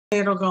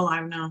It'll go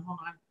live now. Hold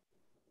on.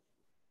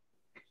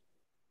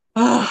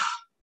 Oh.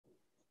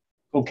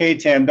 Okay,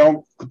 Tim,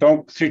 don't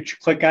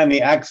click on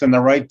the X in the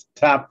right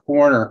top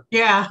corner.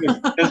 Yeah.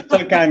 Just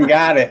click on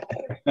got it.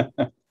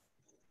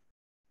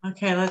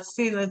 Okay, let's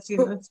see. Wait,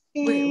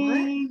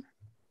 what?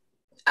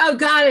 Oh,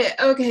 got it.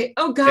 Okay.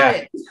 Oh, got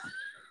it.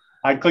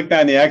 I clicked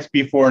on the X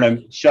before and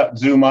then shut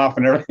Zoom off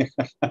and everything.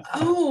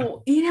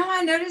 Oh,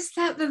 I noticed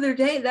that the other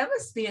day. That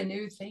must be a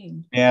new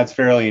thing. Yeah, it's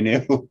fairly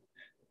new.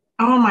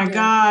 Oh my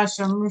gosh,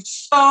 I'm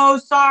so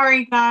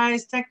sorry,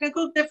 guys.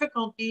 Technical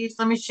difficulties.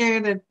 Let me share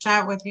the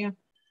chat with you.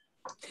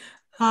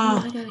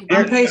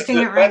 I'm pasting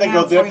it right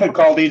now. Technical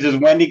difficulties is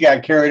Wendy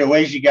got carried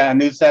away. She got a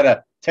new set of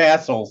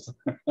tassels.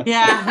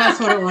 Yeah, that's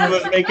what it was.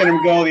 It was making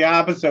them go the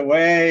opposite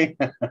way.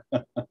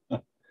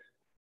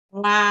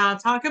 Wow,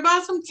 talk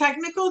about some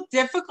technical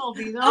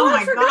difficulties. Oh my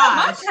I forgot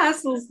gosh. my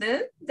tassels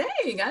then.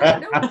 Dang, I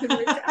didn't know I could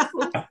wear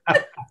tassels.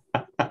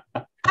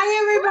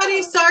 Hi,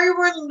 everybody. Sorry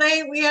we're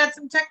late. We had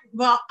some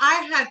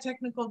I had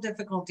technical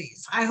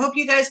difficulties. I hope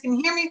you guys can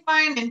hear me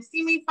fine and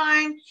see me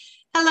fine.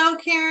 Hello,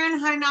 Karen.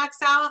 Hi,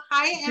 Noxal.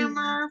 Hi,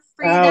 Amber.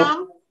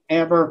 Freedom.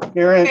 Amber,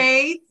 Karen.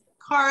 Faith,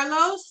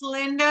 Carlos,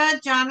 Linda,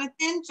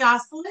 Jonathan,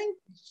 Jocelyn,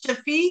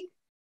 Shafiq,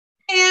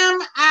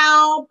 Pam,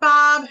 Al,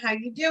 Bob. How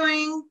you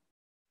doing?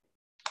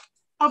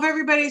 Hope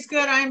everybody's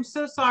good. I'm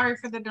so sorry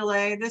for the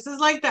delay. This is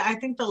like I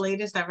think the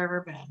latest I've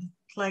ever been,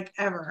 like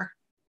ever.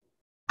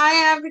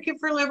 Hi, Advocate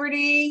for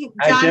Liberty,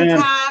 John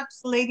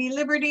Taps, Lady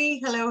Liberty.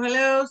 Hello,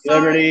 hello.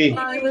 Liberty.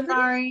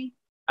 Sorry.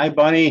 Hi,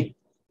 Bunny.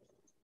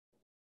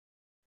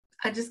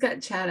 I just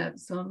got chat up,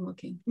 so I'm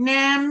looking.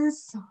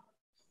 Nems.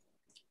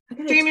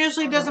 Stream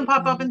usually doesn't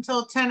pop up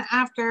until 10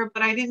 after,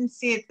 but I didn't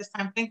see it this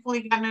time.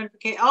 Thankfully, got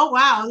notification. Oh,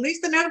 wow. At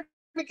least the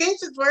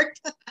notifications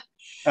worked.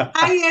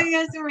 Hi,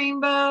 yo-yos and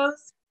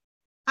rainbows.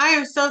 I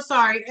am so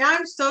sorry.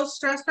 I'm so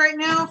stressed right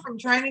now from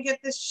trying to get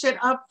this shit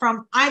up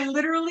I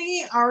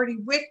literally already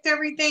wicked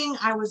everything.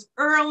 I was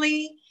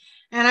early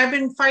and I've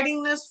been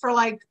fighting this for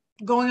like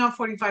going on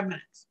 45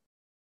 minutes.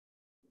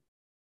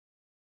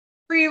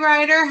 Free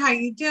Rider, how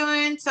you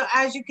doing? So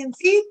as you can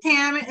see,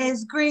 Tam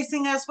is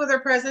gracing us with her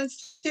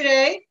presence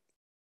today.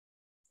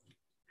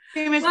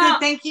 Tim is good.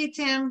 Thank you,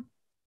 Tim.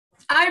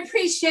 I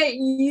appreciate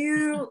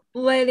you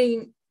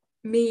letting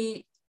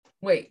me,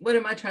 wait, what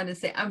am I trying to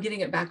say? I'm getting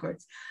it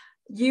backwards.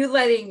 You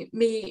letting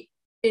me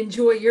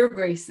enjoy your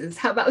graces.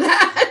 How about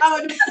that?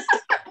 Oh,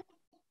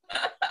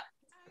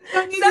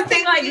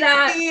 something like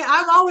that.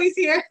 I'm always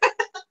here.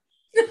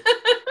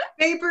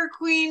 Vapor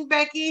Queen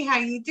Becky, how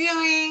you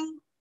doing?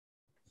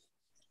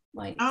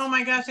 Oh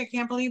my gosh, I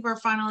can't believe we're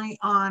finally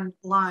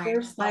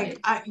online.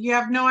 Like you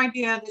have no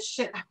idea the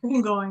shit I've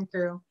been going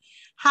through.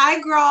 Hi,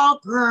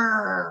 girl.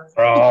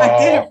 I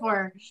did it for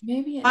her.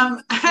 Maybe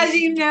as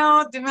you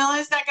know,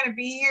 Damila's not going to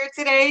be here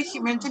today. She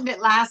mentioned it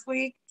last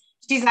week.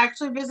 She's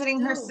actually visiting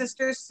her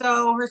sister,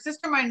 so her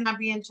sister might not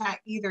be in chat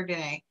either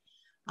today.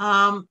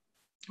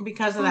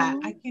 Because of that.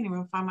 I can't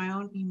even find my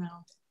own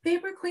email.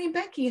 Vapor Queen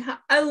Becky.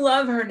 I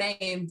love her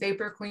name,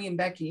 Vapor Queen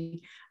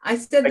Becky. I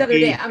said the other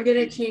day, I'm going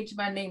to change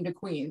my name to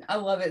Queen. I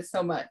love it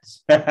so much.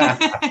 Hi,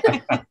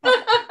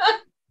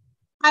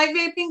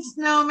 Vaping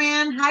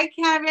Snowman. Hi,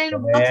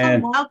 Kevin.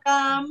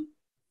 Welcome.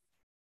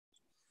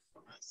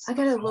 I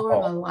got to lower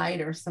my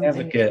light or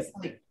something.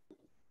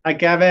 Hi,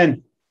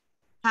 Kevin.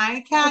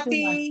 Hi,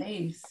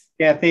 Kathy.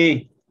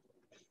 Kathy.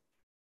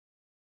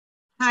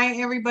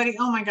 Hi, everybody.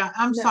 Oh, my God.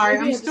 I'm sorry.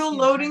 I'm still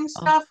loading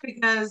stuff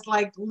because,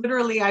 like,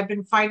 literally, I've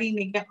been fighting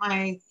to get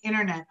my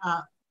internet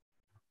up.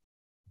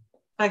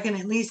 So I can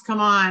at least come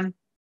on.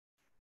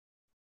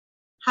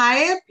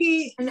 Hi,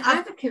 An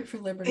Advocate for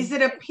Liberty. Is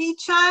it a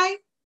Pichai?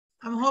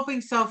 I'm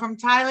hoping so. From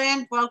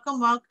Thailand. Welcome,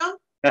 welcome.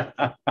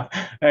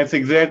 That's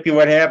exactly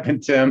what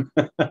happened, Tim.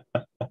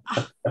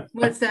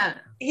 What's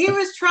that? He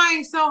was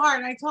trying so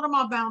hard. I told him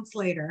I'll bounce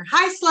later.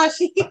 Hi,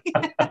 Slushy.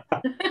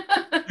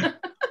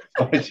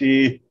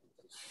 Slushy.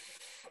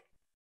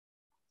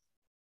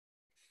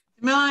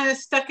 Camilla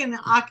is stuck in the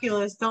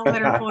Oculus. Don't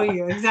let her fool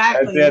you.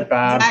 Exactly. That's it,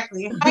 Bob.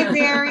 Exactly. Hi,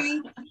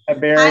 Barry. Hi,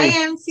 Barry.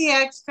 Hi, MC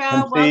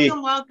Extra.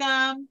 Welcome,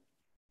 welcome.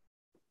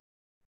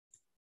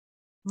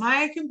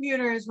 My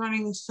computer is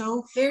running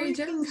so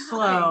freaking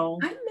slow.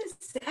 I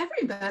miss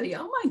everybody.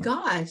 Oh my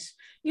gosh.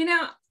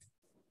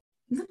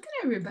 Look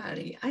at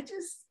everybody.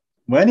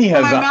 Wendy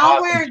has my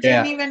malware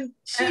didn't even.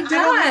 She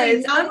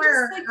does.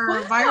 Malware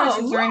or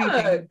viruses or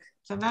anything.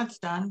 So that's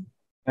done.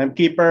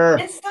 Timekeeper.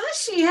 It's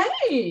Sashi.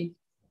 Hey.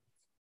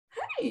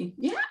 Hey.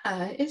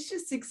 Yeah. It's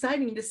just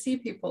exciting to see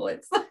people.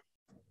 It's like.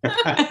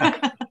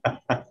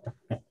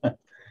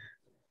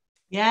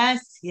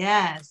 Yes,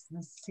 yes.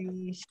 Let's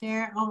see.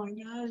 Share. Oh my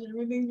gosh,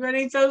 everything's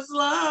running so slow.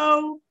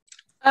 Oh,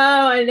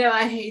 I know.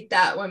 I hate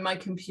that when my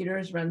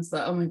computers run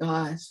slow. Oh my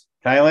gosh.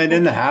 Thailand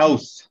in the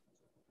house.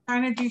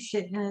 Trying to do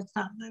shit and it's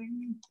not letting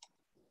me.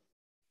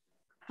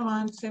 Come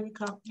on, save a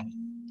copy.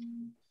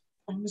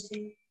 Let me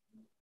see.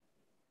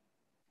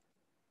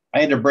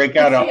 I had to break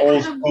out an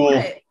old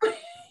school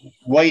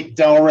white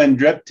Delrin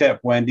drip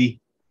tip,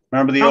 Wendy.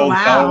 Remember the old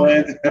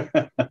Delrin?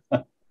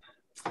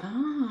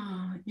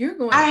 Oh, You're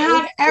going. I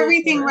had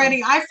everything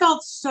ready. I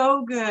felt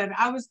so good.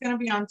 I was going to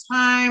be on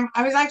time.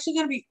 I was actually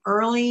going to be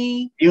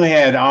early. You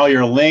had all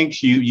your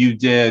links. You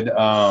did.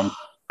 I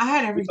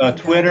had everything.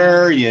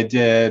 Twitter. You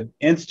did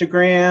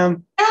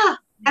Instagram. Yeah,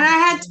 and I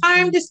had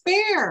time to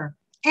spare.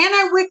 And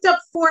I whipped up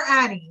 4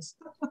 Addies.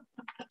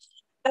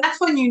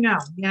 That's when you know.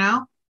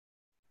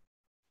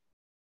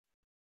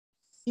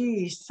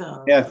 Jeez,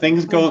 so yeah,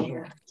 things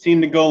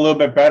seem to go a little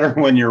bit better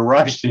when you're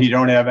rushed and you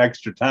don't have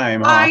extra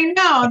time. Huh? I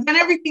know. Then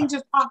everything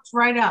just pops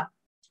right up.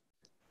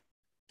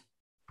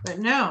 But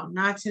no,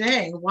 not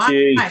today. Why?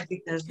 Jeez.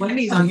 Because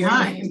Wendy's on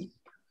mine.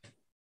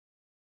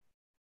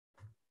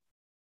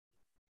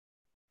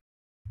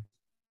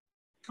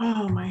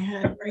 Oh, my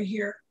head right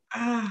here.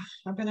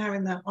 I've been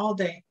having that all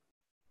day.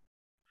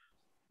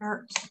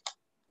 Hurts.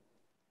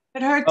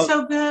 It hurts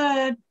so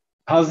good.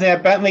 How's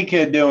that Bentley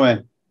kid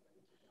doing?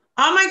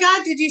 Oh my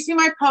God, did you see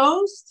my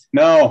post?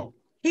 No.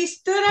 He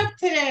stood up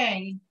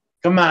today.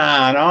 Come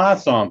on,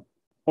 awesome.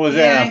 What was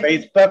that on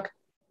Facebook?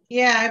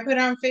 Yeah, I put it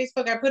on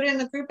Facebook. I put it in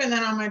the group and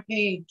then on my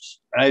page.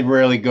 I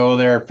rarely go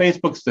there.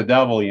 Facebook's the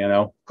devil,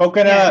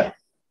 Coconut.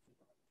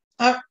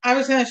 Yeah. I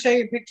was going to show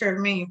you a picture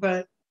of me,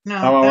 but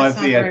no, that's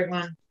not the right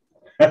one.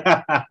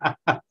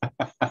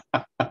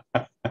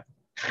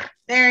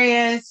 There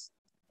he is.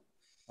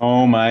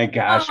 Oh my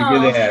gosh, look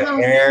at that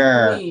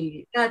hair.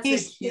 He's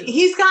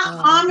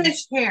got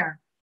Amish hair.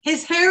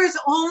 His hair is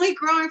only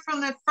growing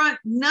from the front.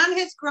 None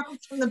has grown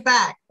from the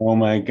back. Oh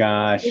my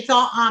gosh. It's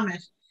all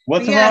Amish.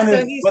 What's around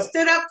so he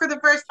stood up for the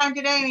first time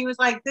today and he was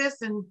like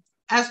this, and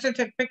Esther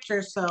took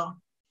pictures. So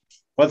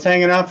what's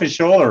hanging off his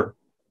shoulder?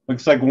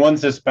 Looks like one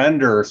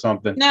suspender or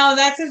something. No,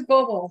 that's his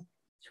bubble.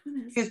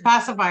 His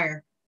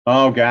pacifier.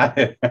 Oh, got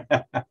it.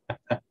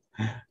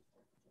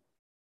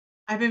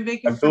 I've been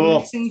vacant from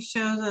mixing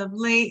shows of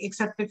late,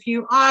 except a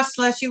few.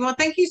 Slushy. Well,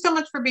 thank you so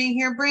much for being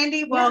here.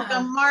 Brandy,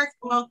 welcome. Yeah. Mark,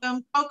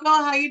 welcome. Coco,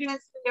 how you doing,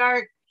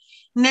 sweetheart?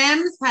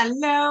 Nems,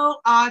 hello.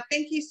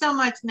 Thank you so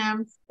much,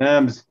 Nems.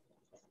 Nems.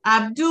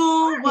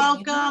 Abdul,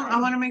 welcome. I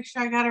want to make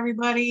sure I got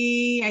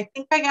everybody. I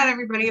think I got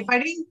everybody. If I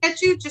didn't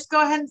get you, just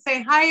go ahead and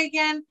say hi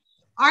again.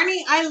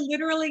 Arnie, I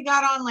literally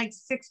got on like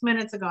 6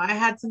 minutes ago. I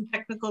had some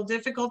technical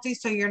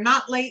difficulties, so you're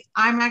not late.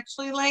 I'm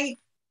actually late.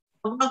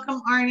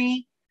 Welcome,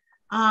 Arnie.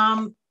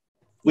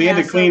 We had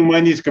to clean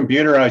Wendy's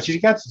computer out. She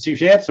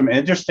had some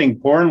interesting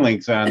porn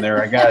links on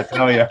there, I gotta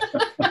tell you.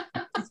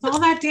 It's all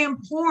that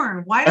damn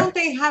porn. Why don't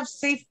they have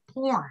safe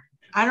porn?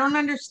 I don't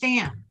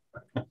understand.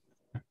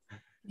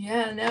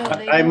 Yeah, no.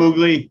 Hi,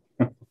 Mowgli.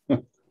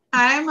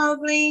 Hi,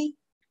 Mowgli.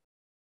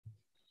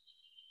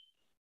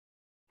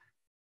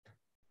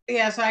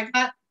 Yeah, so I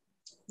got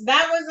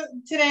that was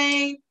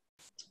today.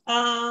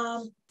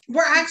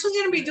 We're actually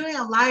going to be doing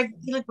a live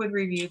e-liquid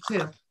review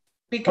too,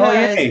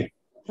 because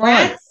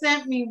Brad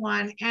sent me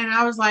one and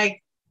I was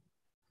like,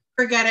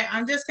 forget it.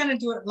 I'm just going to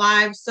do it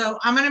live. So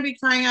I'm going to be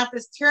trying out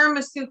this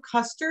tiramisu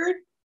custard.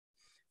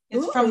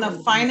 It's from the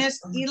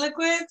Finest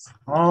e-liquids.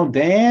 Oh,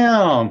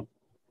 damn.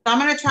 So I'm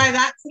going to try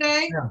that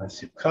today.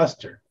 Tiramisu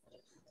custard.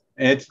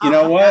 It's, you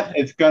know what?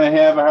 It's going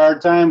to have a hard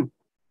time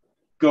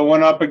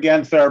going up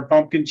against our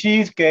pumpkin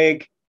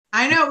cheesecake.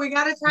 I know, we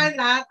got to try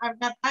that. I've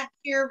got that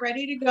here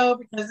ready to go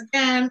because,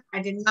 again,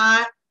 I did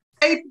not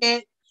save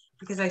it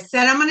because I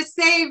said I'm going to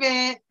save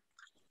it.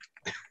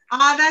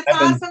 That's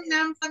awesome,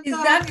 Nem. Is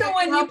that the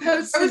one you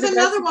posted? There was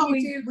another one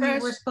we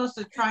were supposed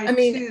to try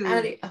too.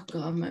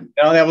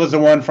 No, that was the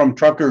one from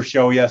Trucker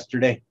Show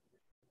yesterday.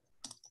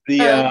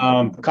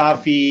 The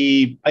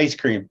coffee ice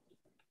cream.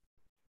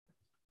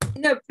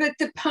 No, but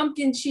the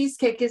pumpkin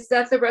cheesecake, is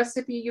that the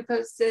recipe you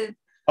posted?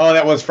 Oh,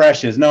 that was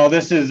Fresh's. No,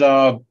 this is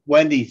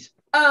Wendy's.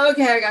 Oh,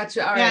 okay, I got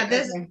you. All right.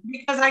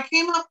 Because I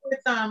came up with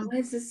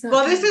this is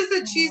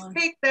the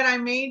cheesecake that I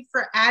made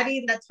for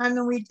Addie that time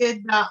that we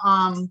did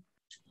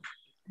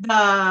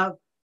the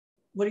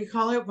what do you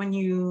call it when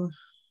you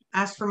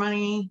ask for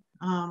money?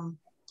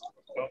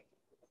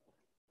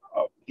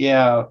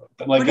 Yeah,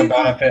 like a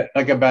benefit.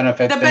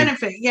 The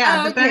benefit,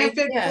 yeah. The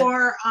benefit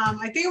for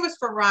I think it was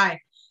for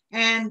Rye.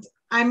 And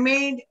I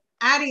made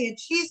Addie a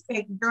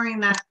cheesecake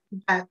during that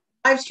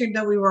live stream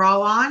that we were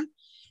all on.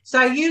 So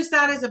I used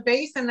that as a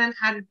base and then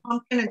added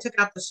pumpkin and took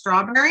out the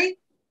strawberry.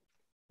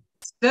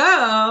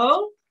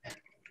 So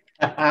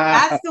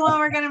that's the one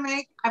we're going to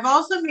make. I've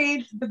also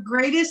made the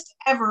greatest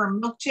ever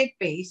milkshake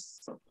base,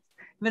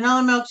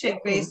 vanilla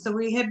milkshake base. So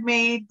we had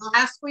made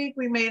last week,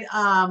 we made,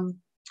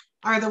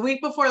 or the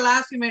week before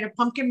last, we made a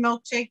pumpkin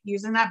milkshake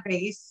using that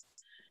base.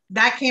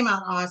 That came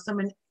out awesome.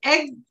 An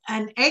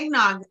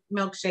eggnog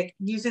milkshake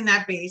using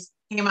that base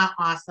came out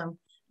awesome.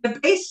 The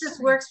base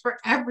just works for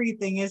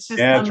everything. It's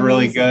just it's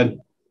really good.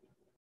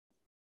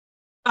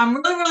 I'm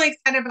really, really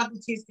excited about the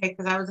cheesecake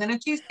because I was in a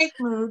cheesecake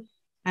mood.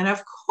 And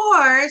of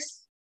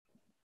course,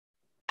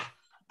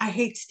 I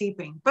hate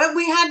steeping, but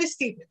we had to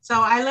steep it.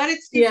 So I let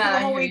it steep for the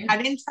whole week. I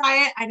didn't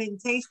try it. I didn't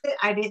taste it.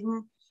 I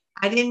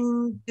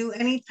didn't do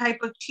any type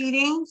of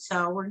cheating.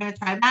 So we're going to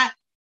try that.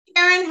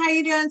 Karen, how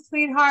you doing,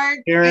 sweetheart?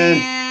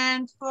 Karen.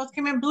 And who else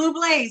came in? Blue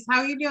Blaze,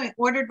 how you doing?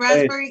 Ordered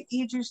raspberry,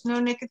 e-juice, no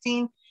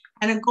nicotine,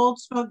 and a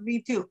gold smoke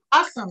V2.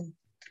 Awesome.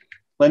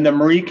 Linda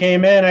Marie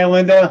came in. Hi,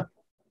 Linda.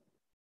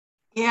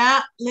 Yeah,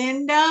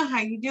 Linda,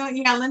 how you doing?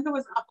 Yeah, Linda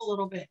was up a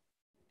little bit.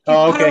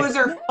 Oh, But okay. it was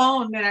her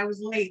phone that I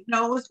was late.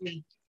 No, it was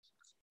me.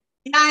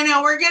 Yeah, I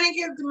know. We're gonna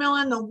give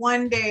Camilla the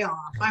one day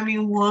off. I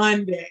mean,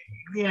 one day.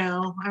 You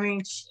know, I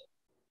mean,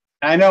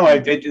 I know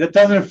it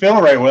doesn't feel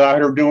right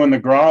without her doing the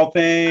growl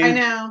thing. I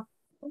know.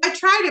 I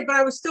tried it, but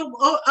I was still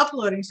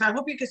uploading, so I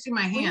hope you can see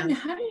my hand.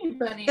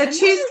 The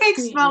cheesecake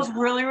smells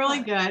really,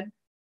 really good.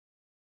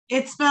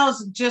 It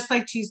smells just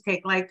like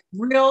cheesecake, like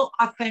real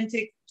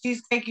authentic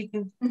cheesecake. You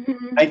can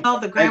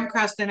smell the graham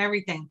crust and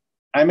everything.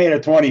 I made a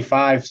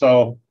 25,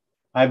 so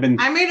I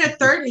made a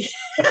 30.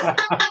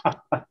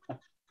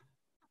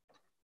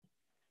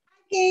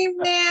 Hey,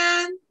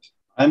 man.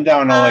 I'm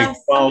down to like 12.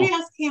 Somebody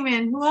else came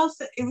in. Who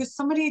else? It was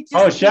somebody.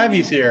 Oh,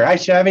 Chevy's here. Hi,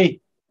 Chevy.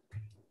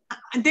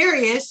 There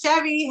he is.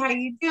 Chevy, how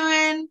you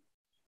doing?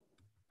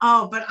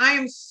 Oh, but I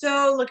am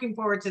so looking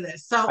forward to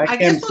this. So I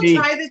guess we'll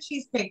try the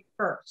cheesecake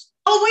first.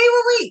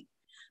 Oh, wait.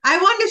 I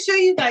wanted to show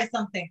you guys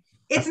something.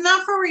 It's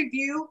not for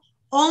review,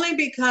 only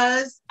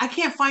because I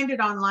can't find it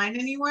online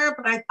anywhere,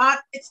 but I thought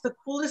it's the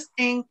coolest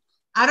thing.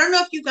 I don't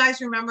know if you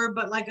guys remember,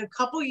 but like a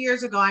couple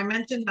years ago, I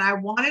mentioned that I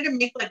wanted to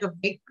make like a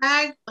vape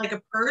bag, like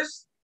a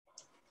purse.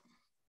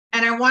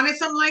 And I wanted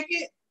something like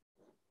it.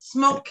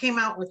 Smoke came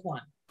out with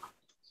one.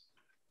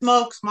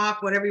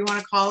 Smock, whatever you want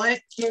to call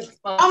it.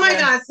 Oh my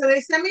God. So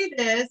they sent me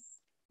this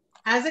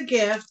as a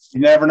gift. You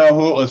never know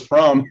who it was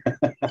from.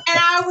 And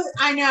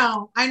I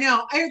know.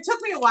 It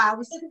took me a while. I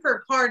was looking for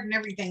a card and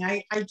everything.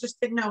 I just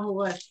didn't know who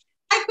it was.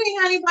 Hi,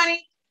 Queen Honey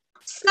Bunny.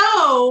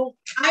 So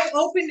I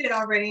opened it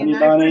already and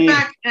then I put it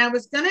back, and I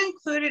was gonna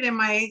include it in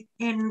my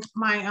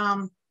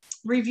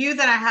review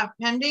that I have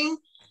pending.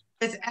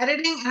 It's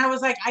editing, and I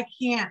was like, I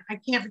can't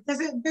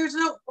because there's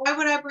no, why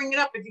would I bring it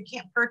up if you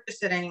can't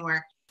purchase it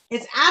anywhere?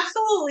 It's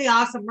absolutely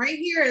awesome. Right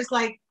here is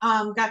like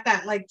got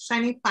that like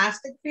shiny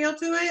plastic feel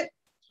to it.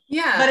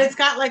 Yeah. But it's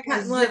got like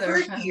a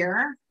zipper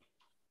here.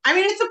 I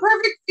mean, it's a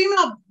perfect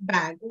female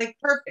bag, like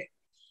perfect.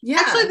 Yeah.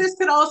 Actually, this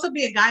could also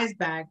be a guy's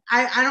bag.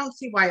 I don't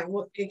see why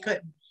it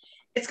couldn't.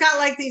 It's got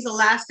like these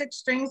elastic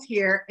strings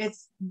here.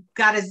 It's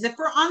got a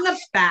zipper on the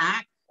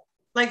back.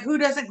 Like, who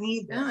doesn't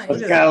need this? Nice.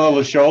 It's got a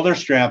little shoulder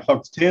strap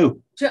hooks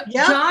too. Yep,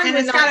 and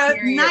it's got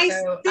a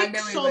nice thick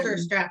shoulder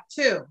strap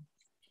too.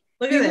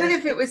 Look at this. Even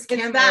if it was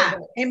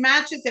camo, it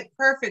matches it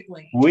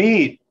perfectly.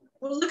 Sweet.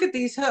 Well, look at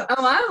these hooks.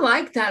 Oh, I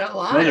like that a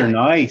lot. Those are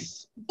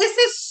nice. This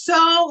is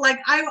so like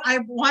I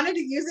wanted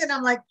to use it. And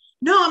I'm like,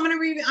 no, I'm gonna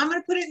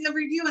put it in the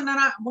review. And then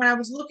when I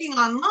was looking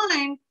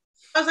online,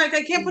 I was like,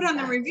 I can't put it on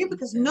the review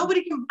because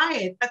nobody can buy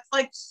it. That's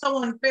like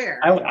so unfair.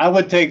 I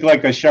would take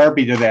like a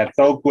Sharpie to that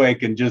so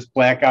quick and just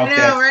black out. I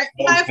know, right?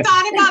 I've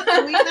thought about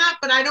doing that,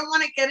 but I don't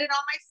want to get it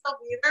on myself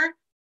either.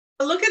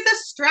 But look at the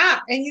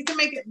strap, and you can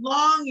make it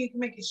long. You can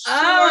make it short.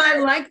 Oh, I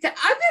like that.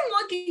 I've been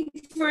looking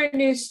for a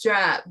new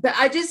strap, but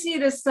I just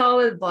need a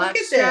solid black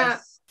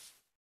strap.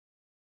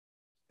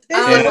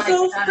 This is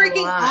so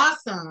freaking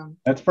awesome.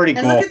 That's pretty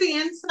cool. And look at the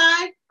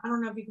inside. I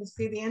don't know if you can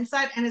see the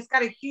inside, and it's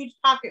got a huge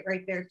pocket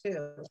right there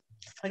too,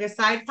 like a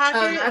side pocket.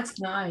 Oh,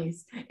 that's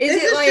nice.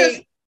 Is it like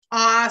just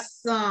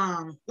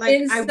awesome?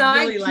 Like inside,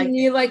 I really like. Can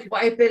you like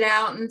wipe it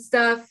out and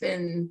stuff,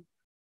 and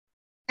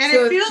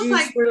so it feels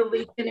like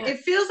it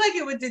feels like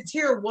it would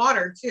deter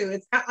water too.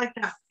 It's got like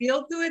that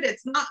feel to it.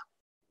 It's not.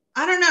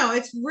 I don't know.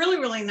 It's really,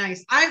 really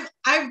nice.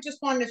 I've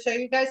just wanted to show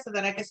you guys so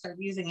that I can start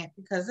using it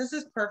because this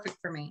is perfect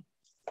for me.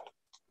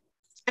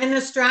 And the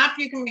strap,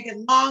 you can make it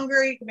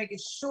longer. You can make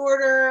it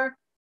shorter.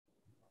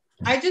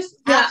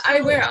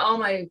 I wear all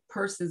my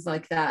purses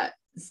like that.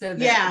 So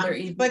that they're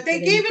easy. But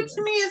they gave it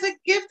to me as a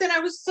gift, and I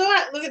was so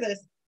look at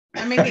this.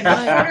 I'm making it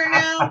shorter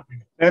now.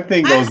 That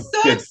thing goes. I'm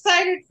so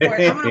excited for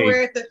it. I'm gonna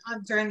wear it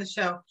during the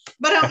show.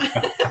 But I'm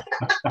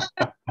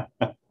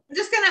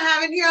just gonna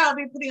have it here. I'll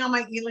be putting all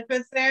my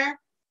e-liquids there.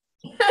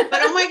 But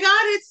oh my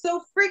God, it's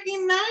so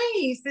freaking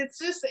nice.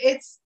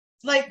 It's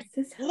like,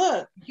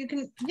 look, you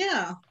can,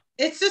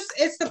 it's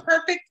the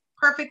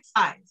perfect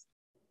size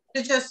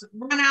to just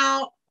run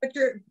out. Put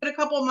a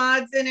couple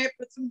mods in it,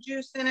 put some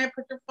juice in it,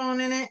 put your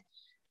phone in it,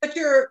 put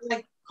your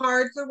like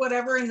cards or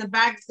whatever in the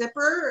back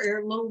zipper or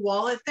your little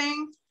wallet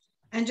thing,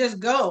 and just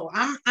go.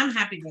 I'm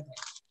happy with it.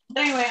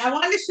 But anyway, I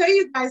wanted to show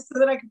you guys so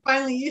that I could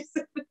finally use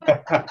it.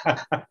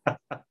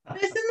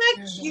 Isn't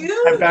that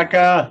cute?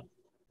 Rebecca.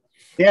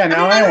 Yeah,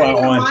 now I want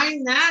one. I don't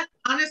mind that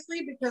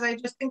honestly because I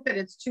just think that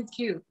it's too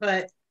cute.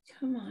 But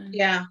come on,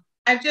 yeah,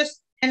 and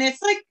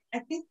it's like I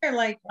think they're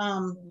like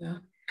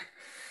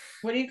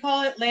what do you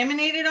call it?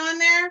 Laminated on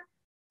there.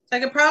 So I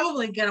could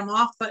probably get them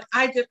off, but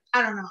I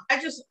don't know.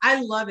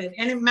 I love it.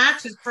 And it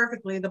matches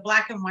perfectly. The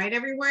black and white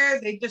everywhere.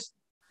 They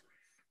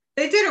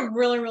did a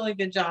really, really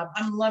good job.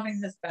 I'm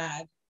loving this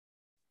bag.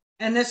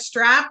 And this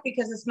strap,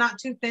 because it's not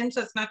too thin,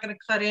 so it's not going to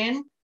cut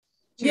in.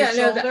 Yeah,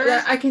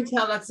 no, I can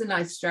tell that's a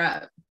nice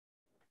strap.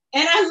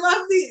 And I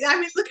love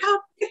look how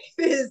big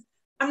it is.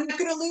 I'm not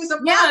going to lose a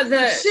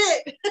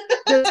shit.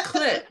 Those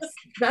clips.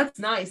 That's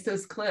nice.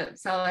 Those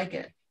clips. I like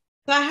it.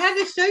 So I had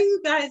to show you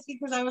guys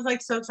because I was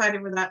like so excited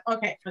for that.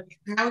 Okay.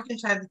 Now we can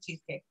try the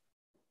cheesecake.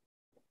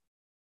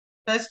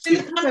 Let's do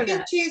the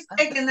pumpkin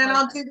cheesecake, and then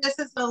I'll do this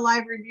as a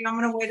live review. I'm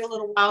going to wait a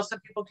little while so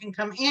people can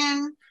come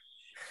in.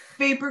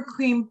 Vapor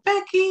Queen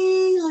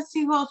Becky. Let's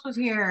see who else was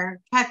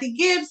here. Kathy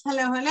Gibbs.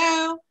 Hello,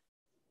 hello.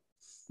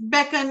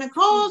 Becca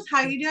Nichols.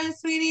 How you doing,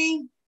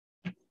 sweetie?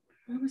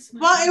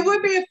 Well, it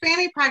would be a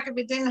fanny pack if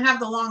it didn't have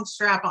the long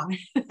strap on it.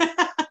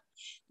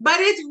 But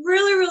it's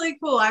really, really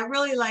cool. I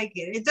really like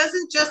it. It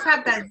doesn't just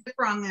have that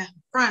zipper on the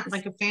front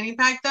like a fanny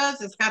pack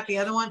does. It's got the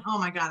other one. Oh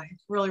my God,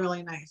 it's really,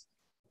 really nice.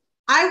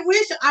 I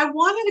wish I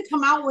wanted to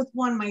come out with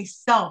one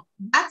myself.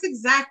 That's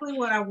exactly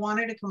what I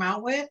wanted to come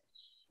out with.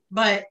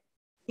 But,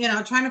 you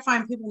know, trying to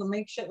find people to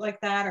make shit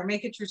like that or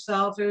make it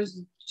yourself, it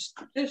was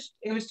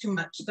too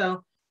much.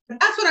 So but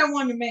that's what I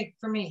wanted to make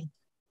for me.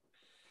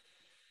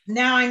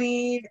 Now I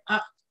need,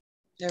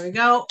 there we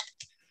go.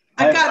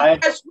 I've got a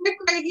fresh whip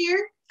right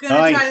here.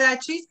 Gonna try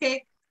that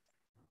cheesecake.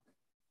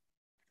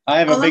 I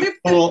have a big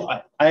spool.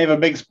 I have a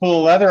big spool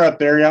of leather up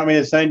there. You want me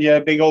to send you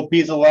a big old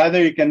piece of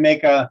leather? You can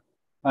make a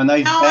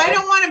nice. No, bag. I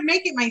don't want to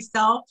make it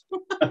myself.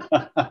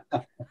 I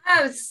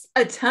have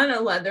a ton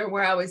of leather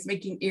where I was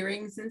making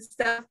earrings and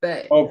stuff,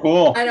 but oh,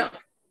 cool.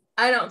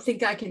 I don't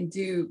think I can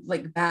do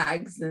like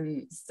bags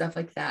and stuff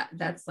like that.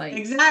 That's like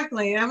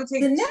exactly. That would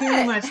take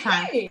too much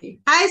time. Hey.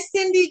 Hi,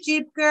 Cindy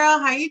Jeep Girl.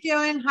 How you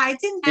doing? Hi,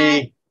 Danette.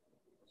 Hey.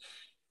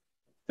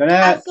 I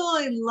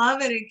absolutely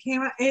love it. It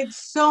came out. It's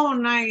so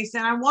nice,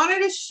 and I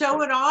wanted to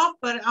show it off,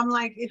 but I'm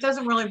like, it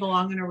doesn't really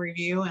belong in a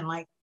review, and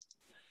like,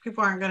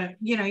 people aren't gonna,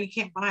 you know, you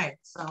can't buy it.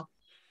 So,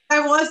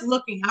 I was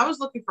looking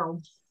for.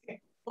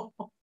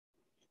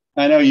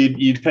 I know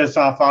you'd piss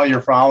off all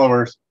your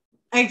followers.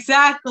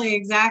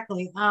 Exactly.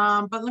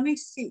 But let me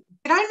see.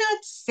 Did I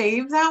not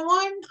save that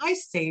one? I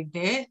saved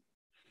it.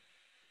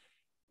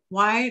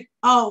 Why?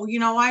 Oh, you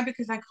know why?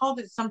 Because I called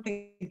it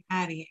something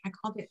Patty. I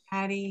called it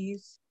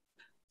Patty's.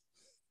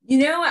 You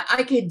know what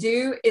I could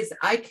do is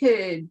I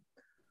could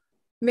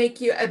make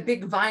you a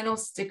big vinyl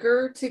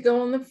sticker to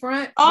go on the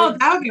front. Oh,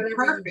 that would be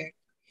perfect.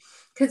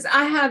 Because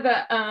I have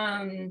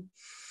a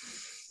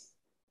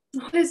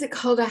what is it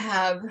called?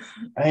 I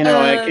know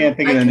I can't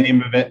think of the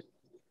name of it.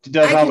 It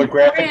does all the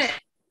graphics.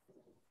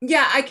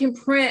 Yeah, I can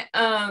print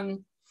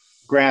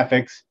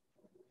graphics.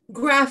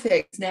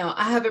 Graphics now.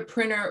 I have a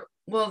printer.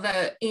 Well,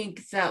 the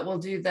ink that will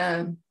do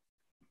the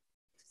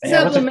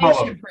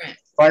sublimation print.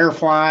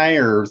 Firefly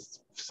or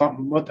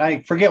something.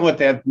 I forget what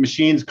that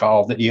machine's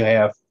called that you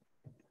have.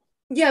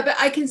 Yeah, but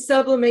I can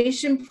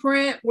sublimation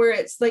print where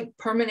it's like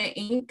permanent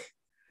ink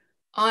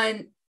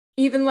on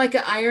even like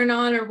an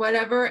iron-on or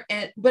whatever.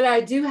 But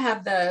I do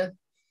have the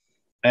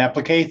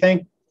applique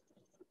thing.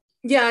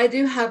 Yeah, I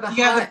do have a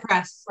hot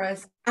press.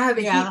 I have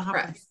a heat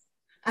press.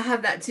 I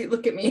have that too.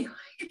 Look at me.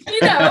 You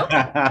know.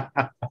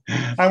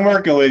 I'm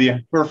working with you.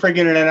 We're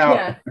figuring it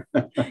out.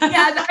 Yeah,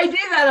 I do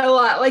that a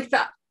lot. Like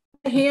the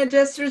hand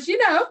gestures, you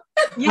know.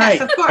 Yes,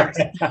 right. Of course.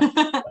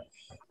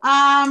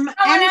 I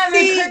have a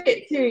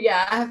Cricut too.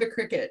 Yeah, I have a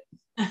Cricut.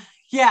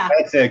 Yeah.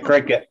 That's it,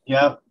 Cricut.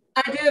 Yep.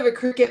 I do have a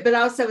Cricut, but I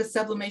also have a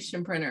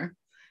sublimation printer.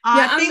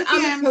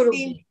 I'm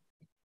totally.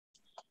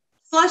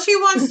 Slushy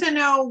wants to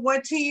know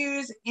what to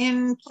use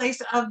in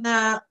place of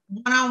the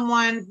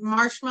one-on-one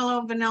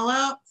marshmallow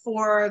vanilla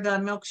for the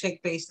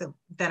milkshake base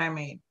that I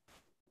made.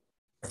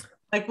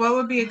 Like, what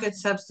would be a good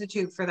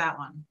substitute for that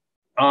one?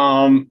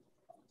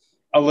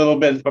 A little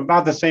bit,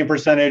 about the same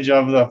percentage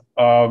of the,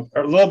 or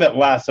a little bit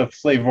less of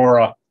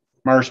Flavora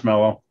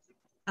marshmallow.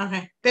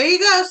 Okay, there you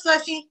go,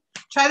 Slushy.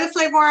 Try the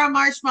Flavora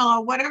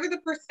marshmallow. Whatever the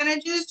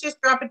percentage is, just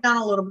drop it down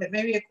a little bit,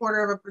 maybe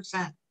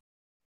 1/4%.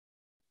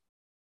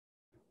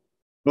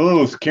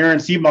 Ooh, Karen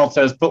Seabolt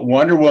says put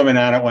Wonder Woman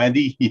on it,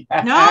 Wendy.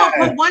 No,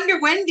 put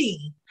Wonder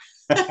Wendy.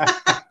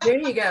 There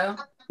you go.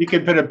 You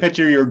could put a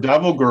picture of your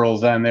Devil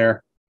Girls on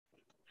there.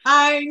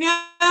 I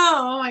know.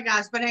 Oh my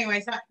gosh. But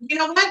anyways, you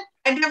know what?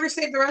 I never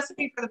saved the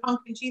recipe for the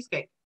pumpkin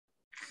cheesecake.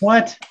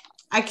 What?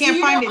 I can't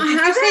find it. Did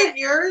you save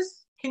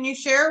yours? Can you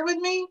share it with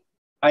me?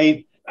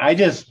 I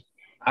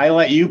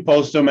let you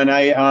post them, and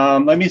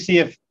let me see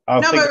if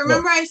no, but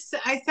remember I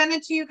sent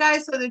it to you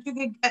guys so that you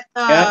could get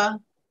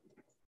the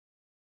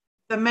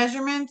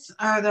measurements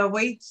or the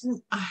weights.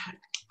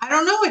 I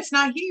don't know. It's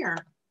not here.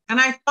 And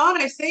I thought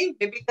I saved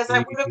it because I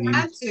would have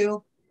had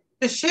to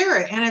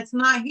share it, and it's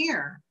not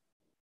here.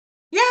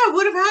 Yeah, I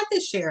would have had to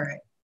share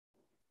it.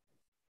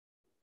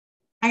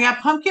 I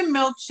got pumpkin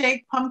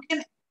milkshake,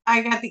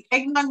 I got the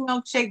eggnog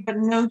milkshake, but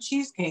no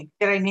cheesecake.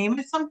 Did I name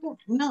it something?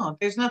 No,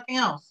 there's nothing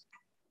else.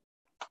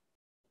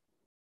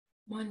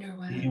 Wonder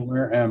why.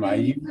 Where am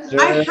I?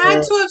 I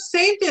had to have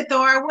saved it,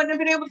 though, or I wouldn't have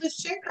been able to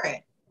share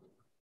it.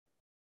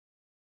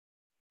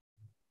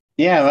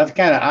 Yeah, that's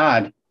kind of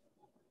odd.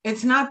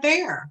 It's not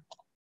there.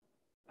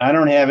 I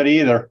don't have it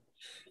either.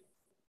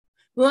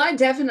 Well, I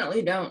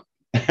definitely don't.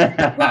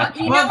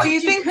 Well, do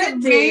you think that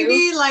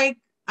maybe, like,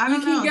 I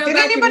don't know. Did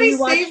anybody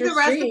save the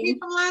recipe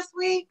from last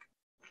week?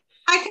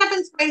 Hi,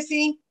 Captain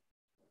Spicy.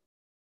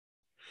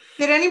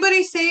 Did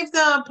anybody save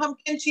the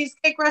pumpkin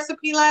cheesecake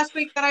recipe last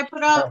week that I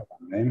put up?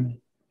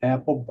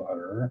 Apple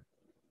butter.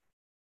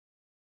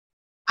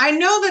 I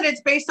know that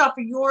it's based off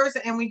of yours,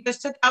 and we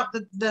just took out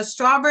the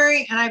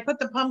strawberry, and I put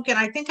the pumpkin.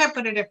 I think I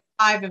put it at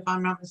 5, if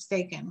I'm not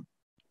mistaken.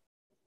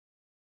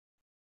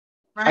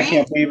 I Right?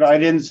 can't believe I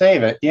didn't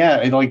save it. Yeah,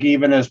 like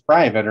even as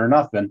private or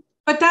nothing.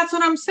 But that's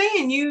what I'm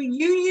saying. You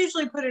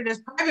usually put it as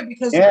private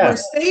because Yeah. we're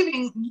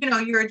saving,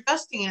 you're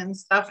adjusting it and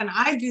stuff, and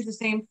I do the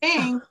same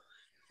thing.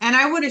 And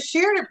I would have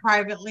shared it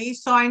privately,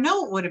 so I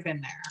know it would have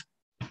been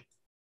there.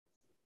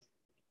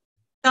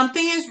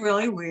 Something is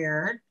really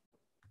weird.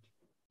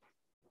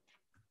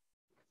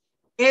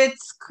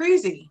 It's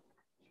crazy.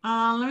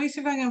 Let me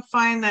see if I can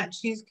find that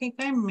cheesecake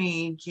I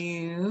made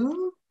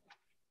you.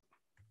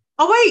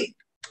 Oh, wait.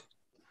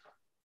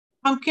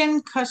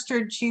 Pumpkin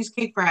custard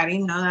cheesecake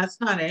bratty. No, that's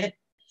not it.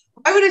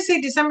 Why would I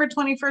say December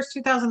 21st,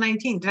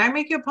 2019? Did I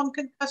make you a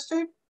pumpkin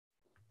custard?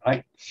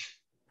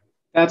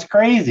 That's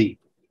crazy.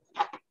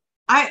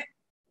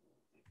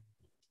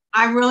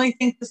 I really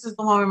think this is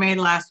the one we made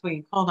last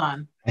week. Hold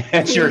on.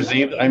 It sure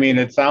seems. I mean,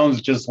 it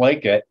sounds just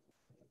like it.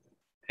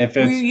 If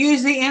it's, we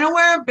use the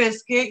Innerware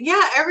biscuit.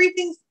 Yeah,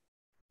 everything's.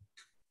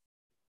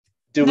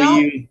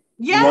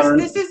 Yes,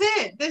 this is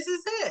it. This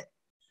is it.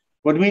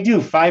 What do we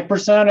do?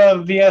 5%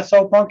 of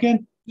VSO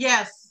pumpkin?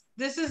 Yes,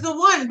 this is the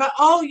one. But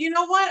oh, you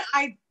know what?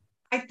 I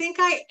think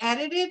I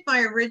edited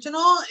my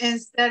original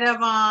instead of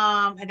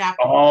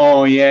adapting.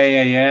 Oh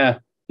yeah.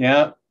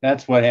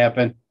 That's what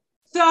happened.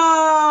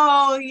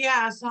 So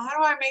yeah. So how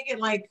do I make it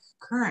like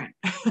current?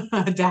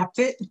 Adapt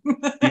it.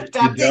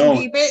 Adapt it and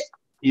keep it.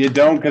 You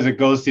don't, because it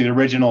goes to the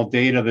original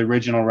date of the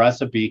original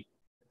recipe.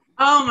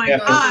 Oh my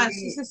gosh,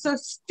 this is so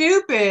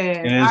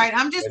stupid. All right,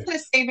 I'm just gonna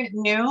save it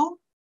new.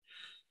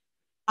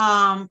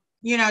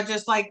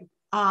 Just like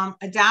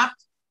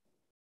adapt,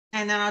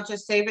 and then I'll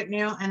just save it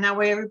new, and that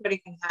way everybody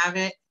can have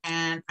it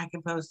and I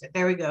can post it.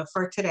 There we go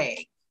for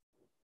today.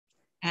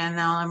 And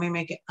now let me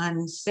make it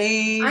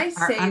unsave. I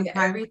save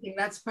everything.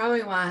 That's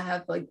probably why I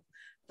have like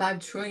 5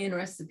 trillion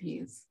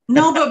recipes.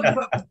 No,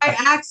 but by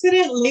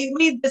accident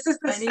lately, this is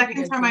the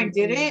second time I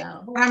did it.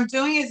 What I'm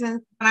doing is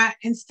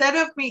instead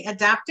of me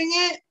adapting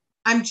it,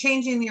 I'm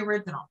changing the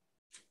original.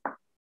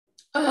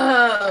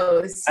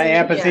 Oh, Hi,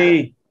 Apathy.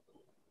 Yeah.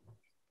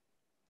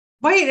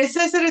 Wait, it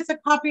says that it's a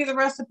copy of the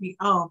recipe.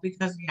 Oh,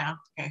 because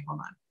okay, hold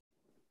on.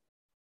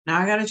 Now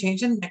I gotta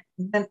change it.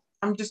 Then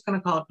I'm just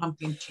gonna call it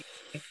pumpkin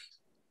cheesecake.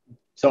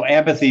 So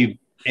Apathy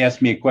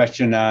asked me a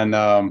question on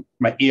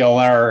my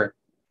ELR.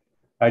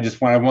 I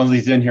just wanted one of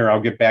these in here.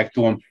 I'll get back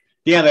to him.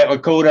 Yeah, that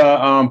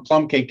Lakota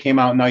plum cake came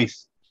out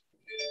nice.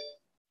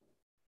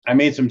 I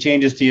made some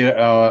changes to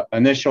your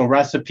initial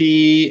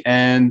recipe,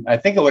 and I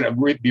think it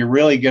would be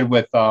really good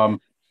with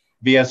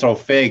VSO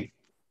fig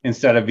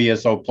instead of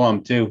VSO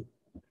plum too.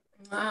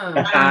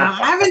 I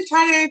haven't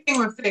tried anything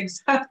with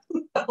figs.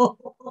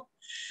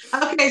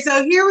 Okay,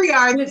 so here we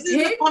are. This is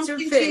the pumpkin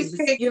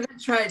cheesecake. You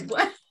haven't tried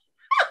what?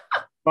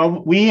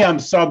 Well, we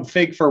sub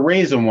fig for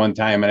raisin one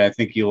time, and I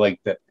think you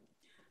liked it.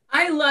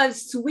 I love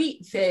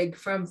sweet fig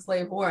from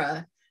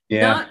Flavora.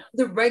 Yeah. Not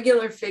the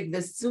regular fig,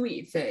 the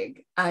sweet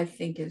fig, I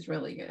think is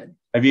really good.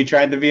 Have you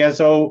tried the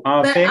VSO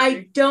fig?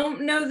 I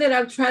don't know that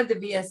I've tried the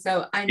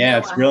VSO. I know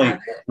it's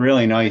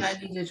really nice. I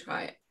need to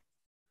try it.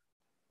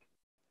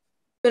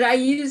 But I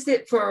used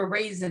it for a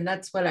raisin.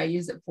 That's what I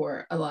use it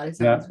for a lot of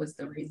times was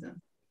the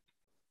raisin.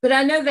 But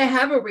I know they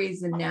have a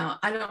raisin now.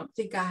 I don't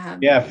think I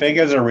have. Yeah, fig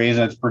is a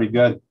raisin. It's pretty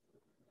good.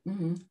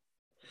 Mm-hmm.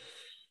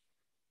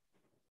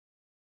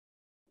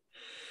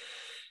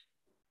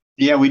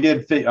 Yeah, we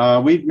did.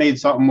 We've made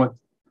something with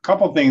a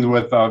couple things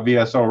with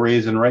VSO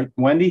raisin, right,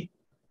 Wendy?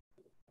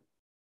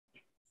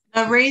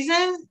 A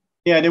raisin?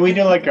 Yeah, did we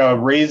do like a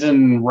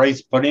raisin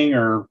rice pudding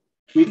or?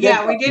 We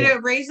did a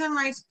raisin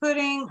rice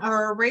pudding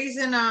or a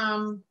raisin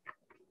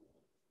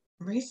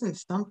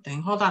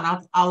something. Hold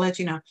on, I'll let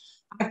you know.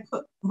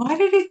 Why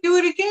did it do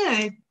it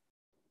again?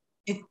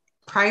 It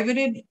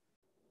privated.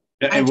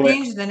 I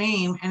changed the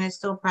name and it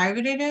still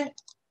privated it.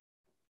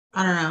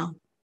 I don't know.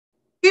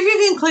 See if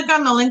you can click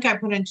on the link I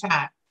put in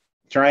chat.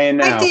 Trying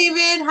now. Hi,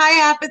 David.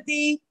 Hi,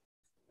 Apathy.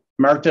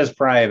 Marked as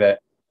private.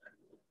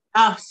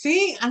 Oh,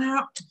 see? I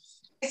don't.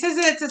 It says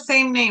that it's the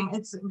same name.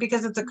 It's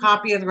because it's a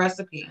copy of the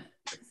recipe.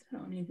 I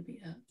don't need to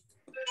be up.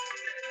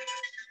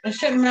 It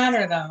shouldn't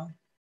matter, though.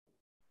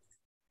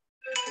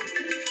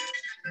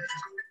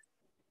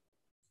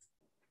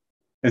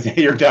 Is it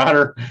your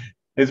daughter?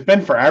 It's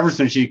been forever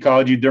since she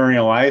called you during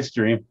a live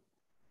stream.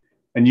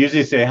 And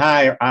usually say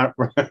hi.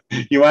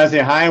 You want to say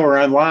hi? We're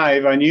on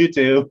live on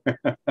YouTube.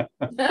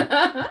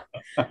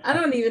 I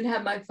don't even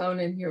have my phone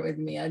in here with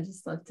me. I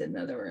just left it in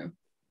another room.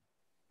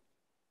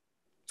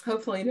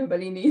 Hopefully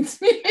nobody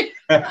needs me.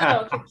 I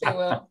don't think they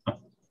will.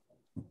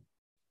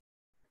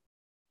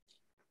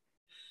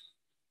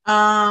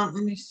 Let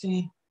me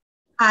see.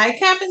 Hi,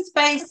 Captain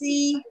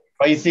Spicy.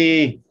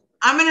 Spicy.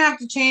 I'm gonna have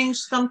to change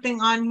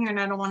something on here, and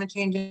I don't want to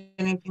change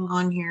anything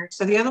on here.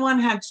 So the other one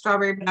had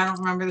strawberry, but I don't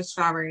remember the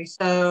strawberry,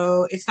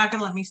 so it's not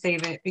gonna let me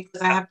save it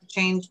because I have to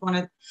change one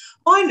of.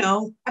 Oh, I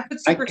know. I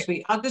put super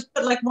sweet. I'll just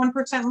put like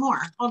 1% more.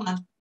 Hold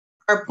on,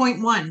 or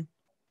 0.1.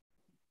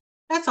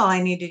 That's all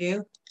I need to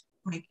do.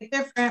 Make it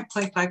different.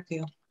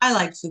 0.52. I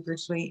like super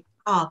sweet.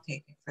 I'll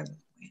take it for the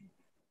win.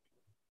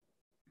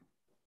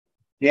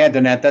 Yeah,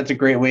 Danette, that's a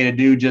great way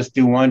to just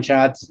do one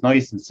shots. It's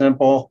nice and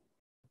simple.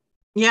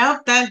 Yeah,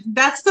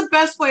 that's the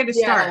best way to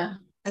start. Yeah.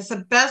 That's the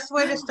best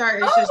way to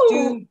start. Is just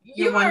do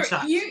your one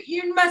shot.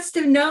 You must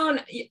have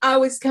known I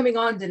was coming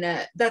on,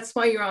 Danette. That's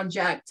why you're on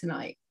Jack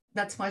tonight.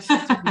 That's why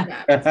she's doing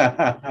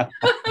that.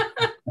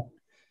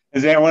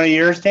 Is that one of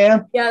yours,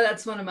 Tam? Yeah,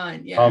 that's one of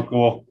mine. Yeah. Oh,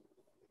 cool.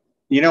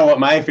 You know what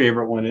my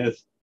favorite one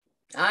is?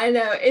 I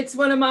know. It's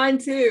one of mine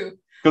too.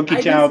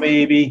 Cookie chow,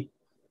 baby.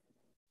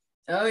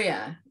 Oh,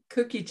 yeah.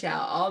 Cookie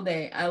chow all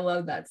day. I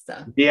love that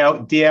stuff. Yeah,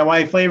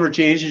 DIY flavor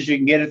changes. You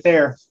can get it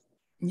there.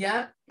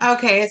 Yeah.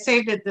 Okay, it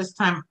saved it this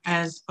time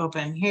as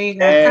open. Here you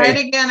go. Hey. Try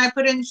it again. I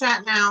put it in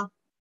chat now.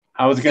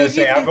 I was going to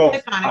say,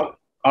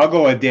 I'll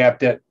go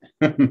adapt it.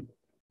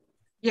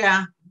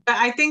 Yeah, but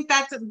I think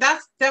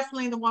that's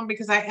definitely the one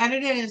because I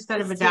edited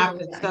instead of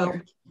adapted. So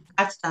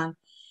that's done.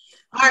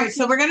 All right,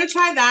 so we're going to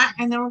try that,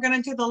 and then we're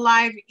going to do the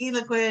live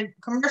e-liquid,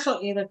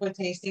 commercial e-liquid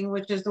tasting,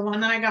 which is the one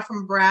that I got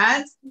from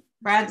Brad.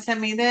 Brad sent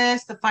me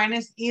this, the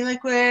finest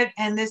e-liquid,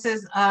 and this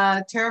is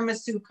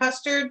tiramisu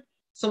custard.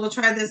 So we'll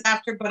try this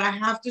after, but I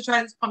have to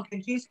try this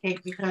pumpkin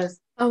cheesecake because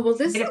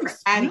this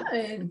looks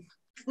good.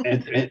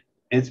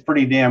 It's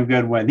pretty damn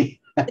good,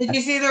 Wendy. Did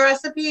you see the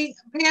recipe,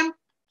 Pam?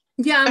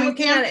 Yeah, I'm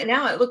looking at it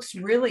now. It looks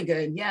really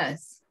good.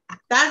 Yes.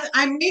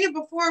 I made it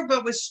before,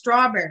 but with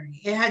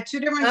strawberry. It had 2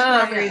 different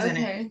strawberries in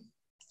it.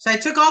 So I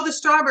took all the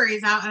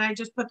strawberries out and I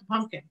just put the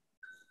pumpkin.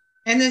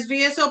 And this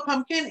VSO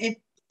pumpkin,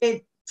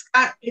 it's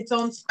got its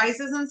own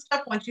spices and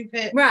stuff once you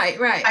hit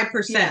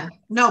 5%. Yeah.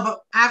 No,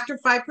 but after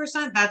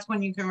 5%, that's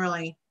when you can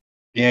really.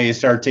 Yeah, you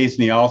start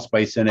tasting the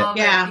allspice in it.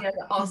 The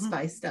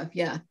allspice stuff.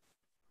 Yeah.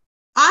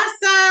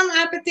 Awesome,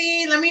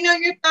 Apathy. Let me know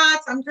your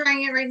thoughts. I'm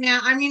trying it right now.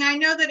 I mean, I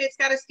know that it's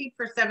got to steep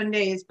for 7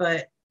 days,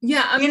 but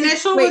yeah, the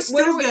initial was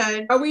still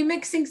good. Are we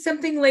mixing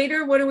something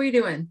later? What are we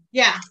doing?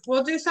 Yeah,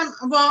 we'll do some.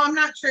 Well, I'm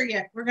not sure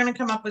yet. We're going to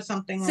come up with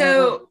something.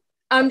 So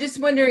I'm just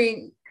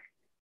wondering.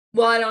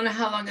 Well, I don't know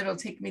how long it'll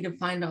take me to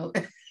find all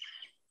this.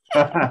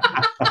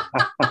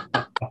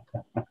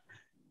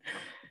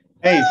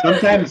 Hey,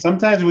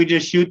 sometimes we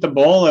just shoot the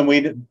bowl and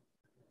we just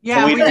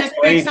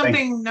make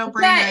something no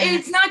brainer. Yeah,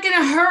 it's not going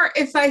to hurt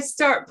if I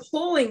start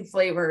pulling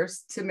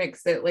flavors to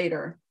mix it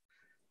later.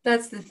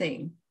 That's the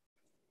thing.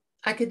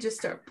 I could just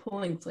start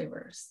pulling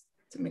flavors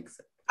to mix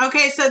it.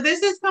 Okay, so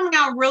this is coming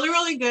out really,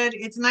 really good.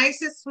 It's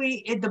nice and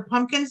sweet. The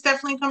pumpkin's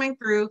definitely coming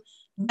through.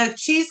 The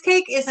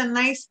cheesecake is a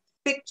nice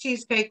thick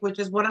cheesecake, which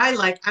is what I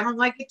like. I don't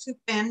like it too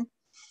thin.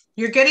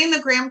 You're getting the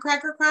graham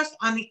cracker crust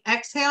on the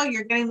exhale.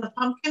 You're getting the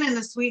pumpkin and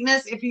the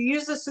sweetness. If you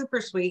use the super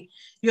sweet,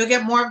 you'll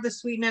get more of the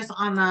sweetness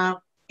on the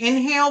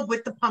inhale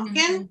with the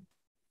pumpkin. Mm-hmm.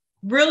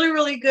 Really,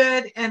 really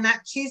good. And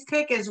that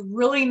cheesecake is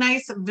really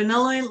nice,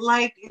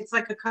 vanilla-like. It's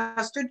like a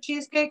custard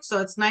cheesecake, so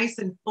it's nice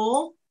and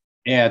full.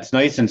 Yeah, it's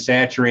nice and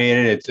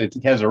saturated.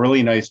 It has a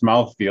really nice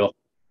mouthfeel.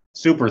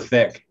 Super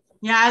thick.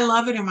 Yeah, I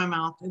love it in my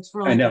mouth. It's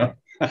really good.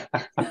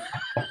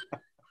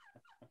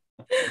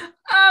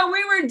 Oh,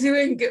 we were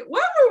doing good.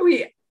 What were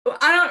we?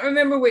 I don't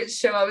remember which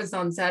show I was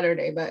on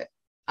Saturday, but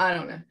I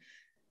don't know.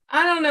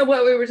 I don't know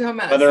what we were talking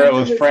about. Whether it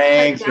was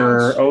Frank's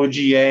or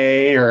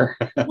OGA or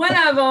one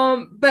of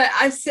them, but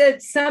I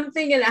said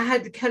something and I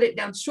had to cut it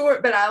down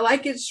short, but I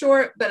like it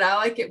short, but I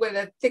like it with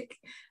a thick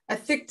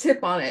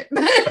tip on it.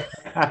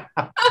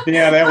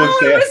 Yeah, that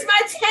was it was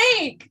my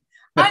tank.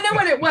 I know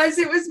what it was.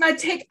 It was my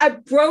tank. I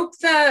broke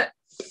the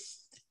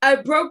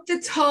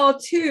tall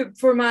tube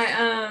for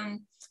my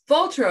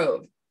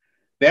Voltrove.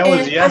 That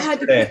was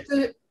yesterday.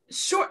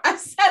 I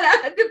said I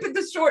had to put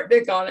the short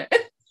dick on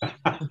it.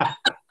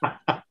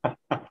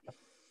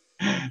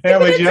 That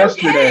was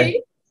yesterday.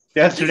 Okay.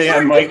 Yesterday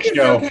on Mike's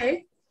show.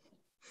 Okay.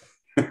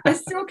 I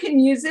still can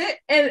use it,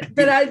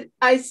 but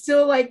I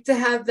still like to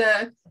have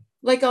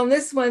on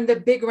this one, the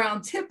big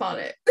round tip on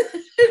it.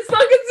 As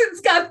long as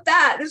it's got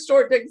that, the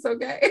short dick's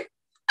okay.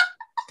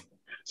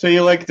 So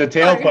you like the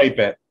tailpipe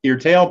it? You're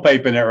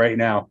tailpiping it right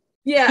now.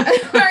 Yeah,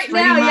 right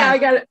now.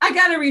 Yeah, I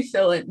gotta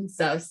refill it and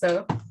stuff.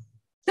 So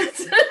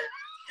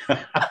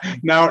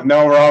now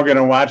we're all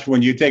gonna watch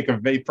when you take a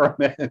vape from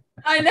it.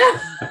 I know.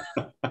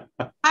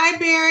 Hi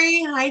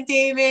Barry. Hi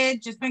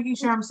David. Just making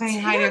sure I'm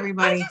saying hi to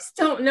everybody. I just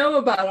don't know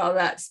about all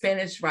that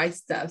Spanish rice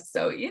stuff.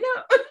 So Did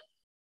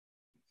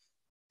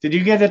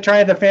you get to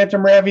try the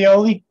Phantom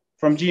Ravioli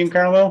from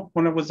Giancarlo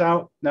when it was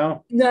out?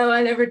 No. No,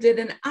 I never did,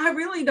 and I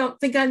really don't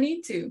think I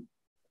need to.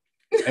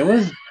 It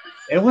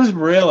was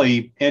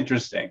really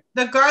interesting.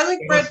 The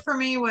garlic bread for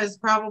me was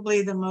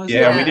probably the most.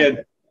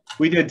 Yeah,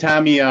 we did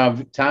Tommy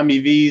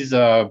V's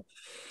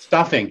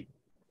stuffing.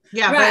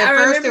 Yeah, right, but at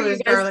first it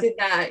was garlic. Did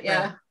that,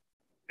 yeah.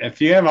 If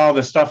you have all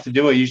the stuff to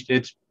do it,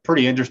 it's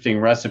pretty interesting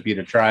recipe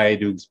to try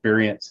to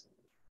experience.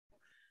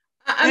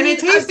 And it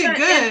tasted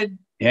good.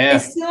 Yeah,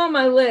 it's still on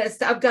my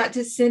list. I've got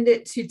to send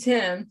it to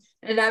Tim,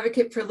 an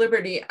advocate for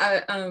liberty.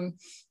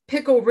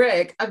 Pickle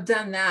Rick, I've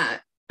done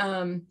that.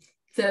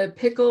 The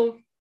pickle,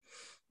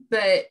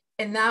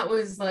 and that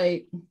was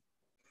like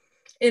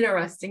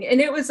interesting,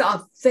 and it was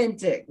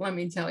authentic. Let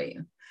me tell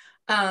you,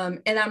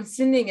 And I'm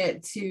sending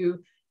it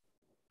to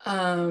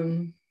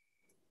an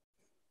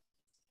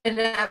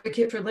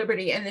advocate for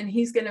liberty, and then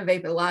he's going to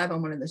vape it live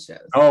on one of the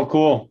shows. Oh,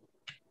 cool.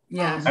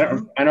 Yeah.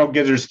 I know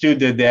Gizzard Stu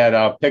did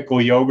that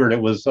pickle yogurt.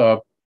 It was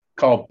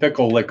called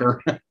pickle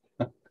liquor.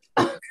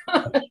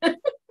 Hi,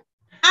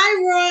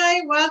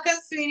 Roy. Welcome,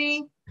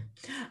 sweetie.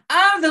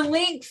 Oh, the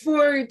link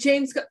for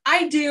James.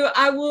 I do.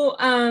 I will.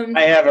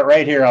 I have it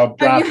right here. I'll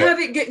drop it. You have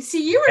it good.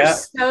 See, you are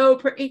so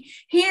pretty.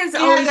 He is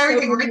always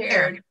so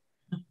prepared.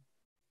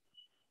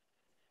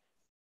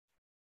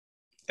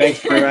 Thanks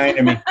for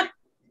reminding me.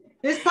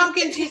 This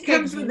pumpkin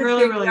cheesecake is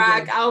really, really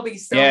good. I'll be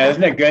so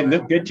isn't it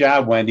good? Good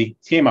job, Wendy.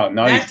 It came out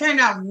nice. That turned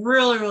out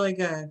really, really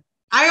good.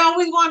 I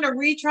always wanted to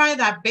retry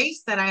that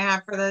base that I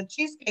have for the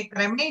cheesecake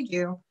that I made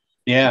you.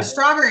 Yeah. The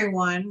strawberry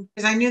one,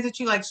 because I knew that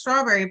you like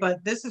strawberry,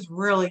 but this is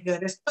really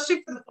good,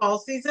 especially for the fall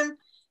season.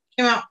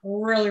 Came out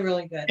really,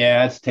 really good.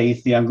 Yeah, it's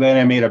tasty. I'm glad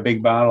I made a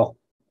big bottle.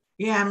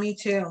 Yeah, me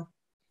too.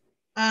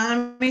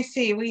 Let me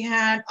see. We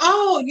had,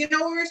 you know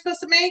what we were supposed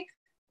to make?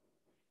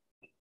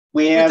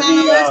 We have What's on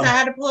the list? I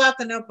had to pull out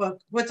the notebook.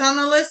 What's on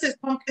the list is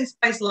pumpkin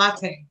spice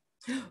latte.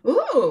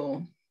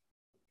 Ooh.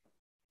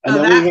 So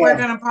that we're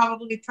going to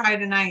probably try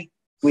tonight.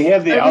 We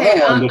have the other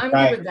one to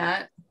try. I'm good with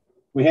that.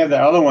 We have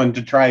the other one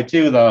to try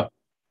too, the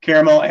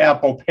caramel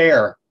apple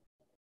pear.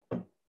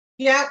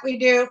 Yeah, we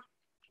do.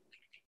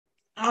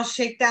 I'll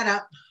shake that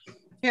up.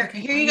 Here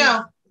you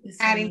go,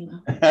 Addie.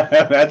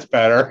 That's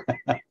better.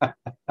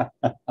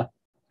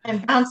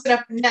 And bounce it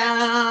up and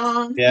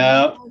down.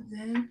 Yeah.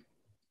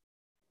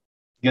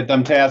 Get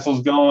them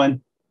tassels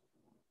going.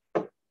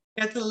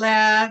 Get to the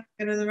left,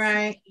 go to the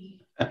right.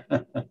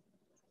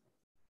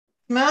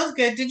 Smells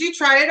good. Did you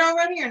try it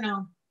already or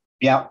no?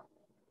 Yeah.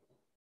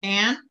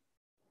 And?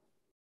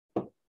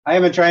 I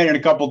haven't tried it in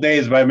a couple of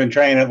days, but I've been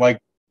trying it like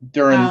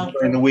during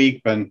the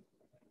week, and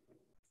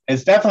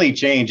it's definitely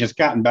changed. It's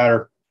gotten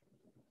better.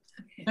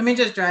 Okay. Let me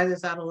just dry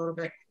this out a little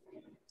bit.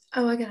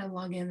 Oh, I gotta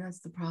log in. That's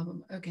the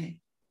problem. Okay.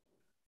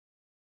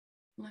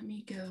 Let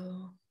me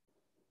go.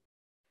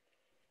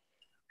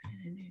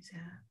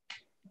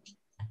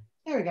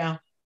 There we go.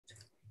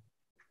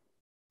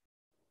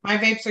 My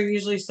vapes are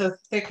usually so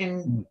thick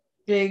and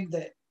big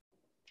that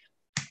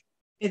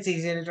it's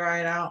easy to dry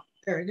it out.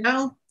 There we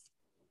go.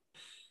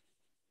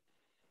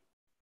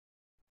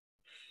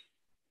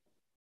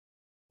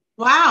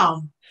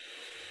 Wow.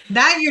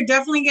 That you're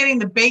definitely getting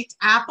the baked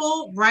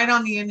apple right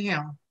on the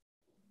inhale.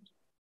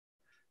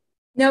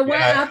 Now,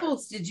 what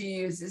apples did you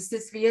use? Is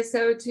this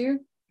VSO too?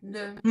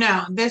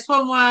 No, this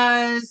one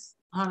was,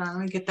 hold on,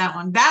 let me get that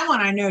one. That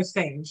one I know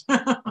saved.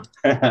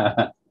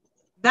 That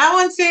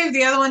one saved,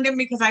 the other one didn't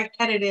because I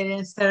edited it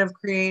instead of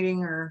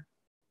creating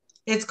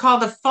it's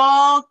called the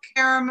Fall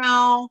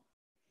Caramel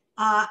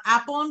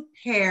Apple and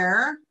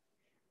Pear.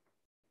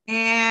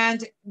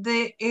 And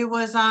it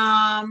was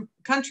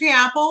Country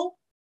Apple.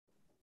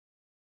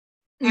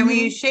 And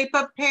we use Shape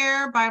Up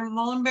Pear by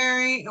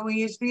Mullenberry, and we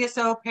use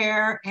VSO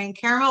Pear and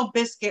Caramel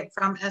Biscuit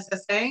from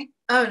SSA.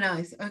 Oh,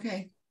 nice.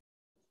 Okay.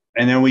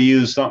 And then we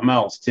use something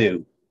else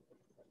too.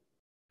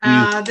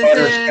 This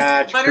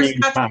is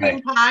butterscotch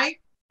cream pie.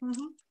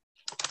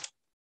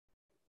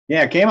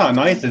 Yeah, it came out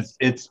nice.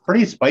 It's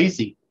pretty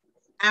spicy.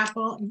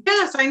 Apple.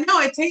 Yes, I know.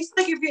 It tastes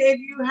like if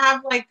you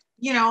have like,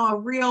 a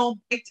real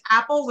baked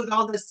apple with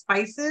all the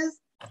spices.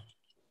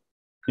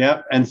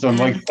 Yep, and some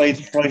like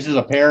slices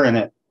of pear in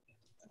it.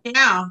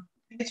 Yeah,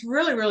 it's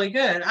really, really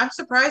good. I'm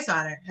surprised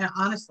on it,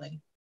 honestly.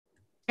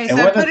 Okay, so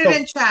I put it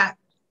in chat.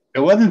 It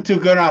wasn't too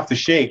good off the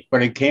shake,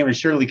 but it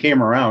surely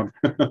came around.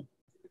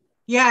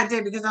 Yeah, it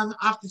did, because on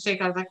off the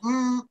shake, I was like,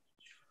 Hi,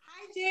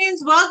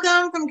 James.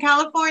 Welcome from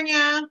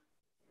California.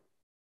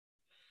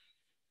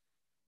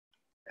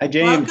 Hi,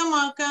 James.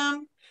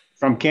 Welcome.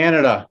 From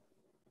Canada.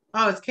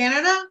 Oh, it's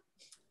Canada?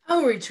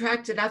 Oh,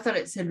 retracted. I thought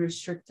it said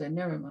restricted.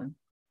 Never mind.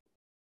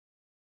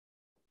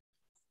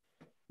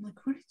 Like,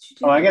 what did you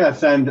do? Oh, I gotta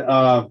send.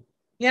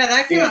 Yeah,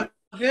 that came out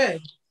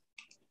good.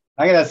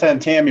 I gotta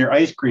send Tam your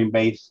ice cream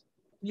base.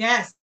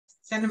 Yes,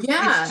 send them.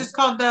 Yeah, it's just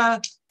called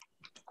the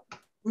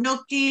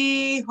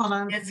Milky. Hold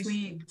on. Yes,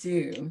 we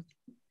do.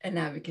 An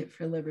advocate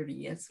for liberty.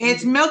 Yes,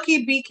 it's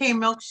Milky BK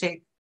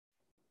milkshake.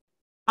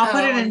 I'll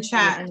put it in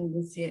chat. I need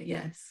to see it.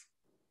 Yes.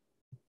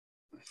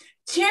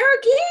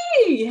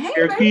 Cherokee. Hey,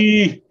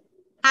 Cherokee. Baby.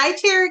 Hi,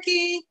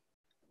 Cherokee.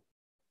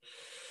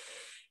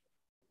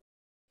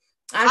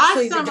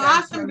 Actually,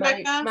 awesome,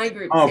 Becca. My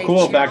group. Oh,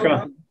 cool,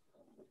 Becca.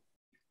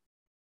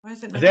 Is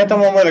that the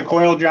one where the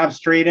coil drops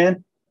straight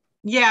in?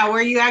 Yeah,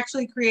 where you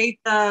actually create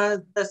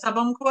the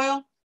sub-ohm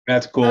coil.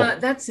 That's cool.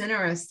 That's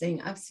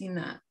interesting. I've seen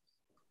that.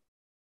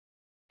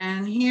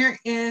 And here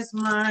is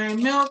my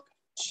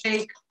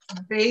milkshake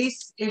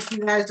base. If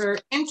you guys are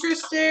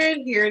interested,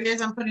 here it is.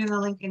 I'm putting the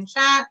link in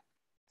chat.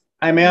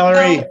 Hi,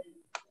 Mallory.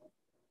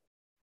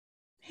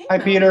 Hey, hi,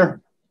 Mallory.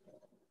 Peter.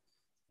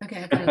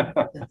 Okay, I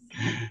gotta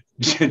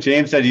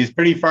James said he's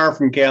pretty far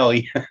from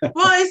Cali.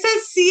 Well, it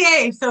says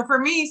CA. So for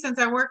me, since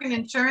I work in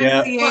insurance,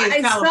 CA is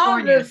I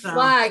California. saw the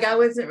flag. I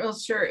wasn't real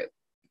sure.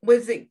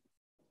 Was it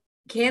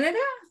Canada?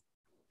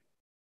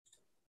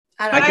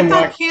 I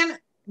thought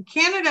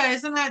Canada,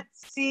 isn't that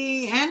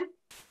CN?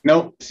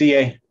 Nope,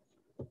 CA.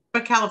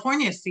 But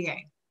California is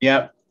CA.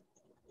 Yep.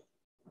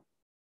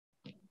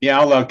 Yeah,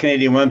 all the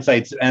Canadian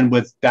websites end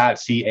with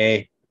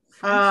 .ca.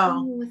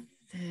 Oh.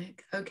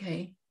 Thick.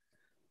 Okay.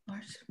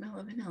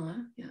 Marshmallow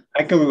vanilla. Yeah.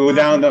 I can go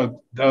down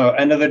the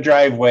end of the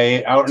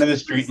driveway, out into the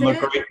street, and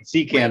look right and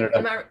see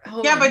Canada.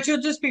 Wait, yeah, but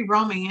you'll just be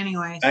roaming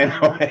anyway. So. I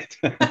know it.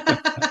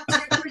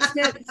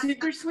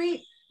 Super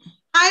sweet.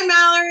 Hi,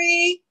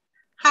 Mallory.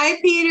 Hi,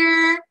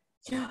 Peter.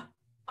 Yeah.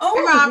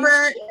 Oh, hi,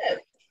 Robert. Shit.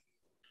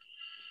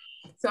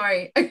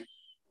 Sorry.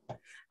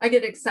 I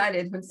get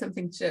excited when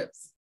something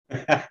ships.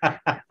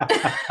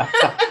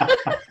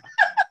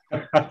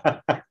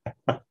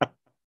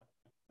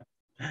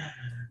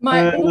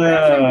 My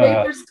order from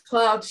Vapors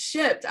Cloud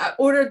shipped. I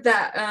ordered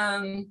that.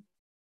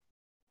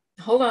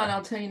 Hold on,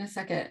 I'll tell you in a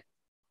second.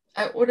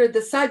 I ordered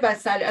the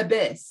side-by-side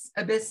Abyss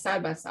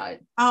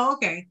side-by-side. Oh,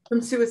 okay.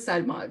 From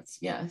Suicide Mods,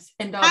 yes.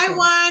 And hi,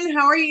 Juan.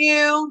 How are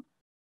you?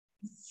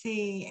 Let's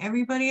see.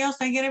 Everybody else?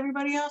 I get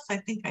everybody else? I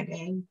think I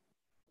did.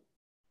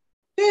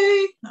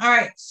 Okay. All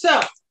right.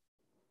 So,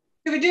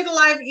 should we do the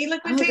live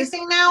e-liquid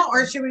tasting now,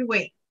 or should we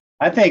wait?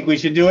 I think we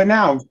should do it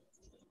now.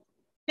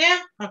 Yeah?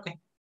 Okay.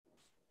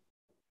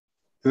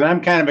 Because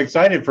I'm kind of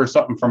excited for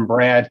something from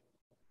Brad.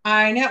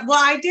 I know.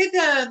 Well, I did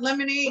the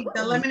lemonade.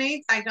 The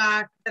lemonades I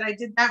got that I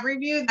did that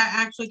review that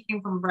actually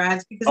came from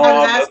Brad's because I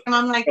was asking him.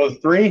 I'm like, those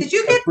three. Did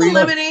you get the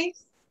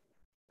lemonades?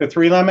 The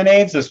 3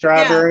 lemonades, the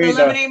strawberry, the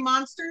lemonade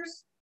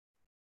monsters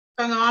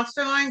from the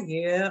Monster line.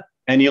 Yeah.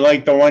 And you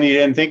like the one you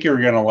didn't think you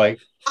were gonna like.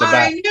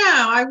 I know.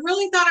 I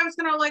really thought I was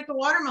gonna like the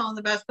watermelon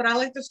the best, but I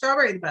like the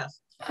strawberry the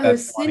best. Oh,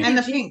 Cindy, and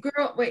the pink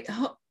girl. Wait.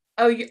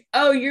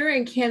 You're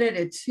in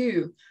Canada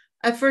too.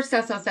 At first,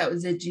 I thought that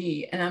was a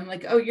G, and I'm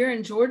like, oh, you're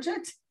in Georgia.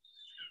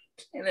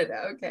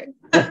 Canada, okay.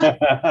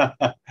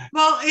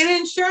 Well, in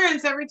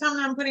insurance, every time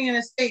I'm putting in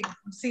a state,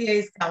 CA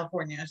is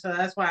California. So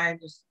that's why I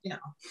just, and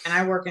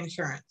I work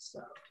insurance. So,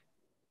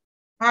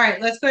 all right,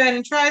 let's go ahead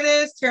and try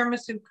this.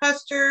 Tiramisu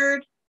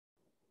custard.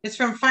 It's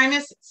from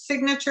Finest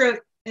Signature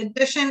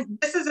Edition.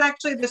 This is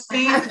actually the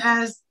same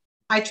as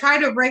I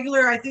tried a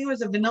regular, I think it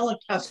was a vanilla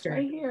custard.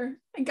 Right here.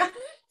 I got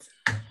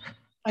it.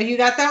 Oh, you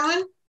got that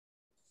one?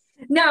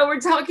 No, we're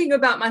talking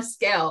about my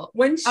scale.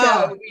 One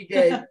show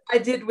I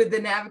did with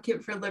the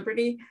Advocate for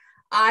Liberty.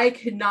 I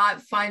could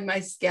not find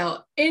my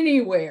scale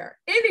anywhere.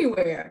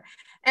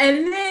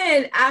 And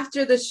then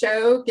after the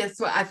show, guess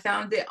what? I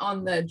found it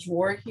on the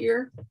drawer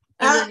here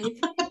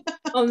underneath,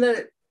 on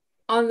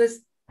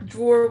this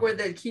drawer where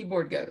the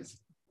keyboard goes.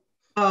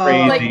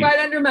 Like right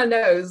under my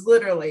nose,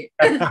 literally.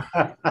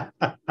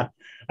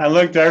 I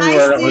looked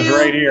everywhere. It was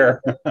right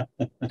here.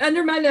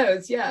 Under my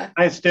nose, yeah.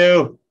 Hi,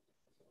 Stu.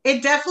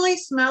 It definitely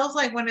smells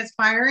like when it's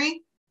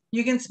firing.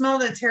 You can smell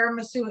the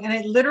tiramisu, and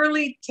it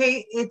literally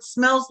it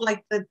smells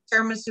like the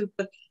tiramisu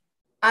cookie.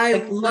 I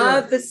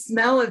love the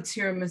smell of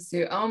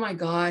tiramisu. Oh my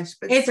gosh!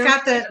 But it's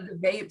got the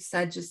vapes.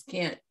 I just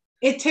can't.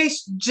 It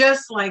tastes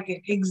just like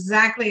it,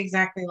 exactly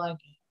like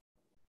it.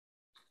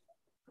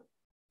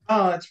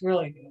 Oh, it's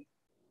really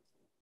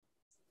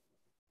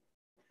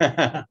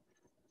good.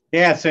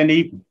 Yeah,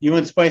 Cindy, you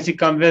and Spicy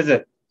come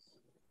visit.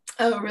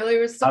 Oh, really?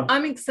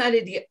 I'm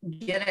excited to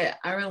get it.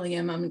 I really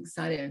am. I'm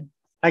excited.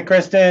 Hi,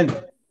 Kristen.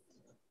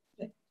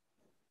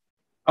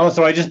 Oh,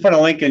 so I just put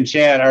a link in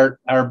chat.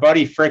 Our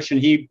buddy Friction,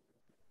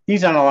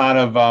 he's on a lot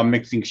of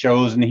mixing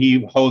shows, and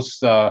he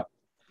hosts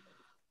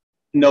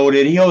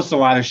Noted. He hosts a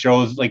lot of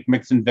shows like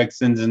Mixin'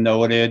 Vixens and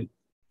Noted.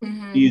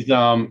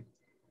 Mm-hmm.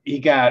 He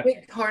got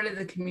big part of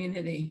the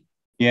community.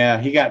 Yeah,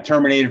 he got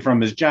terminated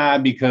from his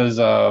job because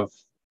of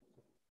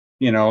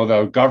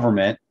the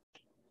government,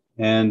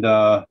 and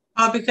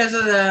because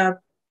of the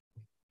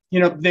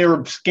they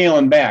were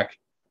scaling back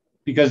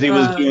because he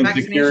was doing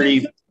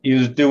security. He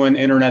was doing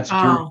internet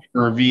security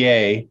for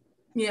VA.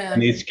 Yeah,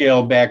 and they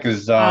scaled back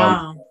his.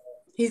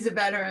 He's a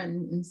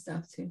veteran and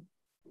stuff too.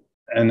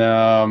 And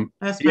and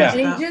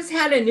he just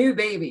had a new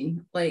baby.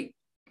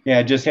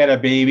 Just had a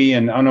baby,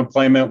 and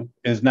unemployment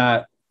is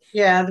not.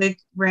 Yeah, they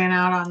ran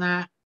out on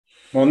that.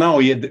 Well, no,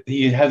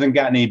 he hasn't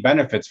gotten any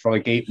benefits for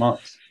like 8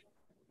 months.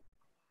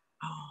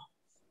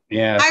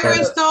 Yeah. Hi,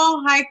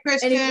 Crystal. Hi,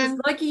 Kristen. And he was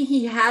lucky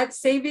he had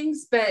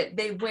savings, but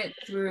they went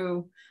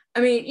through.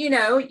 I mean,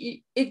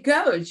 it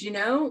goes,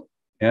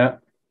 Yeah.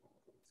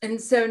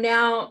 And so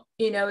now,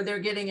 they're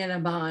getting in a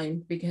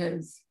bind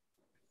because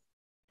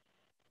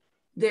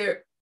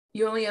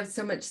you only have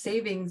so much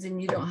savings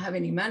and you don't have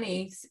any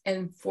money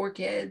and 4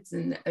 kids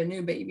and a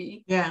new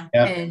baby. Yeah.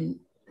 And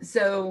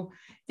so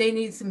they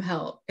need some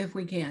help if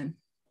we can.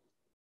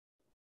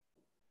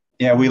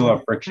 Yeah, we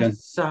love Friction. That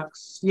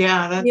sucks.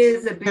 Yeah, that's he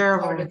is a big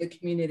terrible. part of the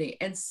community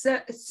and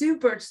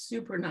super,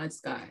 super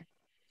nice guy.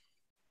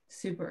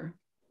 Super.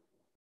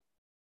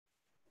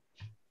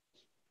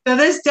 So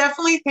this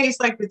definitely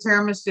tastes like the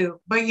tiramisu,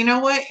 but you know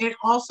what? It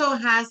also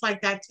has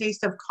like that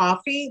taste of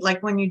coffee,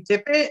 like when you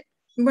dip it.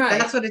 Right.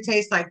 That's what it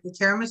tastes like, the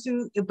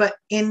tiramisu. But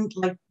in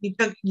like you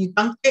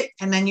dunked it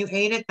and then you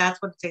ate it. That's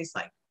what it tastes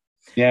like.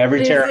 Yeah, every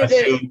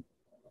tiramisu.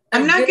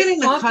 I'm not getting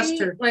the coffee,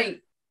 custard.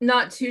 Like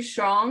Not too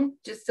strong,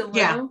 just a little.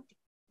 Yeah.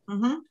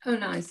 Mm-hmm. Oh,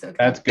 nice. Okay.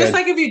 That's good. Just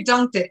like if you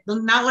dunked it,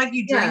 not like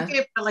you drink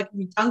it, but like if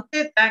you dunked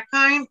it, that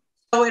kind.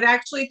 So it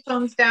actually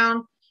tones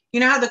down. You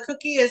know how the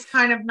cookie is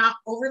kind of not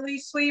overly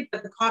sweet,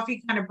 but the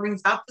coffee kind of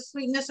brings out the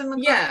sweetness in the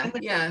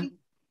cookie.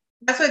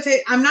 That's what I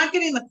say. I'm not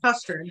getting the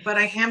custard, but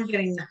I am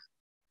getting that.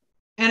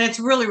 And it's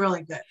really,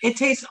 really good. It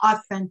tastes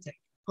authentic,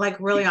 like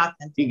really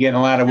authentic. You getting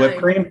a lot of whipped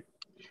cream?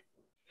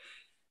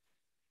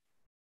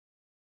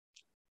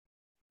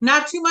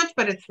 Not too much,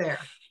 but it's there.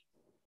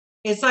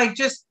 It's like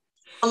just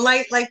a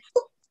light, like,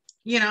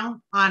 you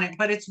know, on it,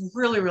 but it's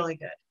really, really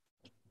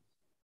good.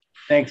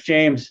 Thanks,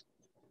 James.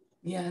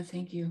 Yeah,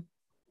 thank you.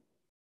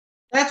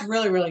 That's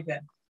really, really good.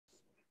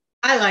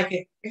 I like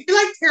it. If you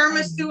like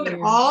tiramisu at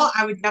all,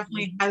 I would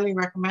definitely highly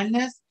recommend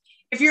this.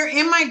 If you're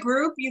in my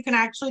group, you can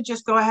actually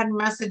just go ahead and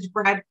message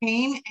Brad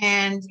Payne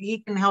and he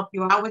can help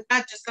you out with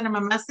that. Just send him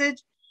a message.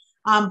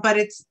 But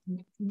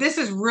this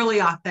is really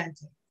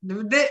authentic.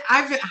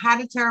 I've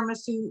had a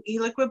tiramisu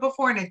e-liquid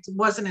before and it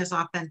wasn't as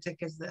authentic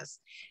as this.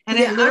 And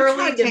it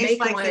literally tastes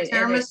like the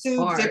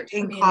tiramisu dipped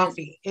in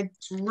coffee.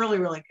 It's really,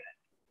 really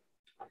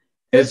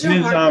good.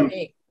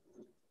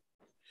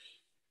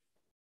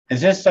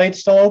 Is this site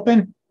still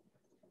open?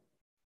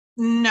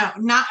 No,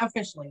 not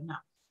officially. No.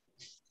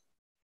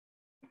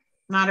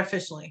 Not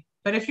officially.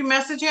 But if you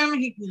message him,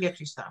 he can get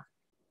you stuff.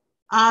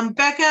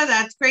 Becca,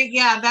 that's great.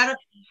 Yeah,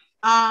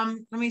 let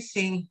me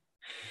see.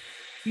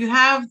 You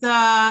have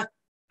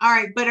all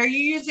right, but are you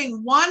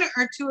using one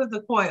or two of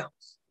the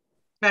coils,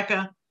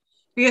 Becca?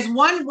 Because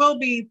one will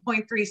be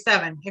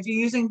 0.37. If you're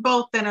using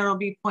both, then it'll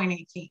be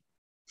 0.18.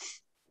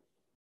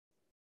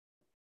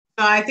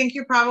 So I think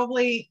you're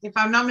probably, if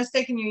I'm not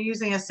mistaken, you're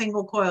using a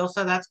single coil,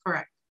 so that's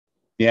correct.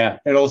 Yeah,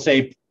 it'll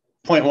say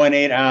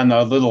 0.18 on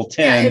the little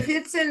tin. Yeah, if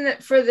it's in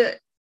for the,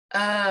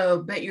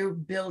 but you're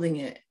building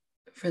it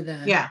for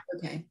the. Yeah.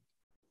 Okay.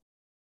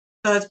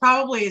 So it's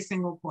probably a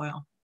single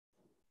coil.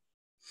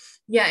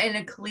 Yeah, in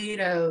a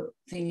Toledo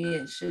thingy,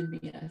 it should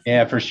be.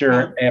 Yeah, for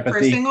sure. For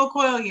a single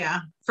coil, yeah.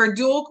 For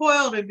dual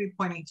coil, it would be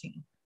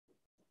 0.18.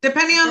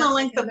 Depending on the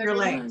length of your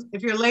legs.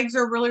 If your legs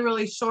are really,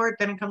 really short,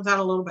 then it comes out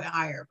a little bit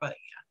higher, but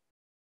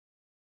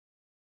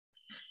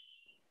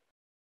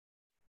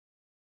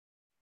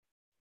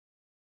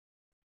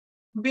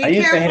yeah. Be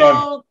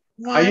careful.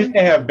 I used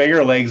to have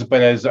bigger legs,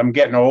 but as I'm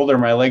getting older,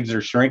 my legs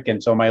are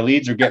shrinking, so my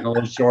leads are getting a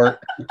little short.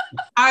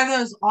 Are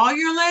those all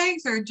your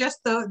legs or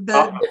just the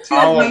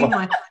two main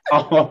ones?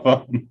 All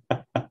of them.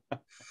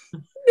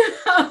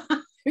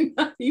 I'm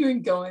not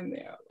even going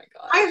there. Oh my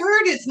God. I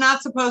heard it's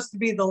not supposed to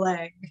be the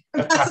leg.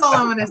 That's all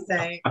I'm going to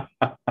say. I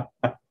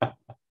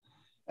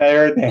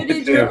heard that.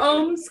 Did your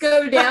ohms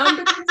go down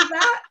because of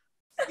that?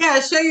 Yeah,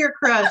 show your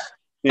crush.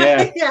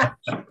 Yeah. Yeah.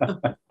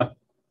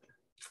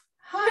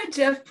 Hi,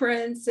 Jeff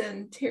Prince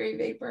and Terry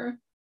Vapor.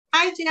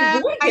 Hi, Jeff.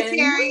 Sheboygan. Hi,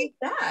 Terry.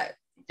 What is that?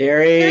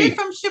 Terry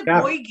from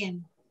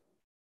Sheboygan.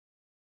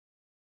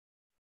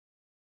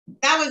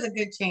 That was a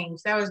good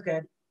change. That was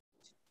good.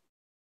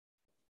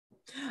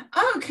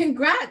 Oh,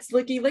 congrats,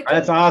 Licky Licky.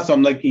 That's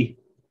awesome, Licky.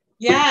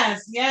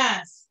 Yes,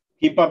 yes.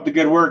 Keep up the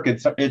good work.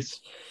 It's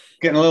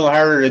getting a little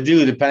harder to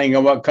do depending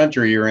on what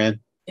country you're in.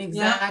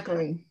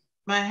 Exactly. Yeah.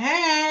 But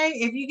hey,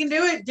 if you can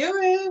do it, do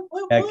it.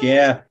 Woo, Heck woo.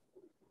 yeah.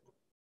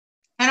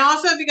 And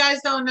also, if you guys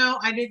don't know,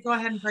 I did go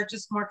ahead and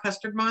purchase more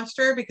custard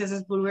monster because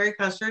this blueberry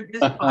custard is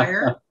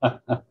fire.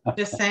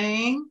 Just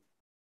saying.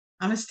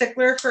 I'm a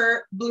stickler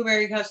for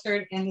blueberry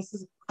custard, and this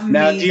is amazing.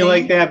 Now, do you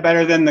like that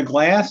better than the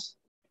glass?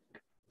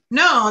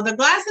 No, the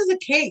glass is a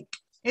cake.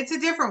 It's a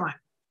different one.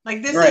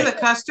 Like this is a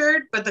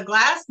custard, but the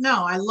glass,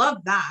 no, I love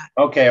that.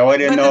 Okay, I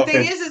didn't know. But the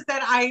thing is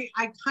that I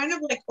kind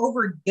of like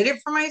overdid it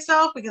for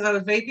myself because I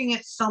was vaping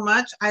it so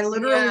much. I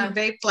literally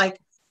vaped like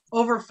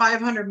over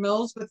 500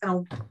 mils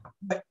within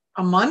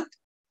a month.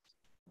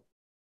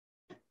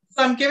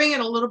 So I'm giving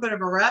it a little bit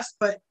of a rest,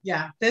 but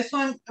yeah, this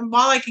one,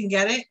 while I can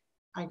get it,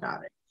 I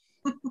got it.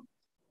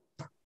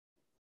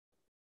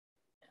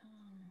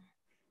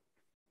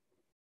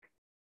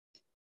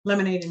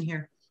 Lemonade in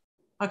here.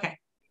 Okay.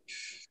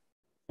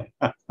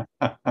 From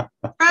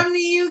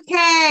the UK.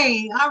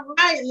 All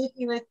right,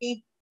 Licky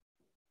Licky.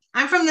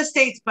 I'm from the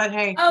States, but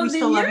hey, we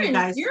still love you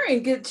guys. You're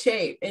in good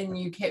shape in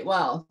UK.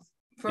 Well,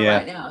 for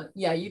right now.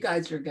 Yeah, you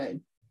guys are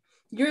good.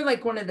 You're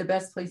like one of the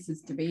best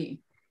places to be.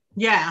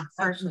 Yeah,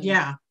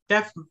 yeah,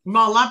 definitely.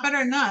 Well, a lot better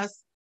than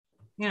us.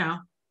 You know,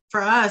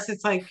 for us,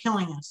 it's like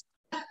killing us.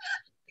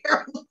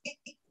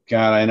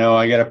 God, I know.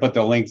 I got to put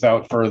the links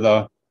out for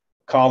the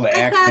call to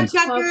action.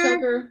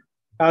 Chucker.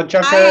 Oh,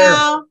 Chucker. Hi,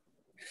 Al.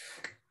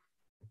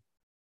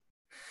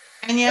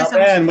 And yes,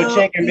 I'm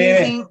still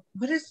using,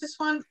 what is this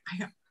one?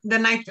 The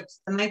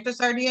nitrous. The nitrous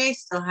RDA,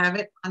 still have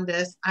it on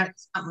this.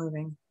 It's not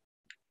moving.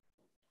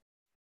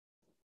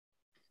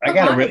 I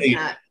got to really.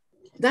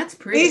 That's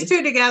pretty. These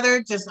two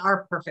together just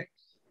are perfect.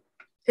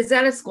 Is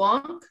that a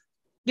squonk?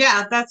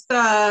 Yeah, that's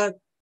the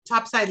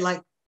topside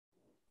light.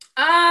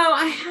 Oh,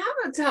 I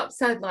have a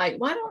topside light.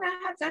 Why don't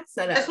I have that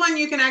set up? This one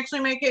you can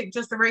actually make it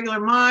just a regular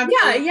mod.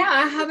 Yeah,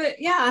 I have it.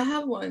 Yeah, I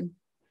have one.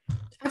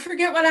 I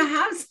forget what I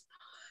have.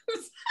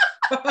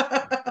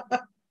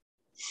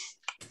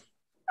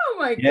 Oh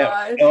my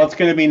gosh. Well, it's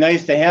going to be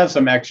nice to have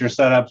some extra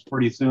setups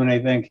pretty soon, I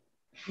think.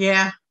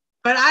 Yeah.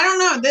 But I don't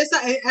know.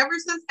 Ever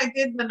since I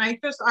did the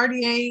nitrous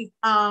RDA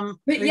but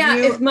review, yeah,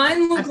 if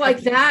mine looked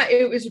like that,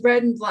 it was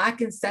red and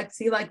black and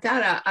sexy like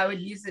that, I would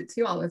use it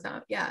too all the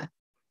time. Yeah.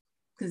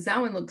 Because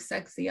that one looks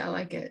sexy. I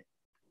like it.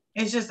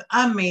 It's just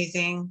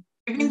amazing.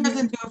 Vaping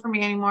doesn't do it for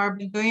me anymore. I've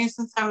been doing it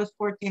since I was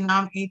 14.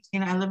 Now I'm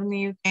 18. I live in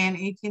the UK and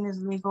 18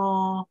 is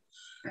legal.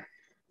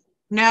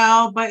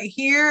 No, but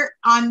here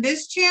on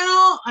this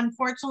channel,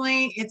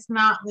 unfortunately, it's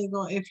not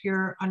legal if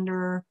you're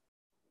under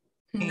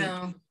age.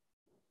 No.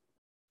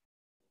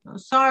 So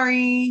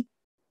sorry.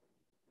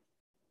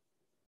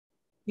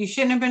 You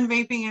shouldn't have been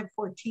vaping at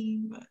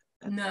 14, but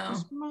that's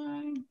just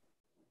mine.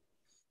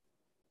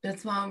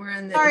 That's why we're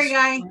in the sorry,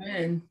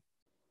 guy.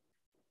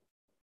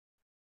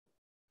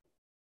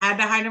 I had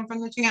to hide him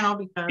from the channel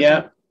because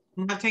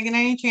I'm not taking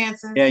any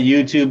chances. Yeah,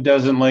 YouTube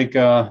doesn't like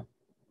YouTube.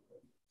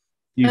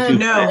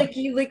 No.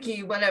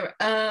 Licky, whatever.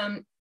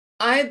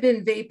 I've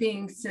been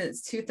vaping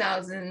since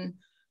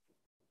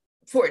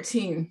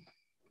 2014.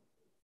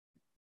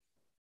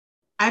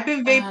 I've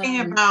been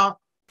vaping about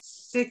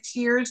 6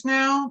 years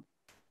now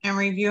and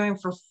reviewing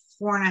for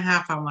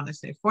 4.5, I want to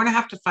say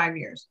 4.5 to 5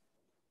 years.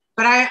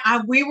 But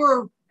we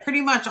were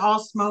pretty much all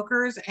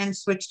smokers and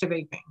switched to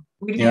vaping.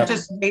 We didn't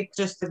just vape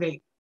just to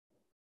vape.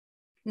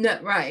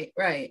 No, right,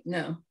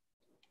 no.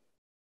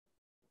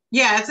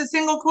 Yeah, it's a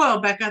single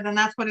coil, Becca. Then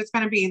that's what it's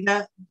going to be.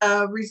 The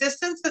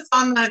resistance that's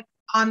on the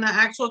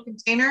actual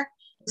container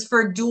is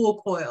for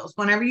dual coils.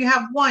 Whenever you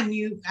have one,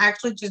 you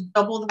actually just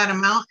double that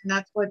amount, and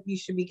that's what you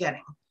should be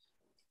getting.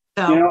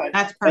 So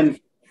that's perfect. And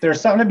there's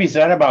something to be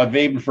said about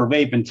vaping for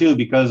vaping too,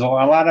 because a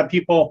lot of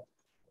people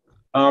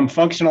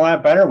function a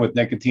lot better with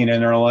nicotine in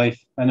their life,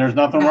 and there's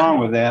nothing wrong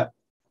with that.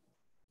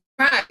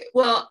 Right.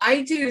 Well,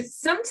 I do.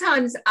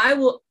 Sometimes I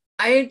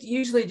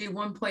usually do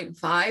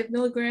 1.5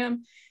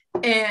 milligram,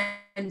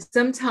 and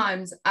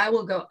sometimes I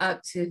will go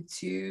up to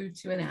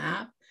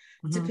 2.5,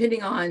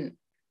 depending on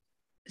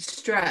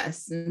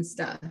stress and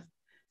stuff.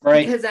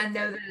 Right. Because I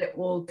know that it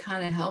will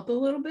kind of help a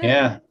little bit.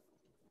 Yeah.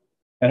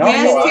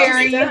 Yes,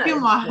 Terry, you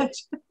can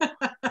watch.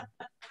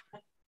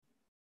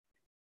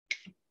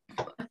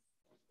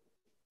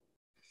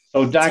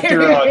 So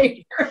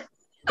Dr.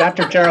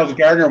 Charles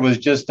Gardner was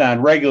just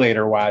on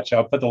Regulator Watch.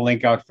 I'll put the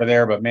link out for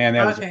there, but man,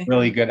 that was a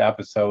really good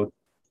episode.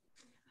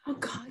 Oh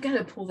God, I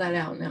gotta pull that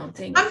out now.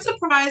 I'm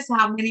surprised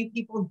how many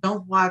people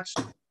don't watch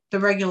the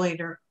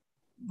Regulator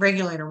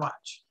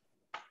Watch.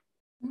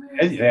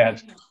 Yeah,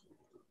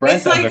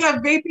 it's like a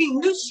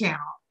vaping news channel.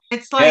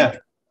 It's like,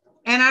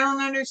 and I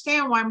don't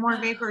understand why more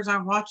vapors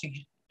aren't watching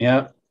it.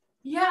 Yeah.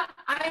 Yeah,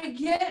 I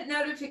get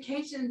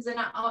notifications and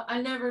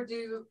I never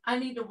do. I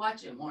need to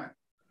watch it more.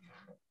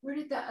 Where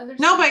did that other?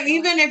 No, but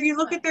even if you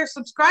look at their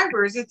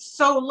subscribers, it's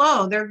so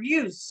low. Their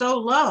views so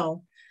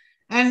low.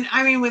 And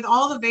I mean, with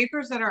all the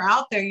vapors that are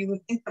out there, you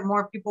would think that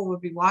more people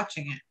would be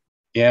watching it.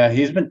 Yeah,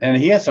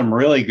 he has some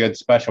really good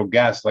special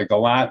guests, like a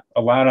lot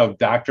of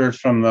doctors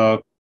from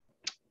the,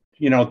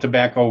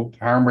 tobacco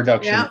harm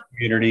reduction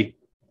community.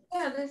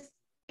 Yeah, this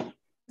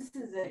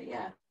is it.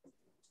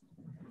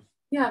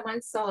 Yeah,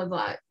 mine's solid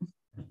black.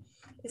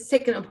 It's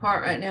taken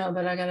apart right now,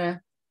 but I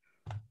gotta.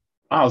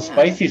 Oh,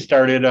 Spicy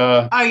started.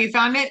 Oh, you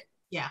found it?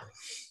 Yeah.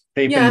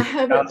 Yeah, I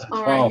have it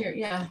all right here.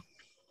 Yeah.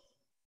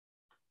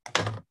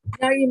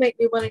 Now you make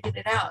me want to get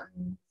it out.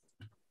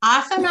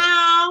 Awesome,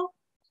 Al.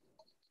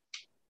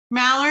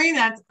 Mallory,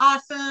 that's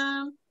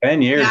awesome.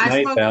 10 years. Yeah,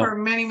 I smoked for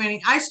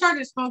many. I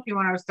started smoking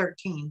when I was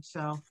 13,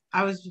 so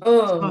I was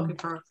smoking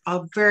for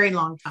a very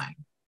long time.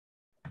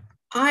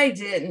 I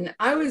didn't.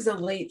 I was a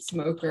late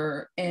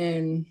smoker,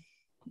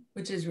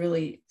 which is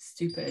really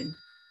stupid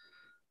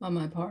on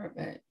my part,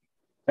 but.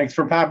 Thanks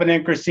for popping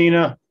in,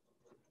 Christina.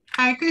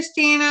 Hi,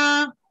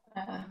 Christina.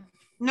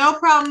 No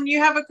problem.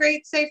 You have a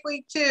great, safe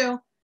week too.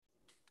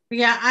 But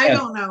yeah, I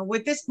don't know.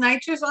 With this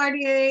nitrous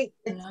RDA,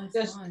 it's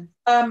just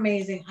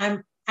amazing.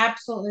 I'm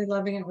absolutely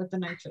loving it with the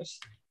nitrous.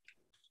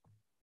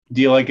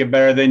 Do you like it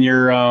better than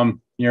your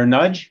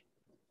nudge?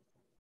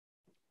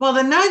 Well,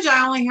 the nudge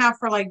I only have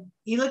for like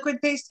e-liquid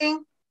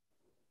tasting,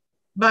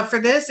 but for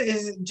this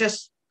is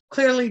just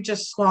clearly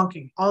just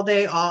squonking all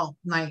day, all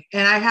night.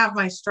 And I have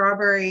my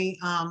strawberry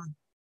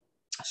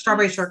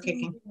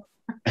shortcake.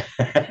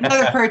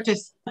 Another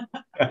purchase.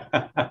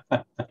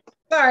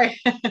 Sorry.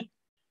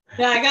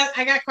 Yeah,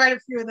 I got quite a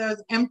few of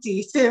those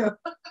empty too.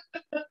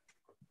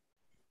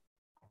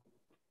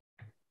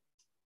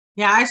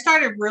 Yeah, I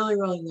started really,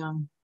 really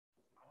young.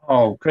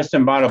 Oh,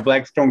 Kristen bought a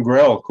Blackstone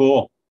grill.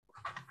 Cool.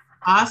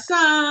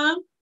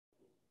 Awesome.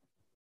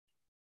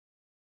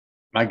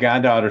 My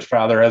goddaughter's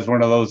father has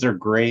one of those. They're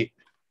great.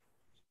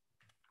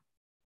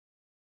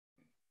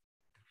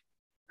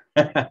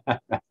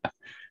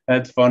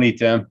 That's funny,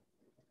 Tim.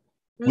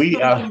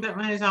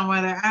 Mine is on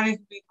weather. I need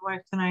to beat the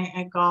wife tonight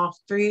at golf.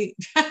 3.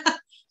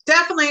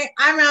 Definitely,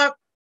 I'm up.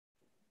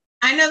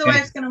 I know the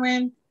wife's gonna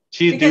win.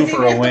 She's due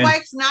for a win. If the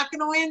wife's not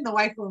gonna win, the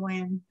wife will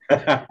win.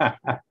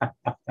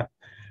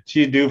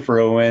 She's due for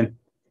a win.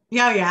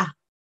 Yeah.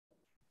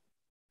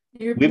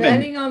 You're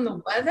betting on the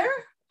weather?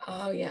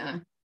 Oh, yeah.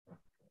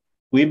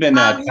 We've been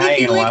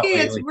Licky, a lot lately.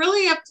 it's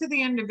really up to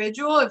the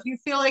individual. If you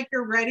feel like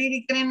you're ready to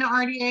get into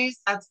RDAs,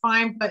 that's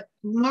fine. But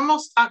normal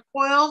stock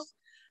coils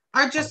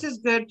are just as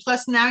good.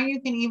 Plus, now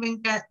you can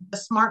even get the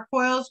smart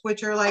coils,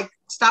 which are like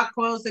stock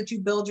coils that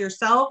you build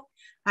yourself.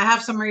 I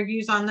have some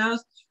reviews on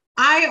those.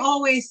 I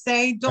always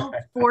say don't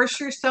force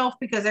yourself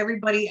because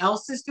everybody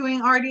else is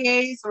doing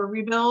RDAs or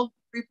rebuildables.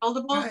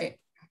 Right.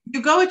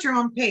 You go at your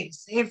own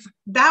pace. If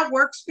that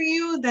works for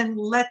you, then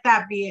let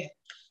that be it.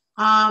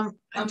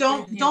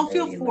 Don't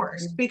feel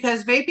forced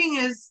because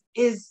vaping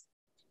is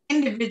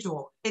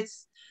individual.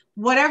 It's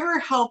whatever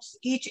helps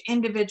each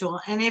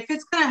individual. And if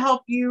it's going to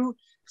help you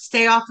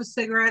stay off of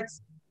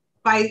cigarettes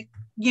by,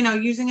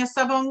 using a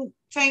sub-ohm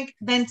tank,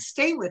 then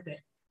stay with it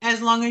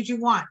as long as you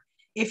want.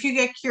 If you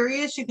get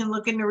curious, you can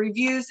look into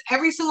reviews.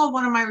 Every single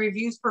one of my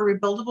reviews for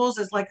rebuildables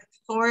is like a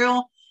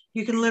tutorial.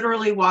 You can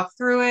literally walk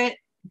through it.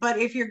 But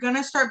if you're going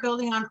to start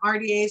building on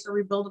RDAs or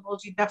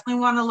rebuildables, you definitely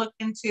want to look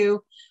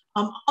into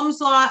Ohm's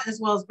law as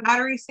well as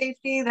battery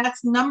safety.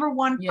 That's number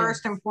one,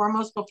 first and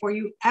foremost, before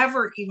you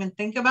ever even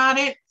think about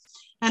it.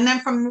 And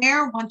then from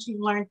there, once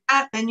you've learned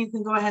that, then you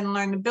can go ahead and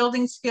learn the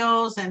building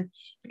skills. And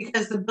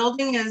because the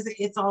building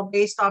it's all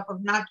based off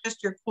of not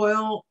just your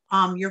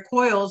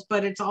coils,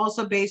 but it's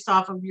also based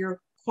off of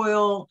your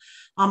coil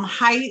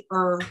height,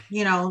 or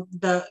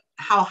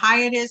how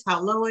high it is,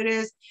 how low it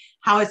is,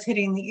 how it's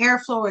hitting the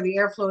airflow, or the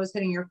airflow is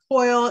hitting your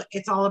coil.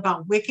 It's all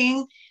about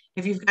wicking.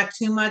 If you've got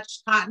too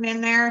much cotton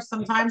in there,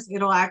 sometimes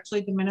it'll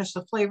actually diminish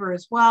the flavor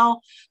as well.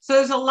 So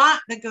there's a lot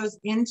that goes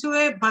into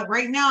it. But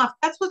right now, if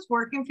that's what's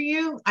working for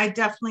you, I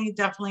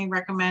definitely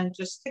recommend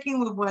just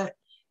sticking with what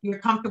you're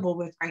comfortable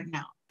with right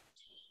now.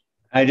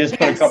 I just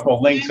put a couple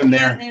of links in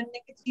there. And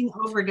nicotine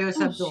overdose.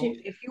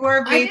 If you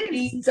are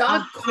vaping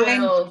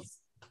coils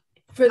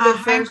for the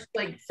first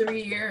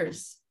 3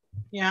 years.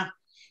 Yeah.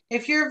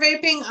 If you're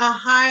vaping a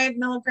high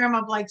milligram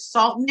of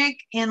salt nic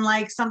in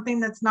something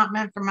that's not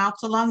meant for mouth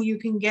to lung, you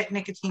can get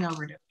nicotine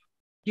overdose.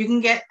 You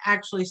can get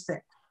actually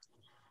sick.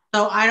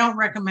 So I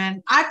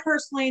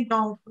personally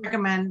don't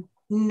recommend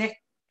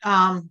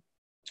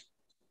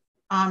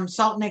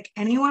salt nic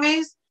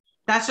anyways.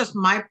 That's just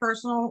my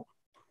personal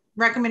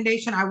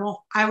recommendation.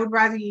 I would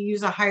rather you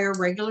use a higher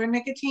regular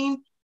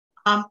nicotine.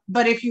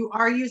 But if you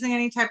are using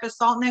any type of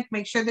salt nic,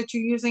 make sure that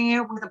you're using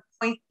it with a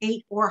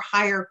 0.8 or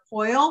higher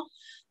coil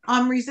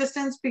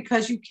resistance,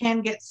 because you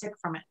can get sick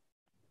from it.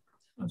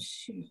 Oh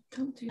shoot,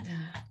 don't do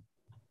that.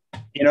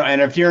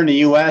 And if you're in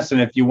the US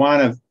and if you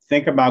want to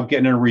think about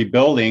getting a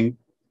rebuilding,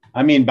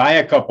 buy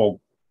a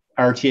couple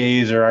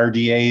RTAs or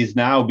RDAs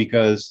now,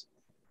 because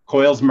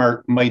coils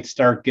might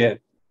start get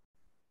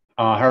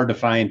hard to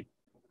find.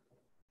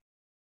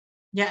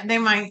 Yeah, they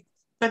might.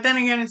 But then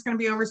again, it's going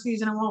to be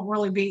overseas and it won't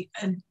really be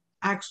an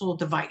actual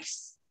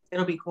device.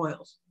 It'll be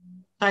coils.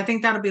 So I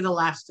think that'll be the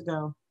last to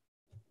go,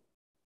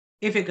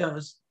 if it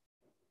goes.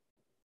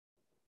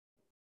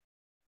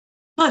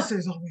 Plus,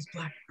 there's always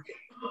black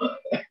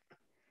market.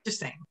 Just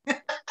saying.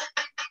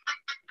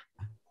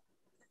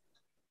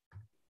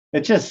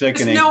 It's just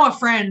sickening. Just know a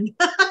friend.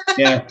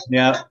 Yeah.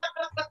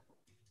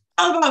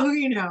 All about who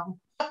you know.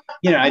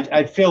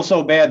 I feel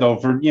so bad though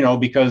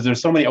because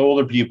there's so many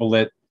older people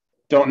that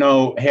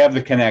don't have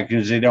the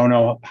connections. They don't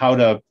know how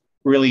to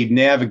really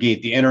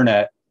navigate the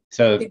internet.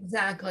 So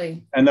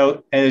exactly. And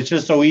it's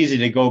just so easy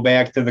to go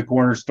back to the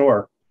corner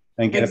store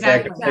and get a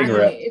pack of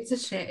cigarettes. It's a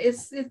shame.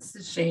 It's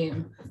a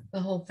shame, the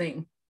whole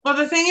thing. Well,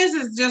 the thing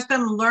is just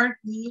them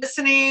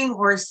listening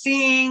or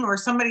seeing or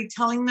somebody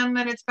telling them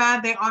that it's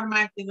bad, they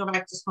automatically go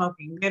back to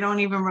smoking. They don't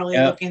even really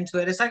look into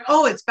it. It's like,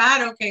 oh, it's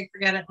bad. Okay,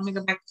 forget it. Let me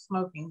go back to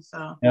smoking.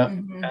 So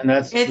and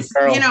that's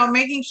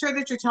making sure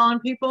that you're telling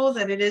people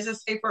that it is a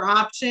safer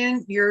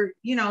option. You're,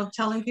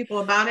 telling people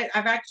about it.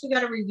 I've actually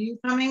got a review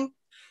coming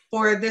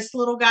for this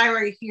little guy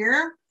right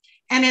here.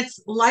 And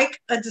it's like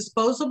a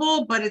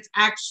disposable, but it's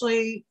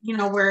actually,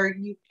 where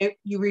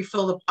you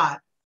refill the pot.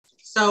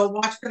 So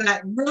watch for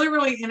that. Really,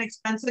 really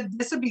inexpensive.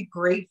 This would be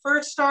great for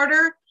a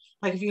starter.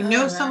 Like if you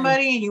know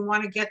somebody and you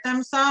want to get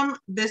them some,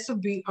 this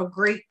would be a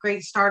great,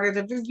 great starter.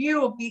 The review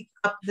will be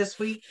up this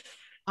week.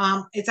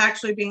 It's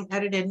actually being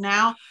edited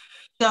now.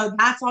 So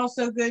that's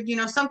also good.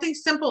 Something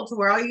simple to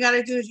where all you got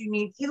to do is you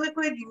need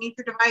e-liquid, you need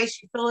your device,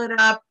 you fill it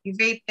up, you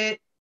vape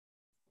it,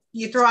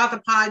 you throw out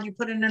the pod, you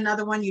put in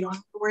another one. You don't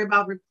have to worry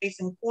about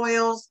replacing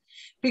coils,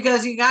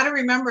 because you got to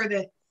remember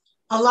that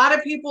a lot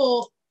of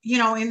people,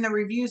 in the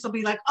reviews will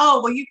be like,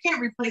 oh, well, you can't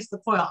replace the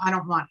coil. I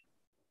don't want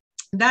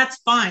it. That's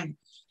fine.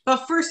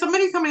 But for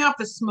somebody coming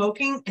off of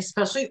smoking,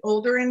 especially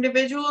older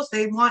individuals,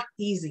 they want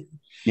easy.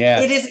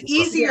 Yeah. It is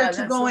easier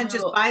to go and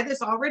just buy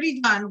this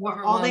already done,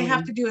 where all they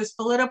have to do is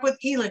fill it up with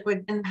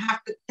e-liquid and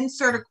have to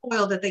insert a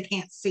coil that they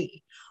can't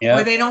see,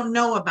 or they don't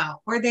know about,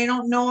 or they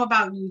don't know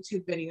about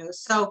YouTube videos.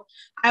 So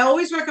I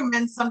always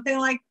recommend something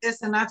like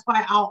this. And that's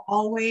why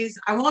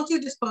I won't do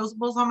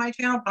disposables on my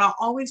channel, but I'll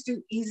always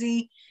do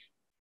easy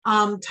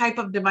type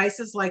of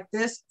devices like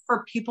this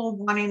for people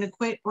wanting to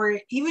quit, or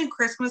even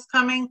Christmas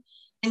coming.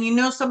 and you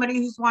know somebody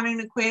who's wanting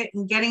to quit,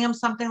 and getting them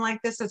something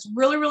like this, it's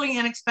really, really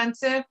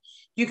inexpensive.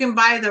 You can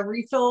buy the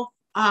refill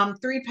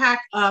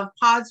 3-pack of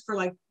pods for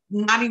like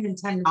not even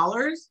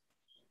 $10.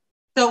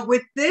 So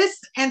with this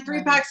and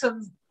 3 packs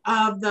of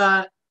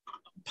the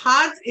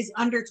pods is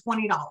under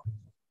 $20.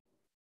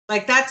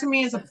 Like that to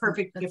me is a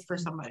perfect gift for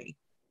somebody.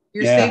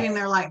 You're saving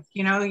their life,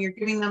 you know, you're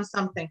giving them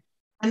something.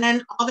 And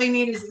then all they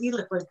need is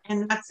e-liquid,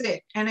 and that's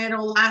it. And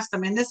it'll last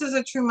them. And this is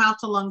a true mouth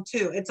to lung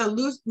too. It's a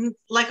loose,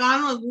 like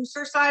on the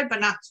looser side, but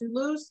not too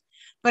loose,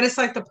 but it's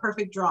like the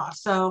perfect draw.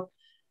 So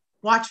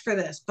watch for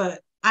this.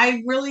 But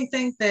I really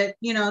think that,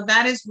 you know,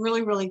 that is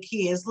really, really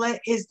key is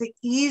the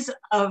ease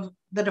of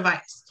the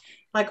device.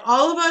 Like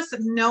all of us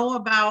know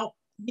about,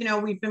 you know,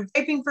 we've been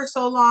vaping for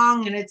so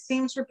long and it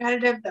seems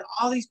repetitive that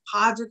all these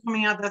pods are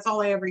coming out. That's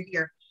all I ever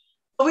hear.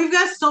 But we've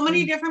got so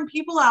many different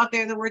people out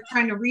there that we're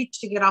trying to reach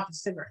to get off of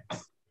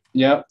cigarettes.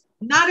 Yep.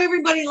 Not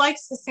everybody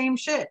likes the same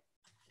shit.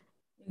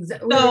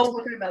 Exactly.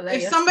 So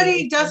if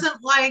somebody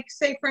doesn't like,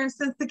 say, for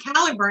instance, the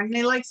Caliburn,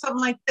 they like something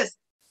like this,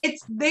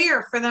 it's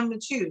there for them to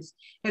choose.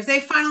 If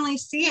they finally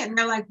see it and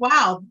they're like,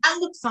 wow, that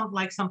looks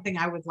like something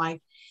I would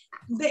like.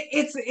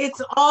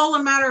 It's all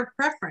a matter of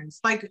preference.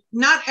 Like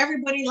not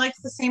everybody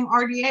likes the same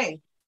RDA.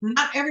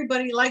 Not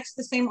everybody likes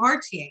the same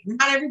RTA.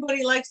 Not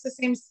everybody likes the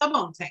same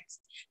sub-ohm tanks.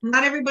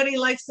 Not everybody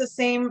likes the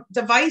same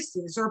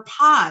devices or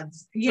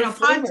pods, you know,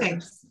 pod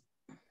tanks.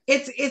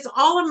 It's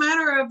all a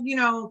matter of, you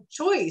know,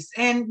 choice,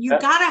 and you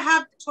got to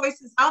have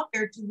choices out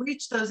there to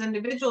reach those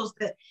individuals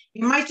that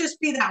it might just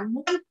be that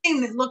one thing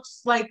that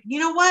looks like,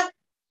 you know what,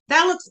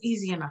 that looks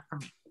easy enough for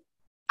me.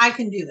 I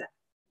can do that,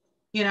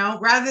 you know,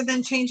 rather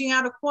than changing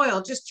out a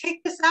coil, just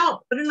take this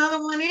out, put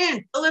another one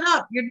in, fill it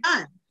up, you're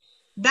done.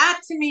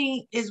 That to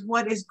me is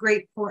what is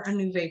great for a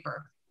new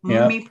vapor,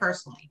 me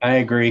personally. I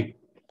agree.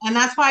 And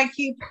that's why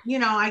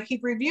I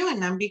keep reviewing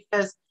them,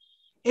 because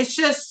it's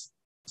just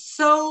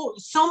so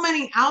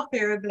many out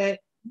there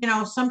that, you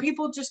know, some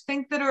people just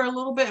think that are a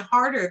little bit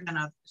harder than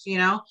others, you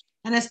know,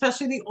 and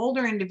especially the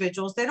older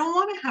individuals, they don't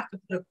want to have to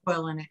put a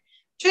coil in it.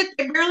 Shit,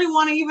 they barely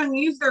want to even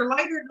use their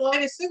lighter to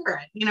light a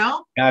cigarette, you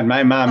know? God,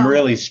 my mom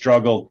really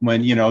struggled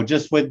when, you know,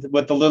 just with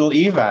the little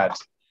EVADs.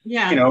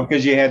 Yeah. You know,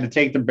 because you had to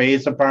take the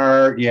base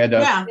apart, you had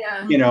to,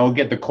 you know,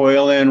 get the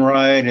coil in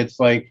right. It's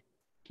like,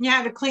 you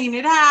had to clean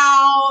it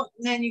out,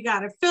 and then you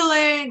got to fill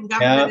it, and got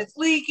that it's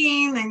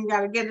leaking, then you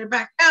got to get it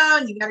back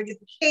down, you got to get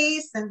the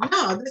case. And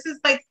no,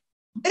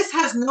 this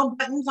has no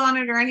buttons on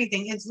it or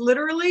anything. It's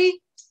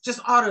literally just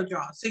auto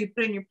draw. So you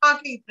put it in your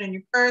pocket, you put it in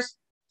your purse.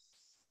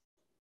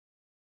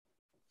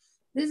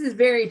 This is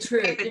very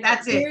true.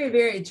 That's it. Very,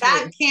 very true.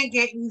 That can't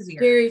get easier.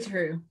 Very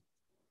true.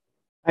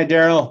 Hi,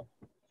 Daryl.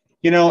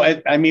 You know,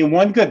 I mean,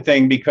 one good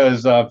thing,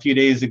 because a few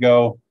days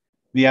ago,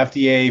 the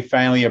FDA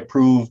finally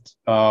approved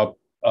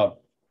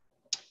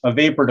a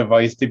vapor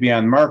device to be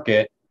on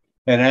market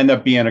that ended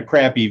up being a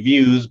crappy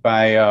Views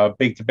by a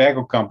big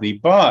tobacco company.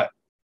 But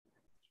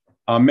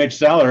Mitch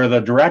Zeller, the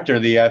director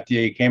of the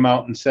FDA, came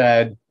out and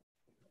said,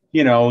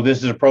 you know,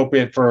 this is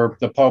appropriate for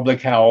the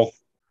public health.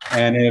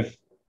 And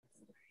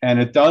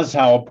it does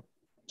help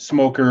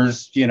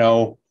smokers, you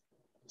know,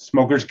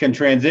 smokers can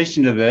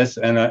transition to this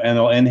and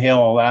they'll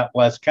inhale a lot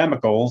less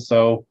chemicals.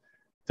 So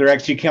they're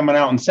actually coming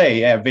out and say,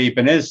 yeah,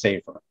 vaping is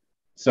safer.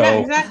 So yeah,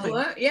 exactly.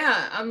 Hello?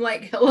 Yeah, I'm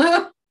like,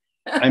 hello.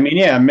 I mean,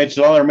 yeah, Mitch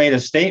Zeller made a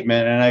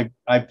statement, and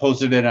I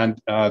posted it on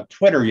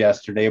Twitter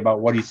yesterday about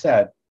what he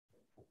said.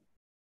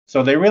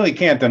 So they really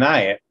can't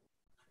deny it.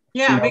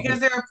 Yeah, you know, because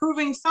they're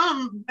approving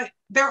some, but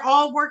they're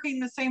all working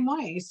the same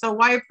way. So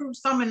why approve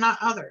some and not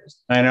others?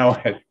 I know.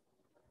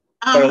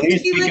 But at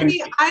least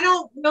I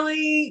don't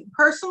really,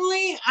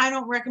 personally, I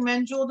don't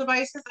recommend Juul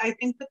devices. I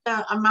think that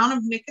the amount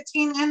of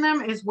nicotine in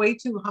them is way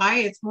too high.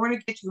 It's more to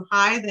get you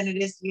high than it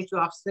is to get you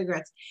off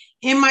cigarettes,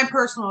 in my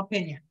personal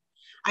opinion.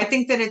 I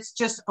think that it's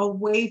just a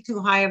way too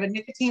high of a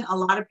nicotine. A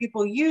lot of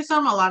people use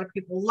them. A lot of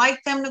people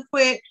like them to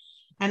quit,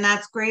 and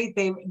that's great.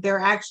 They're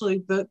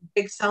actually the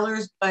big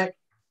sellers. But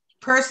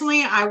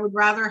personally, I would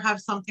rather have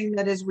something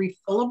that is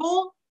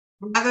refillable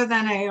rather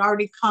than it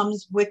already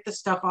comes with the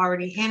stuff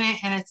already in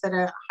it and it's at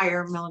a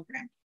higher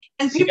milligram.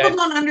 And people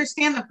don't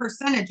understand the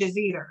percentages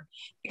either,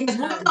 because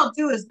what they'll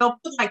do is they'll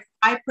put like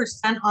 5%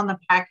 on the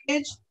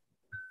package,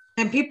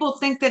 and people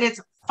think that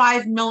it's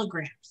 5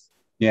 milligrams.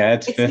 Yeah,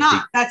 it's 50.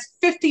 Not. That's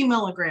 50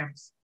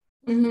 milligrams.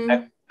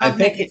 Mm-hmm. I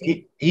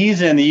think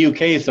he's in the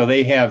UK, so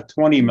they have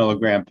 20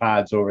 milligram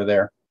pods over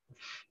there.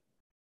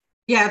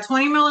 Yeah,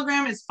 20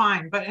 milligram is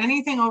fine, but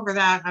anything over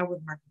that, I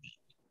wouldn't recommend.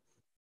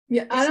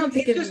 Yeah, I don't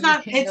think it's just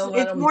not.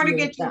 It's more to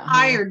get you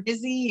high or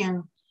dizzy,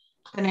 and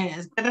than it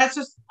is. But that's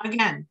just,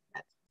 again,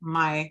 that's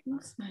my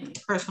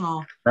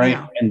personal. Right, you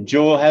know. And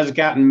Juul has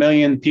gotten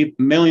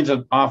millions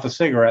off of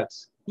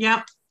cigarettes.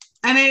 Yep.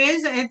 And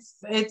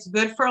it's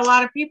good for a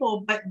lot of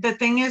people, but the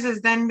thing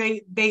is then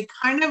they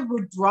kind of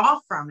withdraw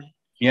from it.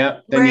 Yeah.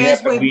 Then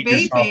whereas with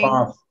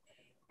vaping,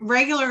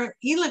 regular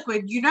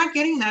e-liquid, you're not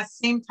getting that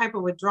same type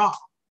of withdrawal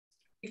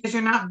because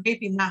you're not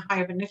vaping that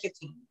high of a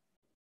nicotine.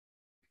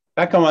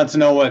 Becca wants to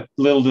know what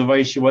little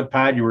device, what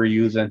pod you were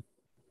using.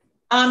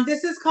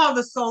 This is called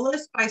the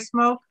Solace by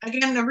Smoke.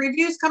 Again, the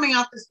review's coming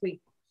out this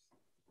week.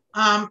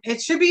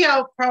 It should be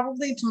out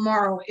probably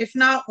tomorrow, if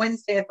not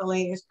Wednesday at the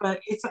latest,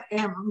 but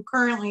I'm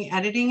currently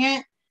editing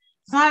it.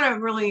 It's not a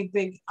really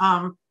big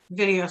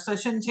video, so it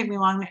shouldn't take me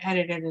long to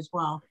edit it as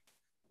well.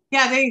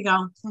 Yeah, there you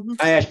go. Mm-hmm.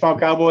 Hi, Asphalt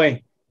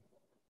Cowboy.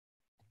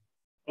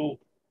 Oh.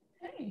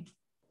 Hey.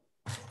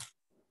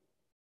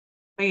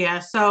 But yeah,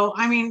 so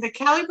I mean, the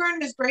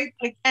Caliburn is great,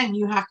 but again,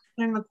 you have to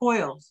put in the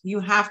coils. You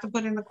have to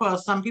put in the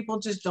coils. Some people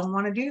just don't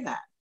want to do that,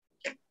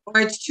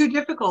 or it's too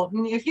difficult.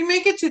 And if you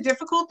make it too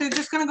difficult, they're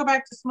just going to go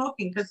back to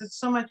smoking because it's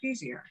so much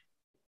easier.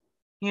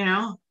 You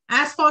know,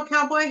 Asphalt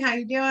Cowboy, how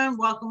you doing?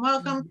 Welcome,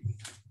 welcome.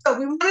 So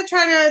we want to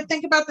try to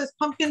think about this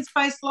pumpkin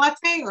spice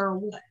latte or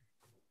what?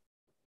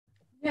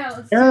 Yeah,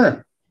 let's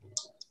Sure.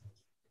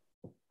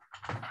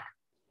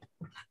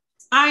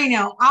 I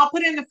know. I'll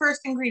put in the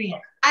first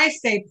ingredient. I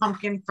say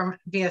pumpkin from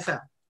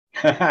VSO.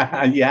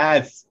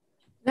 Yes.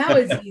 That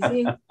was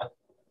easy.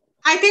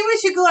 I think we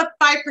should go up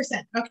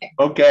 5%. Okay.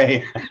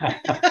 Okay.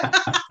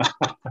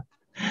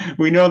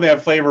 We know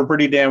that flavor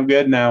pretty damn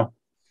good now.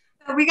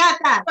 So we got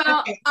that. Well,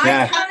 okay.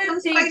 I kind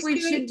of think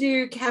we should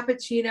do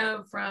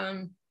cappuccino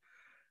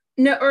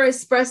or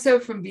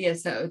espresso from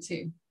VSO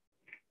too.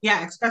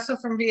 Yeah,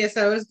 espresso from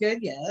VSO is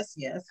good. Yes,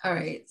 yes. All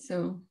right,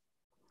 so.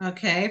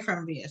 Okay,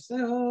 from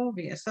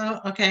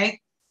VSO.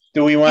 Okay.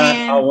 Do we want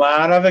a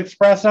lot of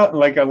espresso,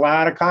 like a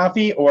lot of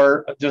coffee,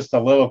 or just a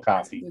little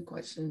coffee? That's a good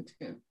question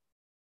too.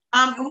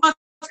 Well,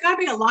 it's got to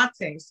be a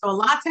latte. So a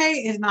latte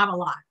is not a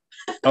lot.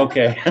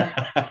 Okay.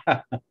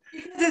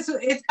 Because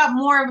it's got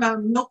more of a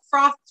milk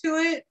froth to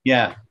it.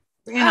 Yeah.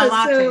 In a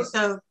latte.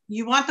 So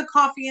you want the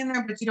coffee in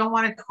there, but you don't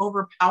want it to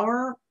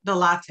overpower the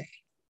latte.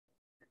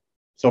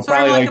 So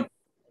probably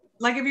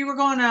like if you were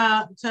going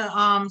to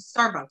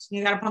Starbucks and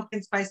you got a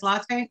pumpkin spice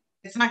latte,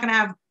 it's not going to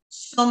have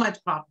so much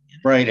coffee in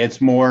it. Right. It's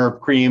more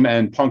cream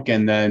and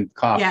pumpkin than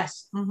coffee.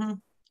 Yes. Mm-hmm.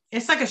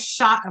 It's like a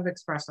shot of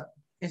espresso,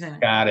 isn't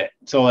it? Got it.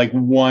 So like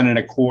 1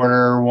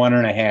 1/4, 1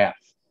 1/2.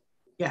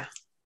 Yeah.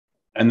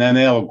 And then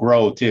it'll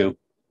grow too.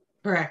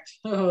 Correct.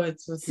 Oh,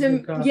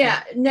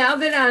 yeah. Now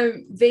that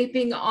I'm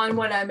vaping on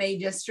what I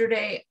made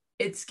yesterday,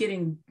 it's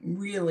getting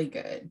really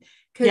good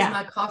because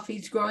my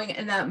coffee's growing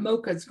and that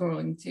mocha's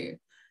growing too.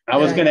 I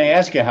was going to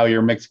ask you how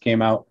your mix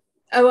came out.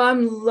 Oh,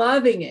 I'm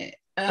loving it.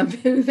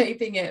 I've been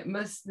vaping it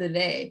most of the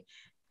day.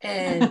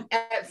 And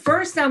at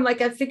first I'm like,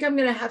 I think I'm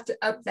going to have to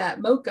up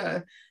that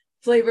mocha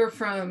flavor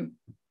from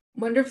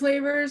Wonder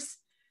Flavors.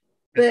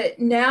 But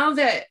now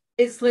that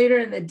it's later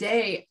in the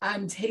day,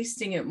 I'm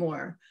tasting it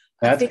more.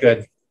 That's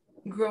good.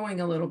 Growing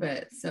a little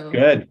bit. So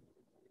good.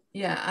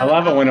 Yeah. I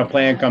love it when a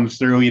plan comes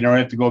through. You don't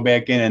have to go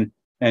back in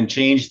and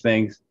change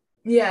things.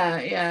 Yeah.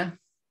 Yeah.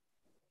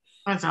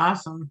 That's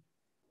awesome.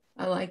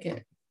 I like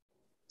it.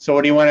 So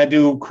what do you want to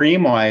do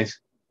cream wise?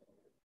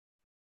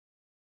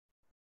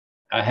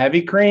 A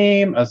heavy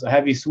cream, a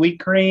heavy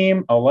sweet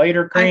cream, a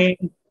lighter cream?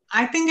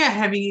 I think a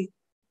heavy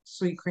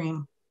sweet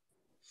cream.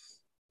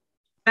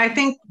 I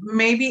think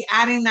maybe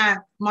adding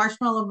that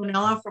marshmallow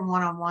vanilla from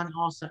 101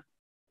 also.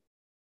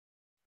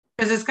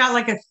 Because it's got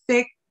like a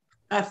thick.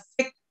 That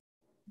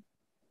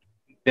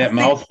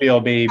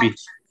mouthfeel, baby.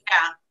 Texture.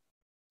 Yeah.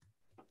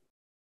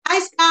 Hi,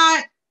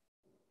 Scott.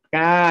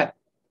 Scott.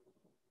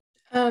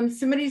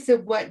 Somebody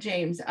said what,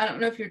 James? I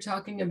don't know if you're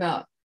talking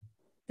about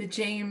the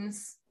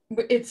James.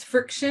 It's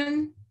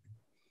friction.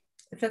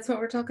 If that's what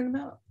we're talking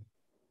about.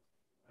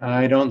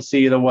 I don't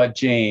see the what,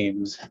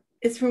 James.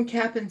 It's from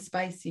Cap and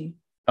Spicy.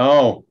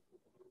 Oh.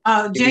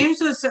 James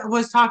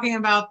was talking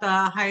about the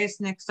highest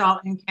Nic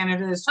salt in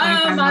Canada is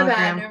 25 my milligram.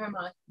 bad. Never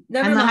mind.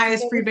 And the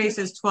highest free base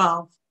is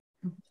 12.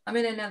 I'm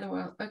in another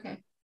world. Okay.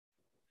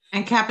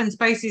 And Cap and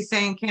Spicy is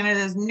saying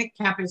Canada's Nic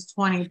cap is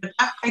 20. But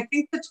I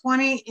think the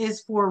 20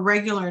 is for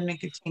regular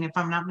nicotine, if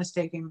I'm not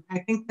mistaken. I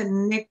think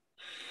the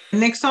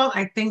Nic salt,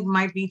 I think,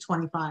 might be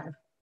 25.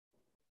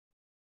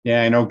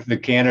 Yeah, I know the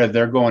Canada,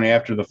 they're going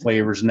after the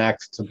flavors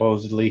next,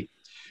 supposedly.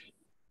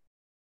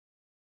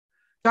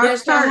 Dark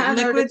Star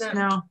liquids?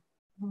 No.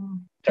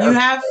 You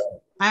have?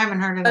 I haven't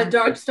heard of that. A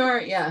Dark Star?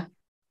 Yeah.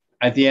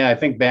 I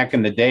think back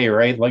in the day,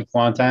 right? Like a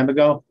long time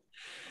ago.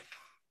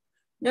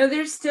 No,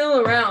 they're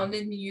still around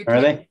in the UK.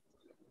 Are they?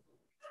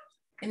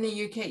 In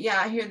the UK.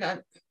 Yeah, I hear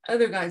that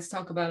other guys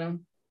talk about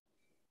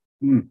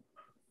them.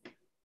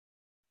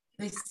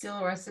 They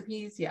steal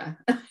recipes. Yeah.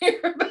 I hear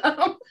about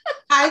them.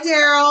 Hi,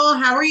 Daryl.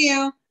 How are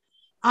you?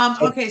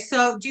 Okay,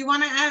 so do you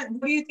want to add,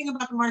 what do you think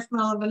about the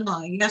marshmallow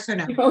vanilla? Yes or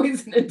no? You're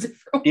always in a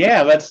different way.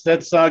 Yeah, let's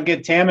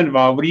get Tam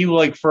involved. What do you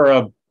like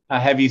for a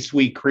heavy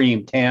sweet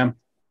cream, Tam?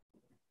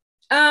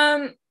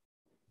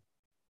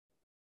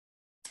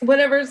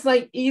 Whatever's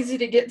like easy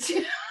to get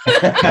to.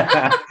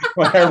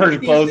 Whatever's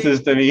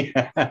closest to me.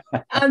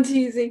 I'm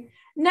teasing.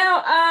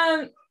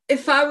 Now,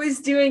 if I was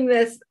doing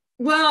this,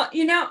 well,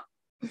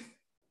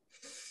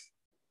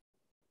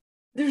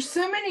 there's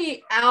so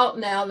many out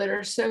now that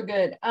are so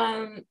good.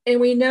 And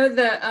we know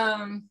that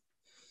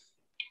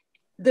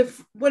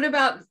what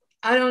about,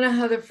 I don't know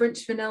how the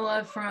French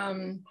vanilla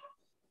from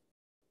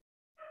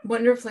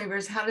Wonder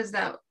Flavors, how does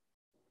that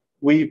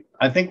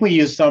I think we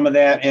used some of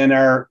that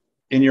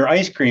in your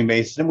ice cream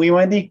base, didn't we,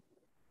 Wendy?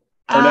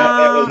 Or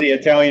that was the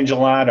Italian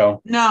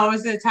gelato. No, it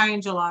was the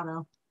Italian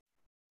gelato.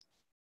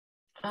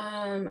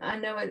 I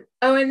know it.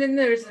 Oh, and then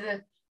there's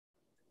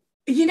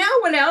you know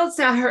what else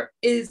I heard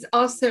is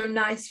also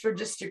nice for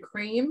just a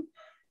cream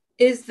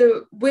is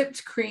the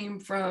whipped cream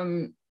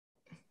from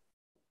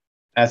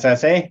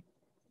SSA?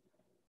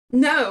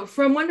 No,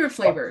 from Wonder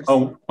Flavors.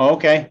 Oh,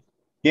 okay.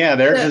 Yeah,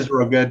 theirs is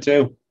real good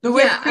too. The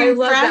whipped cream I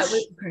love fresh? that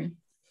whipped cream.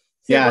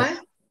 Yes.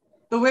 What?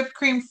 The whipped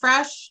cream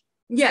fresh?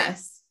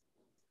 Yes.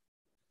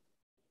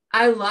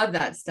 I love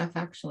that stuff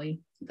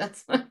actually.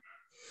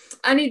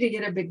 I need to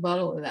get a big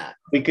bottle of that.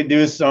 We could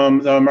do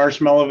the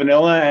marshmallow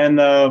vanilla and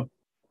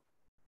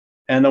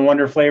the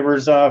Wonder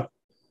Flavors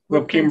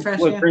whipped cream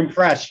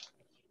fresh.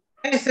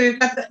 Okay, so you've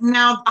got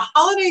now the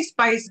holiday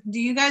spice. Do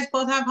you guys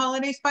both have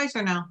holiday spice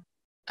or no?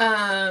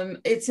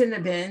 It's in the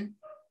bin.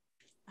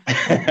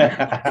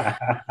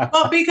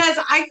 Well, because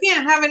I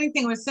can't have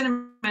anything with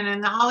cinnamon,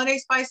 and the holiday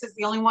spice is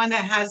the only one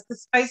that has the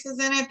spices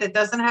in it that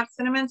doesn't have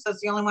cinnamon, so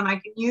it's the only one I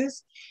can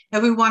use.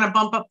 If we want to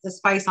bump up the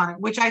spice on it,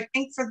 which I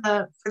think for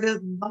the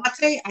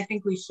latte, I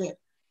think we should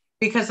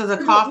because of the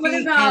coffee.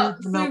 What about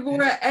and the milk.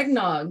 Flugora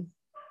eggnog?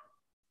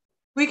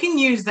 We can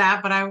use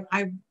that, but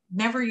I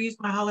never use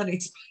my holiday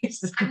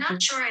spices. I'm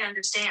not sure I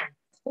understand.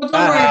 Well,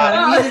 don't worry about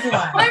it. Neither do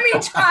I. Let me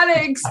try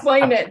to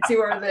explain it to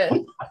her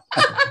then.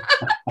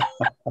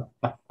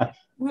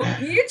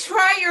 You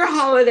try your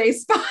holiday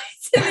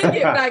spice and then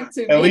get back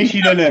to me. At least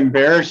she didn't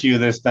embarrass you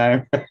this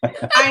time.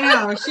 I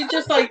know. She's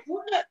just like,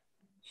 what?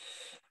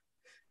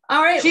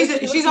 All right.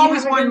 She's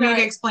always wanted me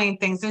to explain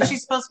things, and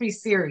she's supposed to be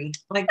Siri.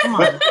 Like, come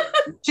on.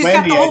 She's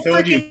Wendy, got the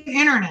whole freaking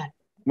internet.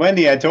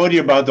 Wendy, I told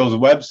you about those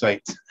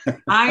websites.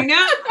 I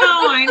know.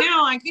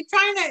 I keep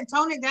trying to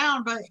tone it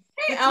down, but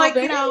it's like,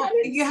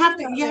 you have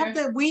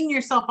to wean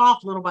yourself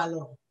off little by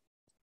little.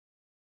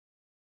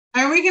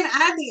 And we can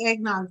add the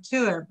eggnog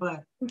to it,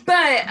 but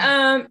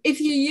if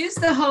you use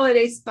the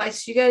holiday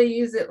spice, you got to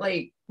use it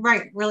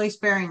really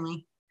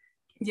sparingly.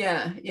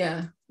 Yeah.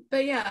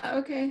 But yeah,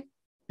 okay.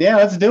 Yeah,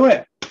 let's do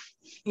it.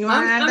 You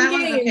want to add that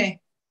one? Okay.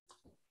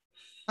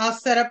 I'll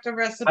set up the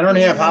recipe. I don't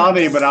have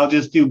holiday, but I'll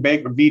just do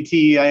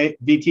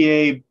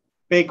VTA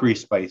bakery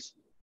spice.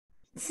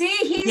 See,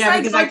 he's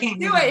because I can't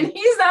do it, and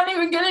he's not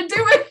even gonna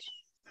do it.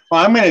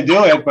 Well, I'm gonna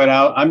do it, but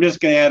I'm just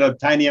gonna add a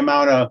tiny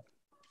amount of.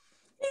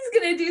 He's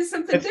gonna do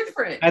something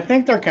different. I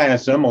think they're kind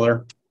of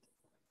similar.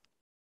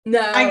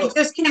 No, I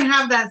just can't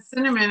have that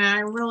cinnamon, and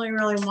I really,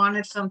 really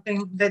wanted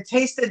something that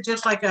tasted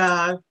just like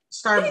a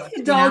Starbucks.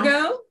 Hey,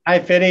 Doggo. Hi,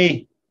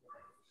 Fitty.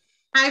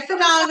 Hi,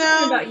 Fidalgo. I was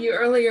talking about you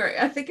earlier.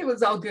 I think it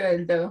was all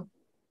good though.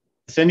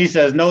 Cindy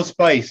says no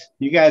spice.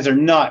 You guys are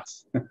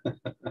nuts.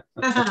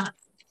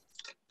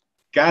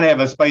 Gotta have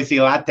a spicy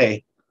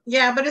latte.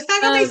 Yeah, but it's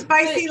not gonna be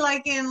spicy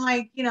like in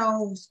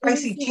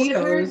spicy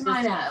Cheetos. Where's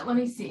mine at? Let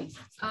me see.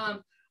 I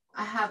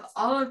have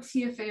all of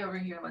TFA over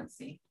here. Let's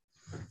see.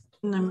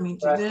 Let me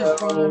do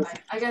this one.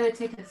 I gotta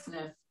take a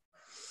sniff.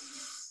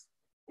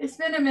 It's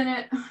been a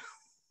minute.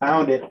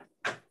 Found it.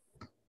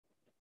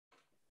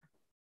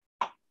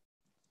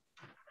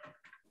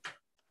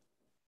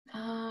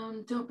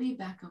 Don't be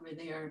back over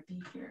there.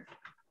 Be here.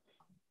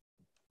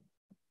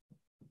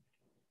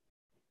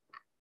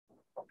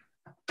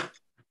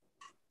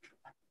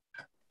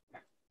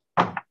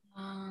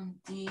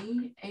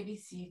 D, A, B,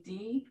 C,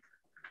 D.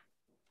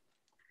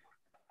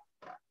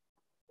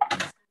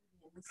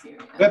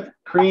 Whipped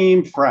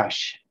cream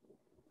fresh.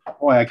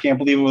 Boy, I can't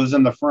believe it was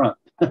in the front.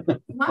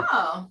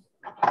 Wow.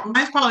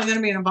 Mine's probably going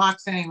to be in a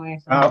box anyway.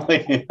 So. Oh,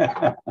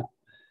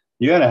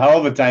 you had a hell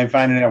of a time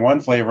finding that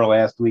one flavor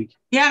last week.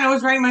 Yeah, and it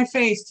was right in my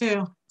face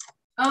too.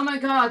 Oh my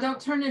God, don't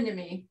turn into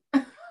me.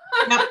 Yep,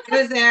 it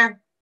was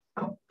there.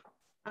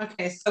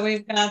 Okay, so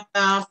we've got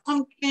the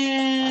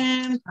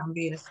pumpkin from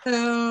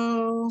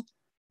BSO.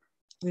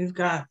 We've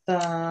got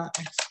the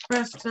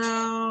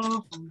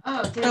espresso.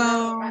 Oh, there's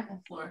right on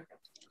the floor.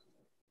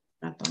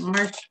 Got the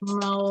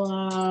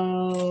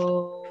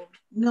marshmallow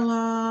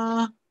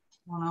vanilla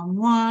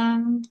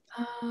 101.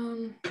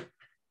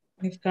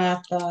 We've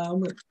got the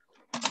whipped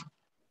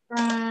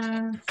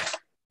fresh.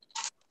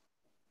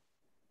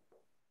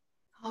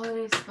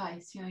 Holiday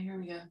spice. Yeah, here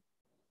we go.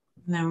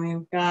 And then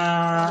we've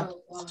got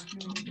on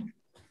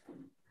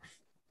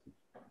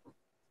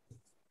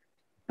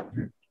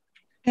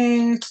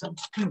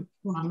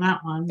that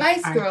one.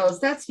 Spice Girls.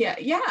 That's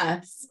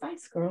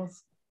Spice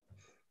Girls.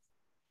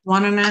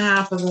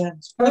 1.5 of the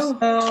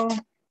espresso.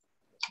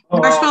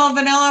 Marshmallow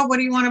vanilla. What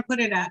do you want to put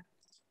it at?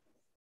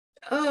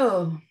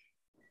 Oh,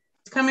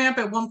 it's coming up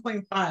at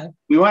 1.5.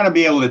 We want to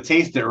be able to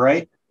taste it,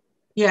 right?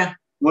 Yeah.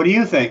 What do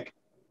you think?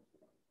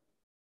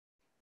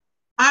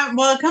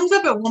 Well, it comes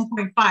up at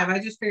 1.5. I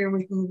just figure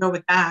we can go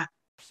with that.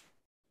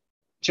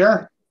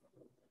 Sure.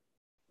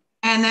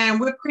 And then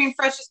whipped cream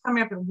fresh is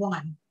coming up at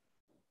 1.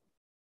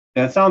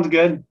 That sounds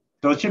good.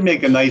 So it should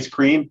make a nice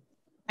cream.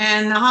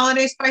 And the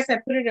holiday spice, I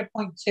put it at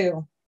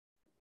 0.2.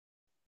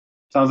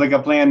 Sounds like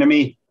a plan to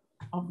me.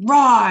 All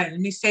right. Let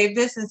me save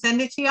this and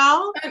send it to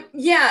y'all.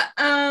 yeah.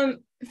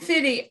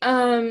 Fitty,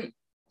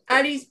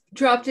 Addie's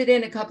dropped it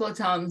in a couple of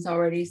times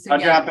already. So I'll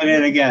drop it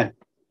in again.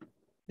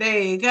 There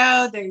you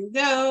go. There you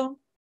go.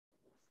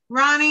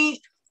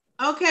 Ronnie.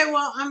 Okay,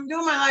 well, I'm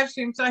doing my live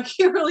stream, so I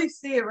can't really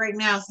see it right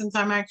now since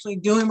I'm actually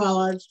doing my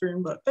live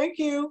stream, but thank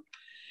you.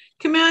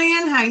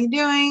 Chameleon, how you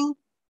doing?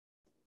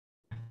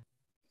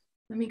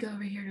 Let me go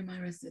over here to my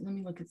rest. Let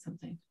me look at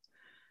something.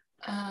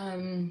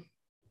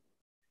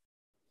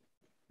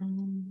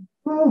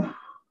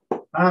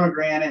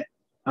 Pomegranate.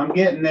 I'm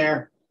getting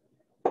there.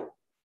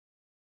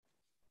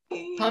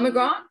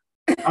 Pomegranate?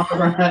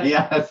 Pomegranate,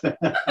 yes. We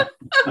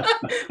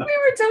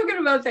were talking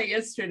about that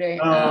yesterday.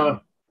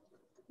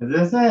 Is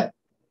this it?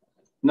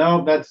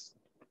 No, that's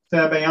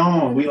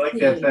Sabayon. We like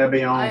that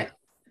Sabayon.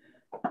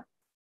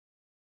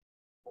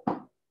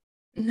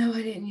 No,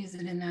 I didn't use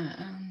it in that.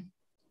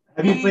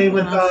 Have you played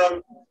with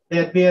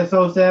that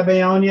BSO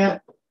Sabayon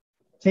yet?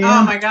 Tim?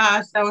 Oh my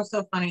gosh, that was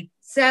so funny.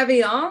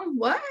 Sabayon?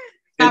 What?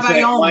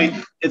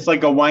 It's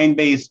like a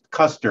wine-based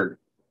custard.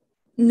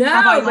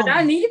 No, but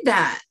I need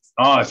that.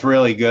 Oh, it's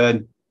really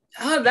good.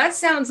 Oh, that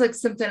sounds like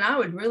something I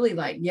would really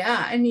like.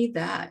 Yeah, I need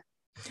that.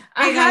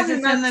 I Hey have guys,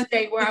 it's in the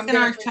state where I'm in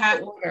our going chat.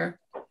 to order.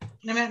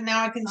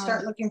 Now I can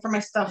start looking for my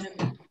stuff.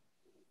 Let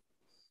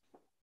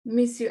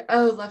me see.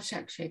 Oh, Love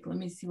Shack Shake. Let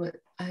me see what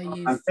I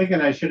use. I'm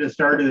thinking I should have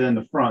started in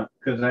the front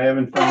because I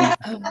haven't found.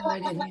 Oh no, I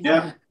didn't use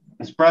Yep. that.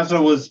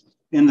 Espresso was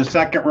in the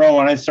second row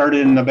and I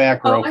started in the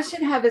back row. Oh, I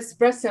should have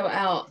espresso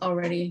out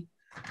already.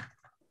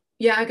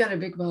 Yeah, I got a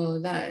big bowl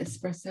of that.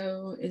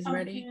 Espresso is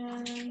ready.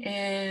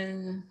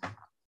 And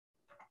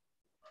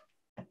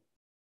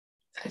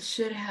I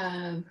should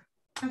have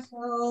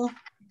espresso,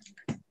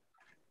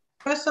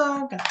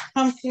 got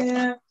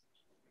pumpkin,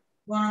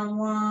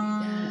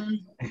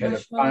 one. I gotta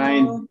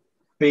find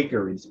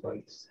bakery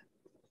spice.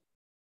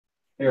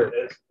 There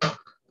it is.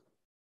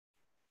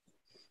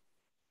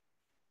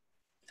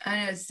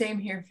 I know, same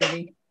here for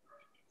me.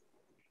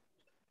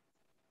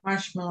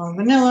 Marshmallow,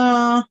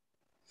 vanilla.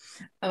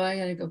 Oh, I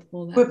gotta go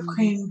pull that. Whipped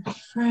cream,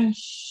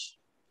 fresh.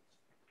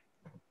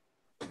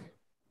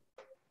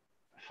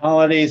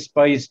 Holiday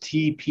Spice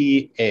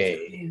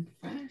TPA.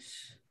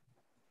 Fresh.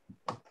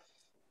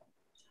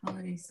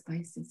 Holiday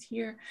spices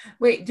here.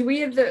 Wait, do we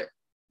have does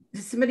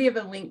somebody have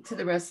a link to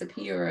the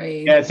recipe or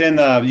a? Yeah, it's in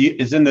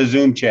the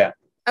Zoom chat.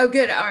 Oh,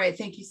 good. All right.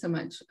 Thank you so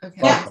much.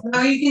 Okay. Yeah,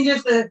 no, you can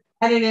just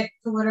edit it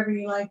to whatever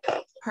you like.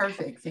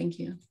 Perfect. Thank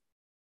you.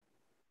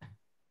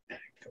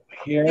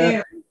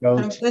 Here, go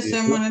this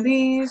in one of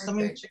these. Let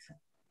me check.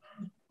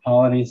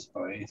 Holiday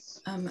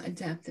Spice.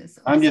 Adapt this.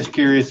 Also. I'm just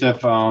curious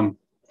if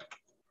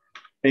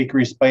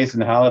bakery spice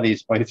and holiday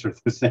spice are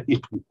the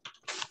same.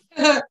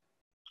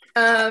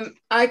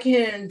 I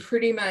can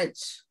pretty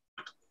much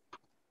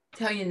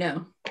tell you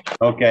no.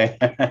 Okay.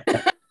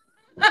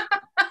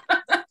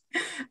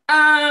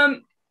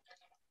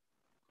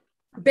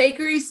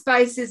 Bakery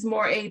spice is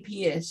more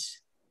AP-ish.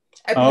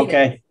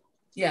 Okay.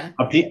 Yeah.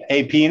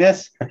 A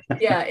penis?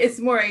 Yeah, it's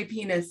more a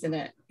penis in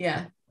it.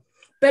 Yeah.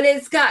 But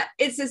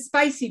it's a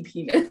spicy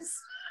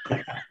penis.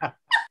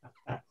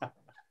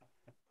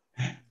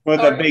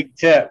 With a big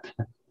tip.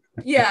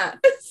 Yeah.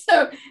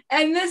 So,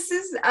 and this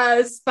is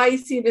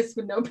spiciness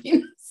with no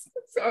penis.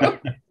 So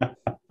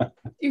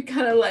you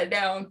kind of let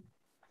down.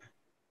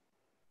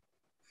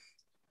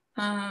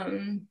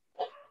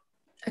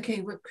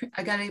 Okay,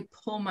 I gotta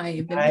pull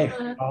my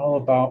vanilla, all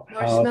about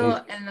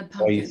marshmallow, and the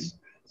pumpkin.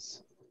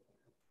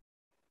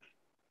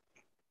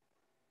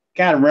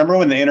 God, remember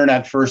when the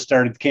internet first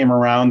came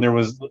around, there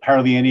was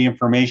hardly any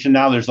information.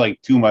 Now there's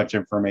like too much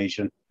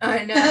information.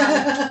 I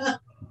know.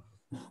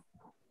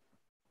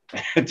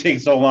 It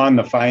takes so long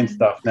to find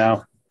stuff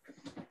now.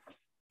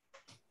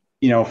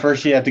 You know,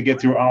 first you have to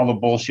get through all the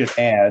bullshit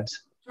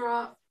ads.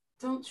 Drop,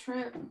 don't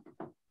trip.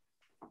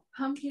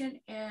 Pumpkin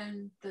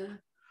and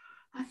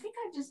I think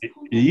I just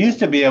pulled. You used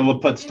to be able to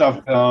put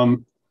stuff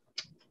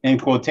in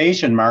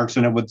quotation marks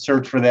and it would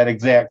search for that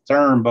exact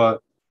term,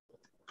 but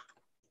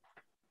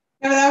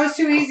yeah, but that was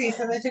too easy,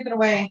 so they took it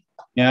away.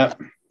 Yeah.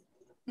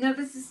 No,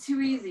 this is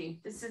too easy.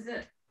 This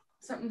isn't.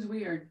 Something's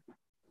weird.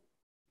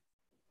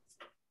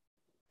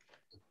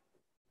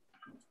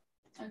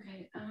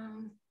 Okay.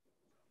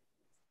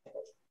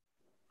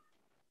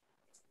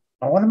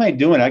 What am I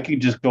doing? I could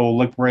just go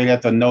look right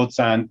at the notes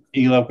on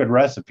eLiquid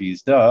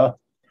recipes. Duh.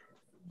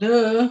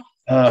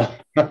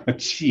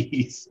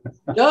 Jeez.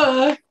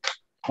 Duh.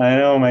 I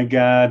know, my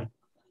God.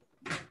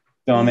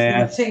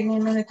 Dumbass. It's taking me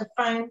a minute to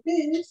find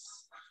this.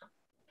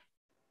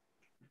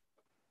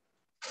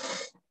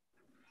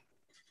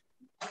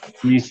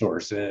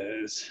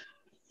 Resources.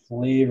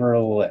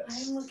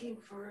 Flavorless. I'm looking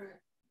for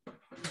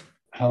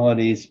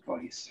Holiday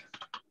spice.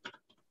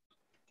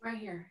 right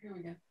here. Here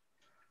we go.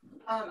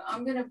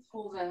 I'm gonna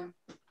pull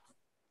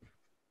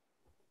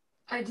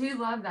I do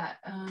love that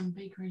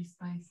bakery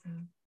spice.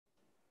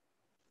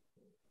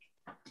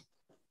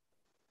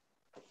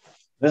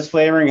 This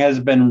flavoring has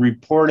been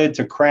reported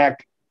to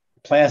crack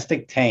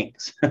plastic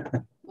tanks.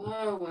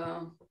 Oh,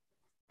 wow.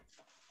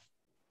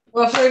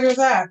 What flavor is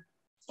that?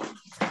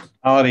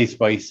 Holiday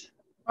spice.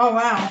 Oh,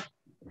 wow.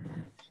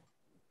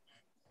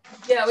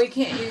 Yeah, we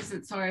can't use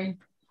it. Sorry.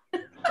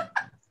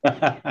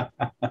 Well,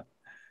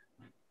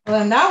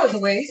 then that was a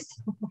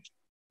waste.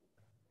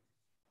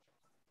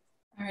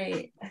 All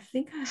right. I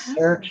think I have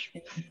Search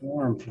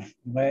form.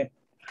 Wait.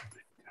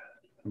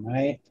 Am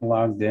I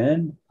logged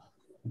in?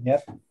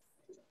 Yep.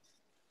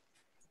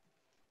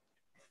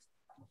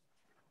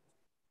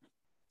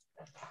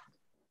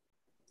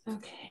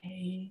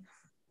 Okay.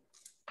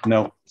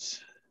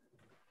 Notes.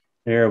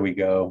 There we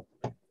go.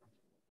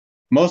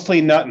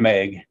 Mostly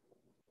nutmeg.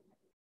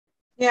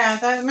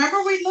 Yeah,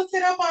 remember we looked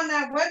it up on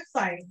that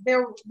website.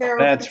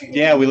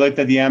 Yeah, we looked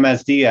at the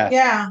MSDS.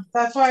 Yeah,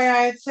 that's why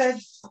I had said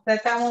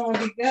that one would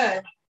be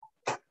good.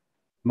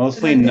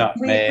 Mostly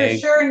nutmeg. We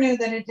for sure knew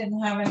that it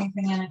didn't have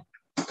anything in it.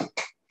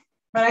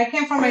 But I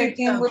can't find my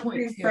damn whipped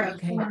cream fresh.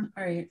 Okay, all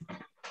right.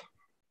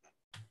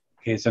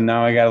 Okay, so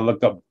now I got to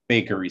look up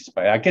bakery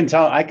spice. I can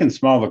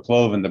smell the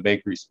clove in the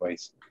bakery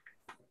spice.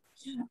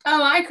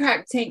 Oh, I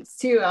crack tanks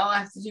too. All I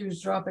have to do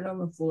is drop it on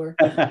the floor.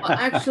 Well,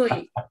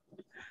 actually,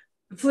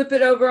 flip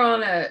it over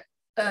on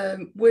a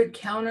wood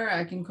counter.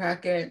 I can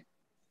crack it.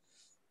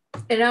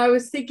 And I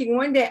was thinking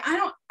one day,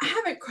 I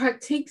haven't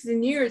cracked tanks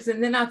in years.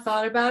 And then I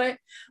thought about it.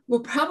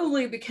 Well,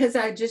 probably because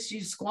I just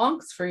used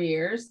squonks for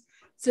years.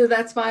 So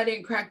that's why I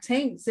didn't crack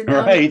tanks. And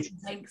now right.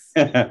 Tanks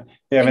You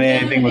haven't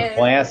anything with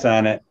glass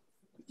on it.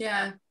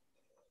 Yeah.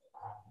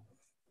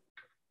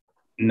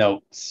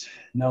 Notes.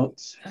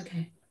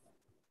 Okay.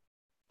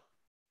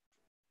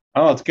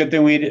 Oh, it's good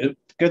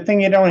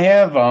thing you don't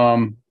have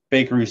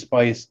bakery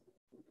spice,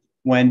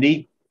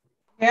 Wendy.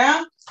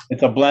 Yeah.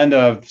 It's a blend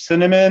of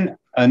cinnamon,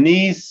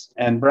 anise,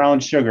 and brown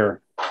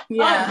sugar.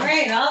 Yeah. Oh,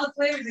 great! All the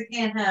flavors I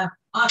can't have.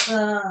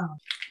 Awesome.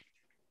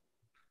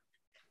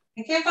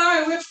 I can't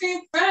find my whipped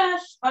cream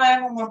fresh. I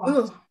have one more box.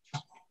 Ooh.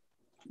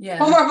 Yeah.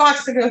 One more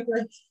box to go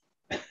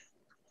through.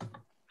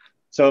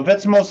 So if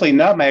it's mostly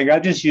nutmeg, I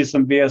just use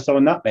some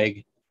VSO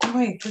nutmeg. Oh,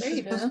 wait, this is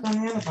supposed to go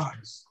in the other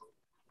box.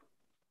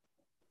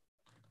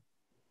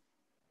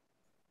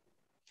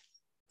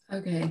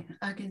 Okay,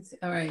 I can see.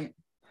 All right.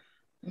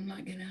 I'm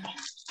not gonna.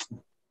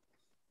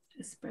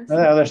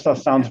 The other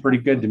stuff sounds pretty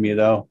good to me,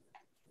 though.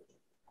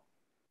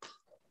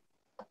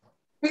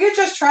 We could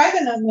just try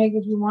the nutmeg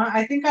if you want.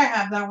 I think I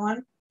have that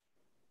one.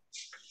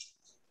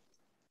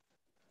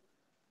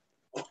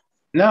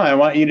 No, I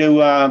want you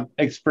to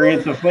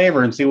experience the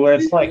flavor and see what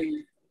it's like.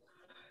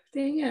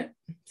 Dang it.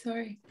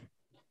 Sorry.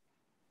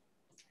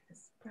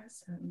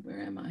 Espresso.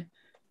 Where am I?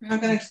 I'm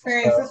going to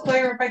experience this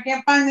flavor if I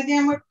can't find the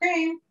damn whipped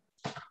cream.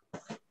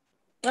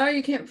 Oh,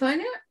 you can't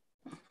find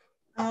it?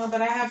 Oh,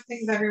 but I have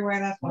things everywhere.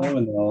 That's why.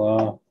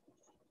 Vanilla.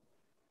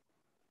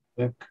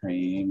 Whipped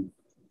cream.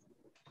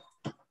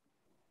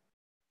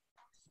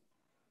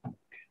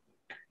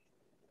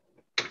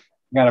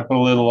 Got to put a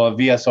little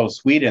VSO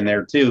sweet in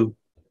there, too.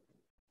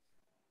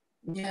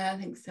 Yeah, I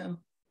think so.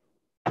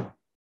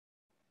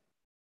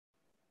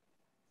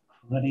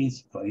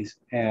 Letty's place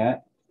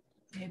at.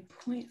 Okay,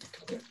 point.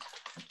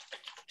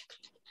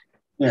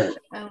 There.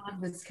 I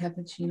love this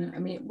cappuccino. I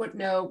mean, what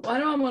do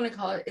I want to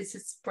call it? It's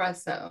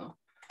espresso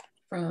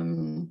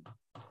from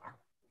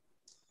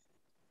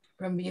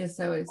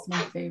BSO. It's my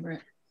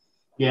favorite.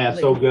 Yeah,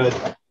 so good.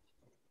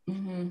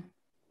 Mm-hmm.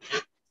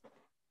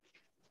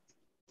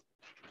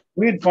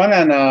 We had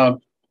fun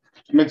on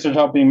Mixers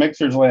Helping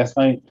Mixers last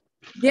night.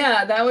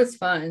 Yeah, that was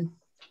fun.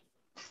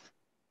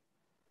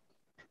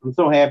 I'm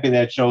so happy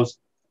that show's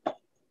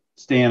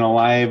staying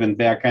alive and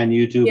back on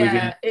YouTube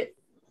again.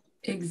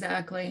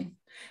 Exactly.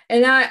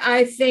 And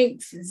I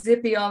thanked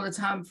Zippy all the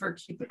time for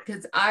keeping,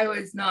 because I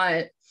was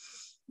not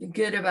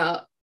good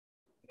about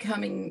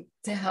coming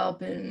to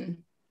help,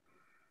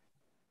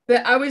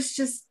 but I was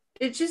just,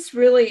 it just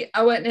really,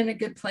 I wasn't in a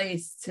good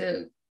place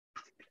to,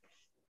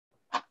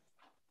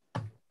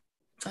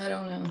 I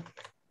don't know,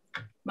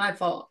 my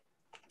fault.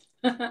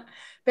 But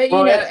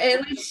well,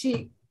 at least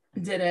she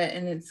did it,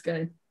 and it's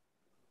good.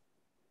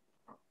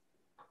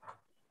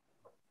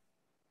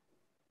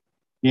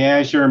 Yeah,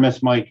 I sure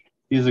miss Mike.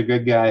 He's a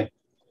good guy.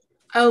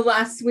 Oh,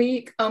 last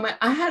week,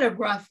 I had a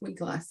rough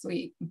week last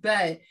week,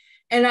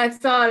 and I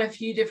thought a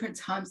few different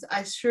times,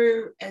 I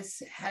sure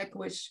as heck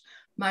wish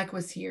Mike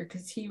was here,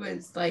 because he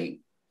was like,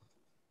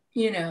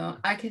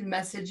 I could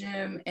message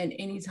him, and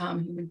anytime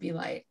he would be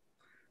like,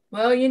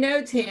 well,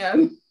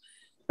 Tim,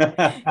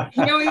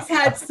 he always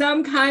had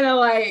some kind of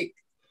like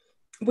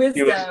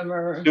wisdom,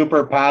 or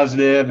super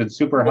positive and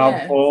super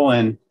helpful,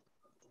 and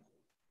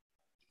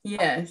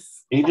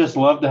yes, he just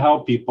loved to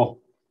help people.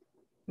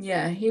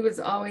 Yeah, he was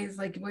always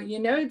like, well,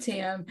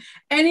 Tim,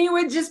 and he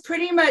would just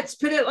pretty much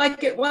put it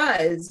like it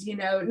was,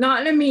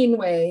 not in a mean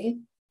way.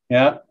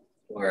 Yeah.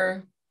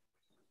 Or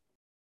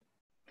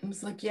I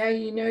was like, yeah,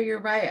 you're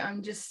right.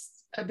 I'm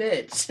just a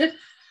bitch.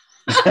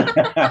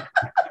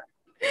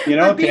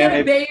 Or being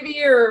Tam, a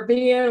baby or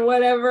being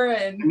whatever.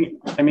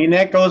 And I mean,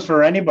 that goes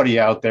for anybody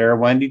out there.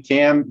 Wendy,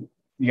 Tam,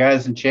 you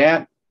guys in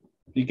chat,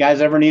 if you guys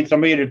ever need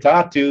somebody to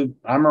talk to,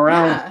 I'm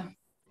around. Yeah.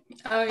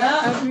 Oh,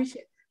 yeah. I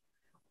appreciate it.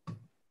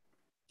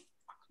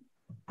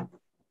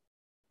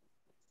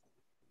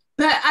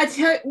 But I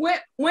tell you,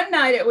 one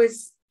night it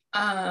was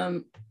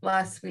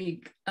last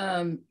week,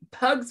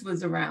 Pugs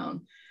was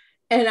around,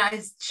 and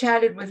I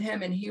chatted with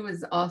him, and he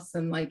was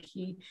awesome. Like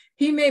he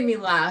made me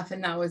laugh,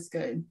 and that was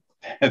good.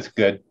 That's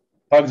good.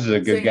 Pugs is a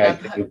good guy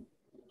too.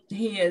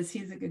 He is.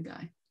 He's a good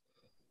guy.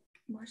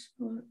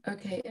 Marshmallow.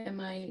 Okay,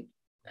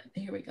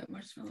 here we go.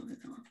 Marshmallow.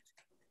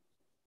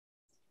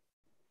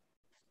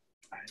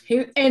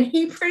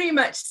 He pretty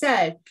much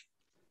said,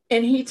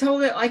 and he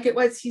told it like it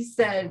was. He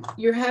said,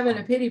 "You're having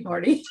a pity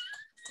party."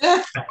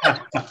 And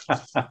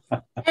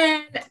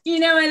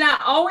and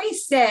I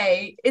always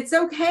say it's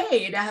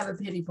okay to have a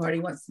pity party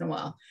once in a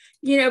while,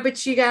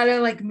 but you gotta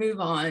like move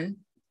on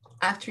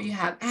after you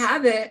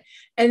have it,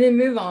 and then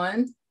move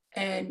on,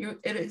 and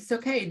it's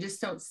okay. Just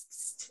don't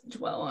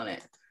dwell on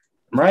it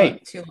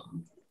right too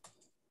long.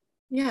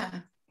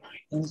 Yeah.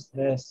 What is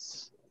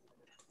this?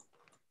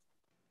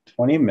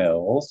 20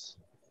 mils.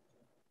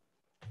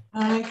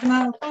 I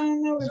cannot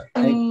find the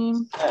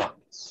cream.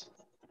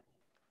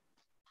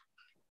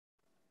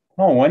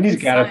 Oh, Wendy's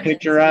got a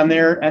picture on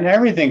there and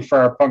everything for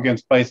our pumpkin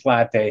spice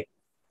latte.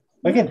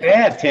 Look at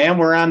that, Tam.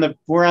 We're on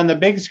the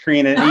big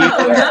screen. And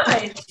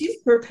nice. She's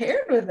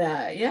prepared with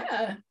that.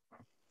 Yeah.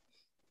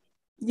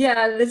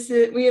 Yeah,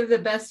 we have the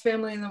best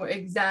family in the world.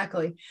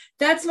 Exactly.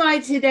 That's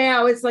why today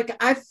I was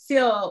like, I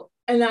feel,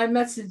 and I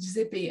messaged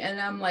Zippy and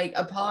I'm like,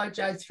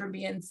 apologize for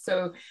being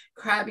so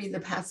crabby the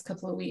past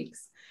couple of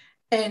weeks.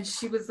 And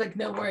she was like,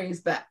 no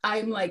worries. But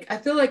I'm like, I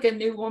feel like a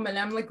new woman.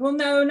 I'm like, well,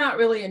 no, not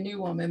really a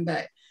new woman,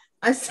 but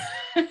I said,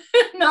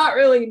 not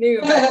really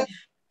new. But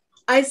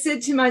I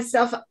said to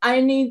myself,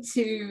 I need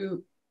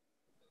to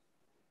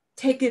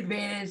take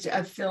advantage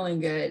of feeling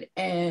good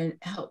and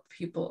help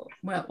people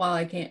while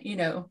I can,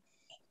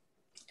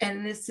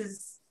 and this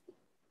is,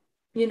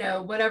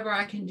 whatever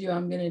I can do,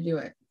 I'm going to do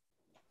it.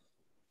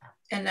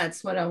 And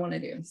that's what I want to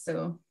do.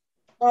 So,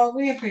 well,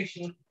 we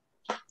appreciate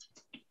it.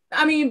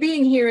 I mean,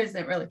 being here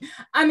isn't really,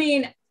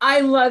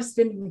 I love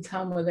spending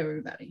time with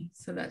everybody.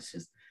 So that's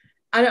just,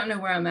 I don't know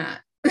where I'm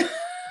at.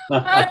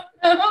 I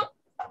don't know.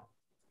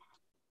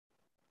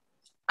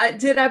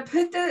 Did I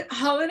put the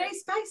holiday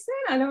spice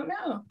in? I don't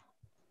know.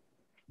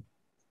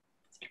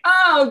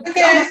 Oh,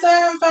 okay. I still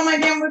haven't found my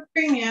damn whipped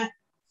cream yet.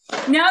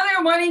 Now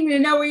they're wanting to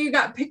know where you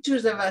got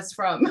pictures of us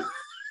from. No,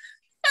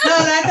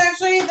 that's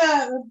actually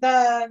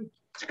the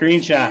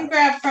screen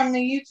grab from the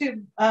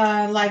YouTube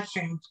live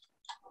stream.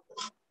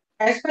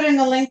 I just put in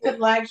the link to the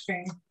live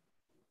stream.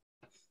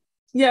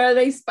 Yeah, are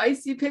they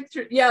spicy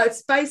pictures? Yeah, it's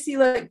spicy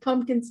like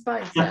pumpkin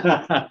spice.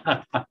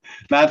 Yeah.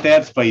 Not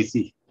that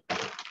spicy.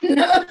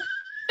 No.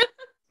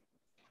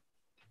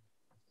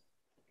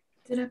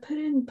 Did I put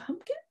in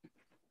pumpkin?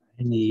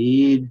 I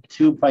need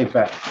 2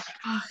 pipettes.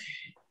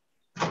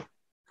 Okay.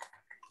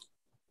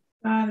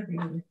 Gotta be.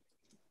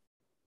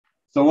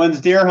 So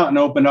when's deer hunting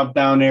open up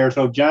down there?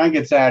 So John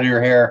gets out of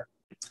your hair.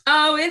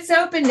 Oh, it's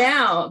open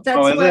now. That's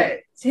what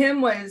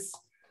Tim was,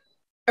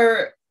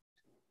 or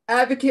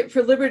Advocate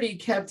for Liberty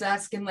kept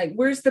asking, like,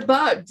 where's the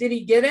bug? Did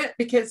he get it?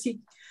 Because he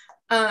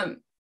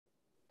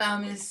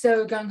is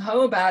so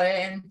gung-ho about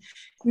it. And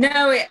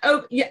no,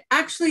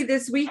 actually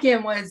this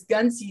weekend was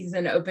gun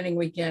season opening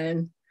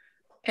weekend.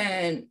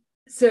 And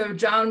so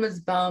John was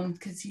bummed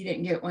because he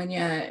didn't get one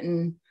yet.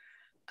 And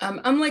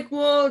I'm like,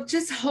 well,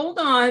 just hold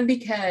on,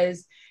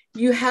 because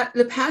you have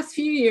the past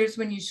few years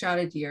when you shot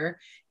a deer,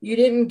 you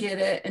didn't get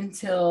it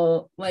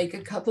until like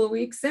a couple of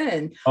weeks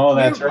in. Oh,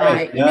 that's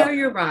right. Yep.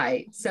 You're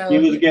right. So he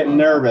was getting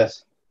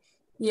nervous.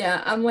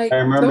 Yeah, I'm like, I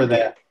remember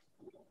that.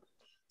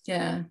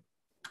 Yeah.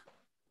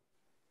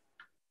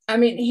 I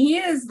mean, he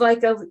is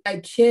like a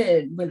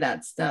kid with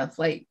that stuff.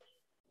 Like,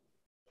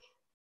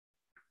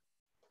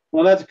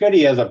 well, that's good.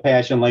 He has a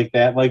passion like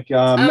that. Like,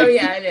 yeah,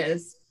 it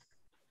is.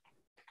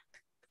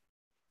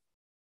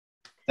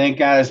 Thank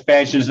God his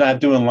passion's not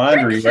doing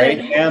laundry, right?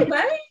 Hey,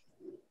 buddy.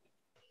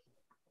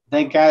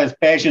 Thank God his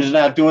passion's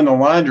not doing the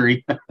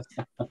laundry.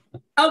 Oh,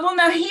 well,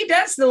 no, he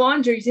does the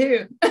laundry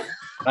too.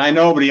 I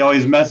know, but he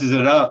always messes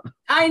it up.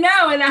 I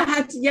know, and I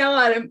have to yell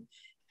at him.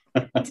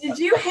 Did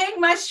you hang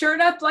my shirt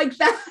up like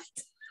that?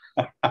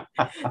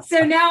 So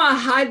now I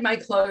hide my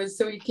clothes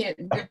so he can't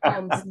do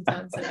them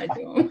sometimes that I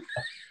do them.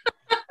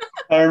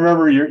 I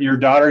remember your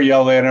daughter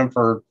yelled at him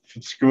for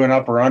screwing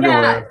up her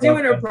underwear. Yeah,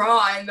 doing her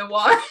bra in the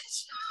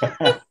wash.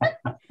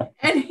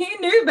 And he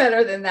knew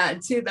better than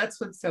that too.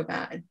 That's what's so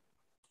bad.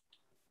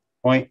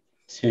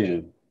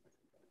 0.2.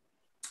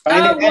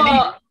 Find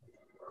it,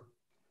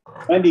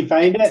 Wendy,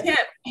 find it.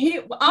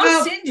 Tim,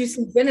 I'll send you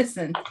some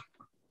venison.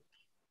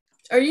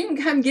 Or you can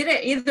come get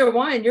it, either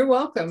one. You're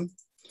welcome.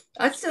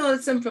 I still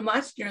have some from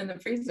last year in the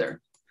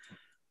freezer.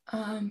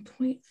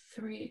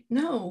 0.3.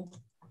 No.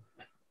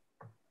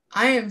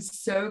 I am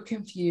so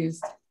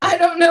confused. I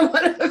don't know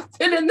what I've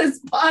put in this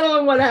bottle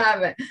and what I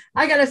haven't.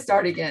 I got to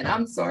start again.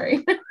 I'm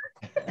sorry.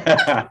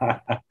 I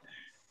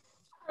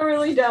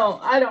really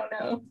don't. I don't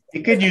know.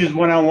 You could use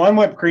 1-on-1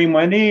 whipped cream,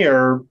 Wendy,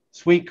 or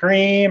sweet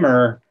cream,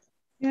 or.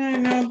 Yeah, I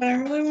know, but I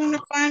really want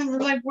to find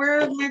like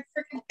where my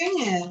freaking thing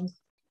is.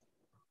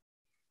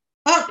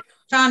 Oh,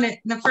 found it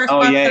in the first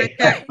box that I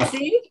checked.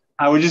 See?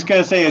 I was just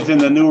gonna say it's in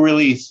the new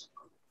release.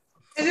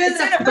 Is It's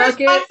in a first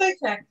bucket. box I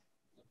checked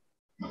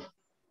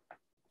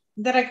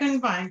that I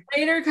couldn't find.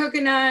 Later,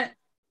 coconut.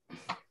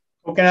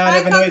 Coconut. Bye,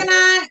 Have a nice-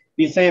 coconut.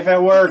 Be safe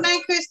at work. Good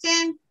night,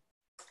 Kristen.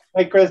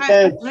 Hi, All Kristen.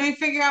 right, let me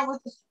figure out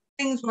what the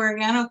things were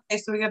again. Okay,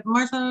 so we got the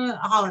marshmallow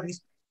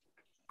holidays.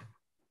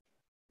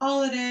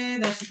 Holiday,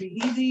 that should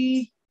be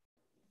easy.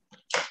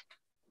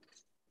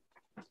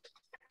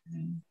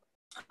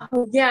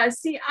 Oh, yeah.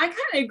 See, I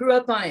kind of grew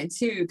up on it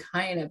too,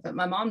 kind of, but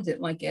my mom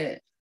didn't like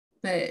it.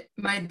 But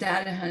my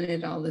dad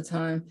hunted all the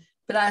time.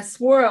 But I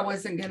swore I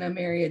wasn't going to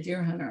marry a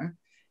deer hunter.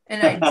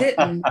 And I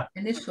didn't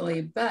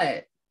initially,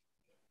 but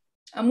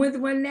I'm with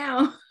one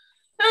now.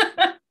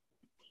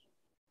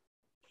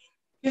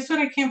 Guess what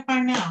I can't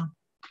find now?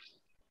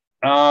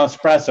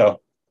 Espresso.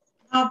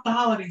 Oh, the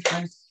holiday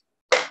spice.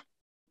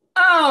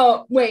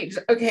 Oh, wait.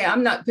 Okay,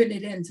 I'm not putting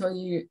it in until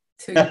you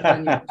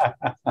find yours.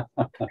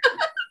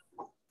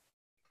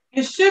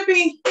 It should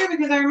be here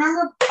because I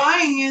remember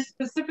buying it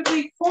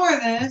specifically for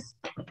this.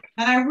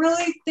 And I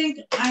really think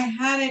I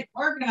had it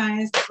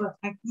organized, but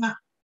I cannot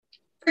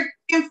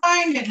freaking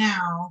find it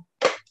now.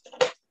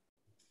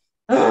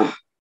 Ugh.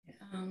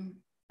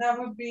 That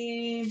would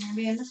be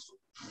maybe in this one.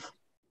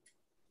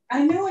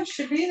 I know it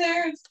should be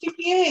there. It's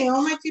TPA.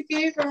 All my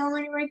TPAs are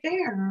already right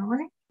there,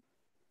 right?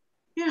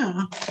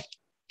 Yeah.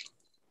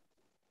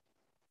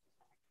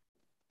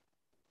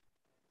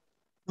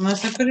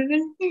 Unless I put it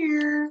in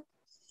here.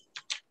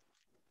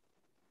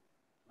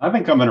 I've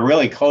been coming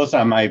really close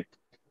on my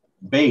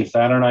base.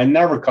 I don't know. I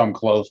never come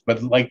close,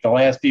 but like the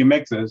last few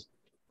mixes.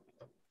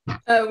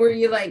 Where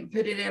you like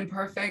put it in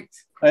perfect?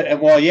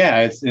 Well,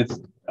 yeah, it's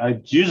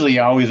usually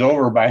always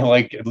over by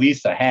like at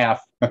least a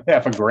half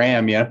a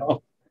gram, you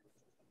know.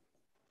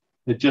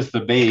 It's just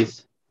the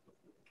base.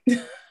 Okay,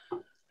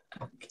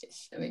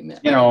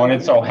 you know, and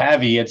it's so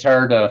heavy, it's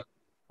hard to,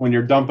 when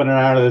you're dumping it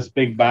out of this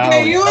big bottle.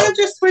 Okay, you want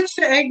to just switch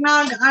to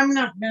eggnog? I'm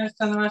not going to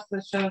spend the rest of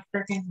the show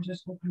freaking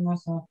just looking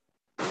myself.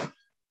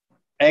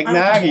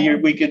 Eggnog,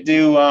 we could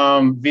do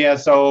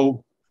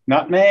VSO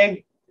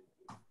nutmeg.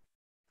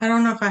 I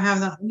don't know if I have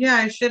that. Yeah,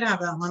 I should have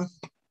that one.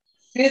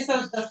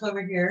 VSO stuff's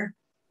over here.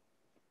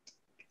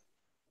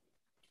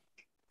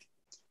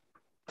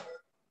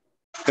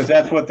 Because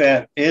that's what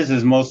that is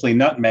mostly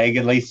nutmeg.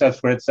 At least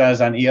that's what it says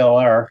on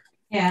ELR.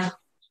 Yeah.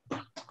 I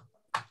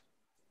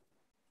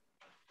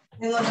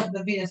look up the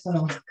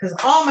VSO because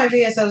all my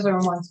VSOs are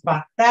in one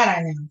spot. That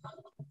I know.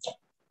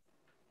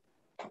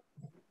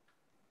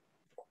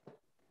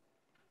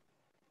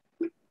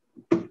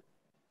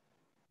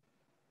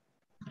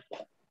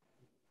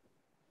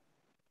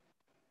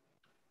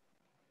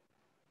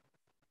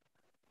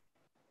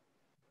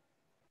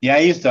 Yeah,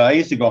 I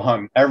used to go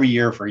hunting every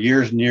year for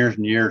years and years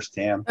and years,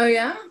 Tam. Oh,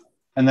 yeah?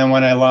 And then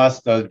when I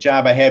lost the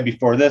job I had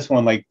before this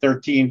one, like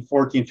 13,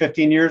 14,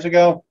 15 years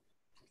ago,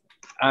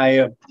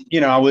 I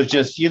was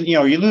just, you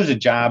lose a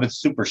job. It's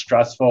super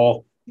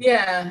stressful.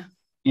 Yeah.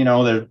 You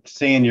know, they're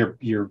saying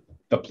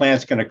the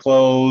plant's going to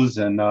close.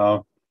 And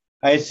I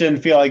just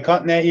didn't feel like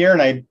hunting that year.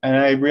 And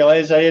I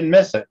realized I didn't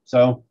miss it.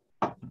 So.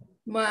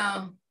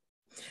 Wow.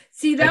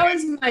 See, that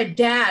was my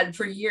dad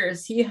for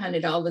years. He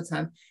hunted all the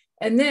time.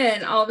 And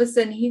then all of a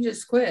sudden he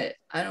just quit.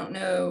 I don't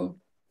know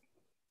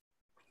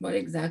what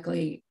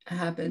exactly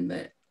happened,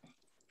 but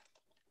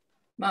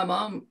my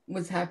mom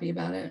was happy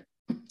about it.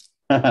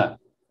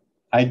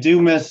 I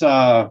do miss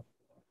the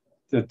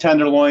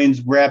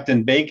tenderloins wrapped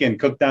in bacon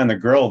cooked on the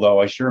grill,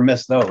 though. I sure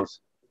miss those.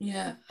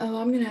 Yeah.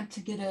 Oh, I'm going to have to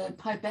get a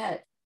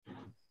pipette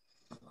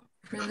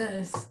for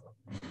this.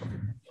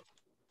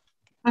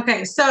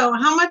 Okay, so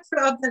how much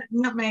of the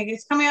nutmeg?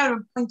 It's coming out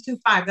of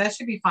 0.25. That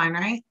should be fine,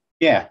 right?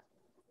 Yeah.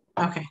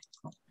 Okay.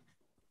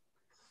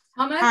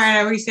 How much? All right,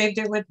 I resaved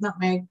it with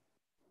nutmeg.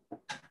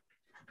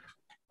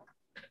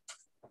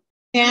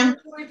 Tam,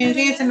 Angie,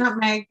 it's a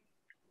nutmeg.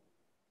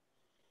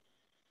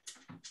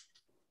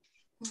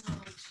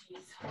 Oh,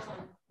 geez. Hold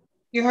on.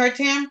 You heard,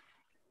 Tam?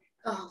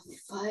 Oh,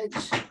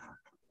 fudge.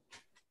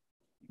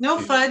 No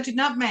fudge,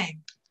 nutmeg.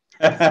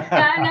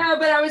 Yeah, I know,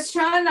 but I was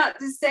trying not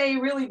to say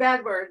really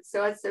bad words,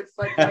 so I said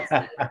fudge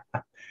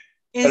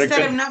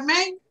Instead of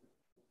nutmeg?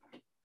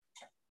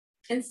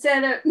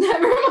 Instead of,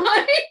 never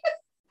mind.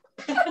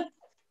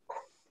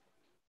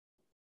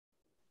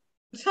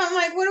 So I'm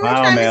like, what are we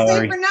trying to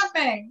say for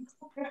nutmeg?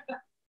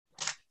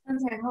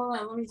 Okay, hold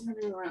on. Let me turn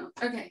it around.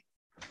 Okay.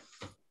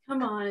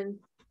 Come on.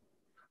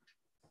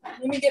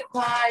 Let me get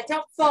by.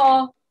 Don't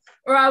fall.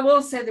 Or I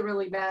will say the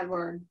really bad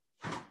word.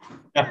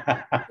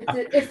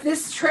 If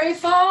this tray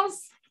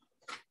falls.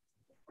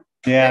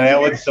 Yeah,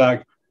 that would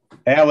suck.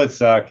 That would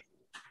suck.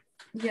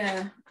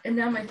 Yeah. And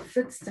now my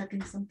foot's stuck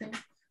in something.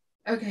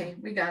 Okay,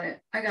 we got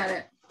it. I got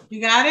it.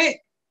 You got it?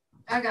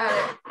 I got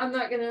it. I'm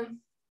not going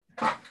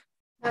to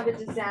have a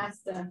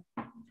disaster.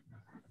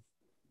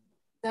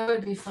 That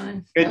would be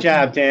fun. Good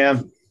job,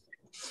 Tam.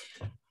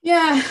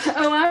 Yeah.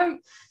 Oh,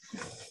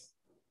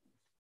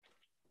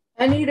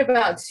 I need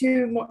about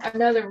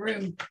another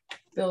room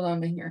built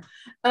onto here.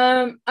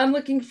 I'm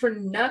looking for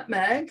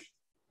nutmeg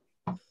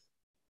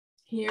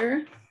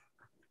here.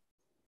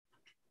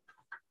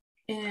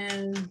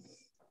 And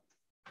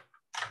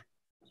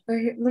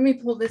Let me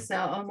pull this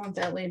out. I want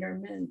that later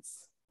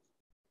mints.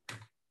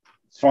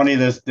 It's funny,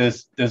 this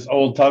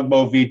old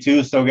tugboat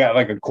V2 still got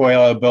like a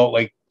coil I built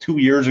like 2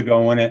 years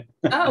ago in it.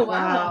 Oh,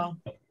 wow.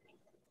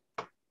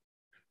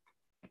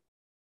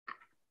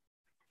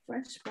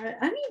 Fresh bread.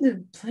 I need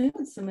to play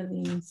with some of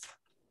these.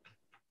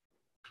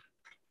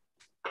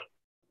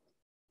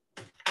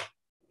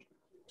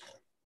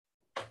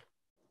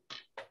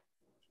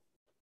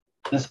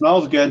 It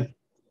smells good.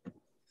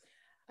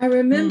 I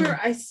remember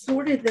I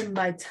sorted them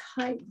by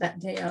type that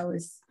day.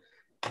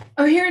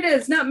 Oh, here it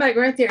is. Nutmeg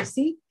right there.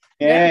 See?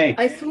 Yay. Yeah,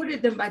 I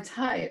sorted them by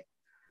type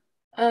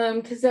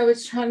because I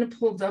was trying to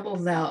pull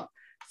doubles out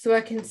so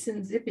I can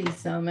send Zippy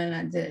some, and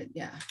I did.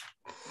 Yeah.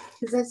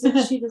 Because I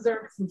said she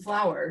deserved some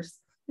flowers.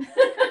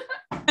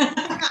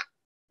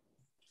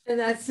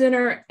 And I sent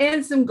her,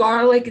 and some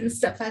garlic and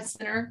stuff I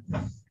sent her.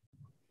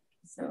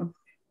 So,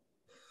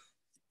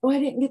 I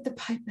didn't get the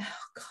pipe out.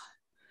 God.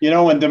 You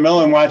know, when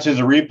DeMillan watches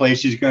a replay,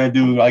 she's going to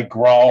do like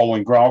growl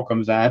when growl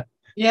comes on.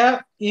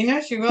 Yep, you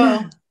know she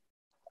will.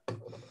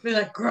 Be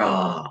like,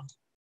 growl.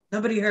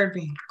 Nobody heard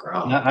me.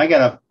 Growl. I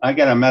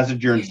gotta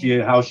message her and see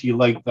how she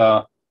liked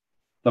the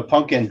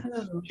pumpkin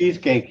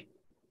cheesecake.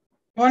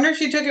 I wonder if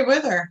she took it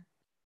with her.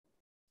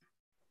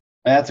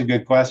 That's a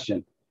good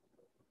question.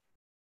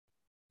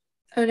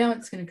 Oh, now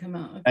it's going to come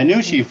out. Okay. I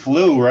knew she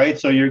flew, right?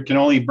 So you can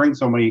only bring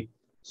so many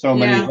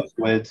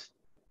liquids.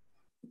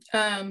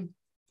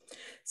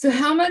 So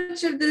how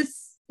much of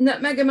this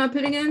nutmeg am I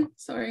putting in?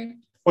 Sorry.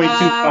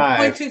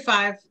 0.25.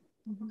 0.25.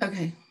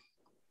 Okay.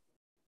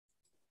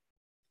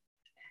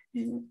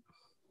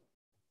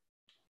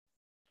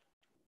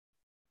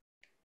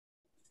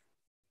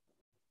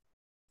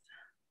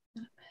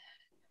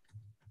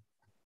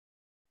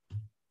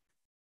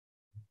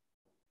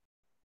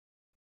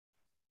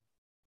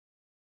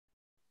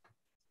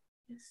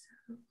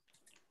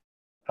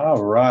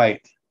 All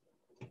right.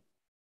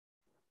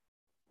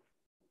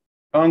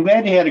 Well, I'm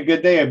glad you had a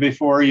good day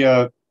before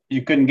you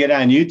couldn't get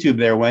on YouTube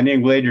there, Wendy.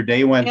 I'm glad your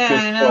day went good.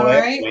 I know,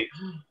 right?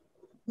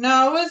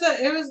 No,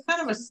 it was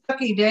kind of a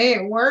sucky day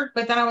at work,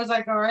 but then I was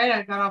like, all right,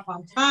 I got off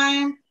on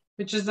time,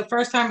 which is the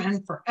first time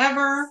in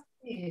forever.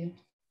 Yeah.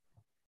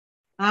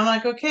 I'm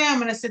like, okay, I'm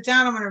gonna sit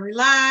down, I'm gonna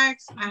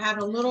relax. I had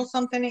a little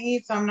something to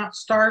eat, so I'm not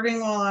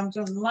starving while I'm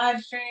doing the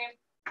live stream.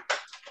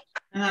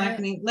 And then I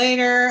can eat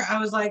later. I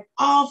was like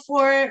all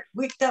for it,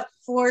 waked up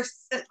for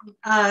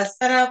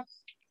setup.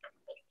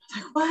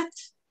 Like, what?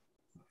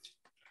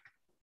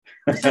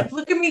 Like,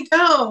 look at me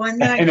go.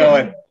 And then I know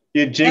it.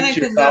 You jinxed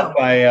yourself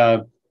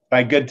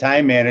by good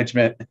time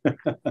management.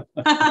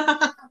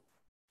 That's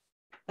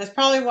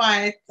probably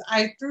why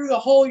I threw the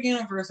whole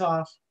universe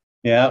off.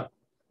 Yeah.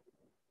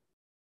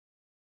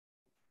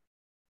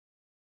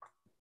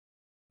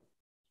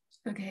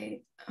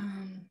 Okay.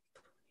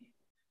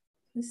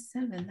 It's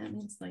 7. That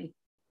means like.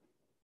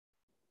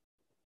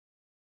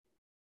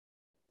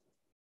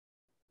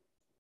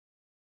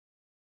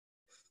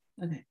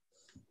 Okay.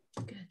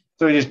 Good.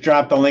 So we just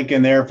drop the link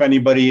in there if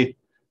anybody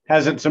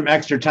hasn't some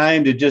extra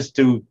time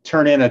to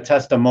turn in a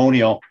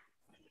testimonial.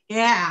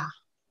 Yeah.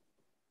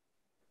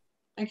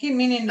 I keep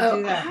meaning to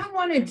do that. I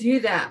want to do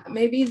that.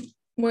 Maybe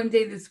one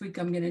day this week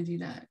I'm going to do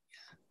that.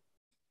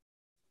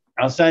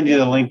 I'll send you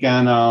the link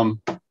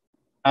on the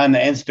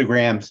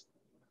Instagrams.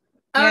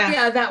 Oh,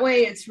 yeah, that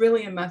way it's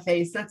really in my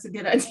face. That's a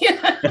good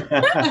idea.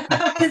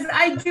 Because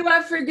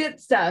I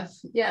forget stuff.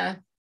 Yeah.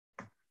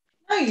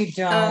 No, you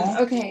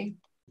don't. Okay.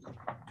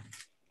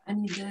 I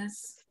need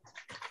this.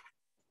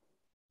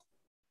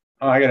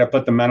 Oh, I got to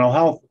put the mental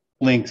health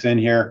links in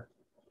here.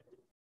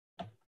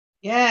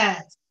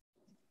 Yes.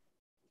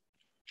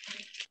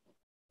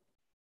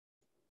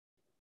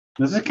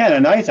 This is kind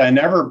of nice. I'm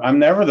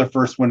never the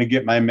first one to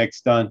get my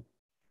mix done.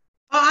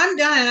 Oh, I'm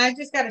done. I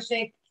just got to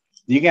shake.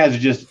 You guys are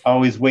just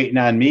always waiting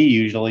on me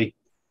usually.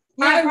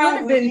 Yeah, I would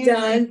have been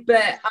done,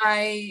 but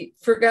I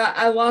forgot.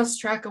 I lost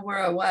track of where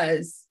I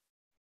was.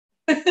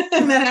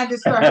 And then I had to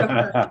start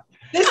over.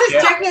 This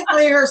is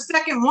technically her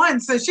second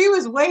one, so she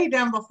was way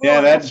done before.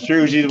 Yeah, that's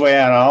true. She's way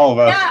out of all of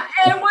us. Yeah,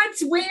 and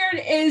what's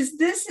weird is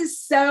this is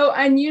so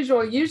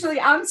unusual. Usually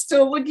I'm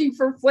still looking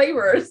for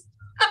flavors.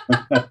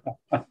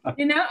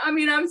 You know, I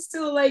mean, I'm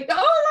still like, oh,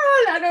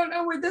 Lord, I don't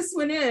know where this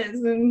one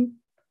is. And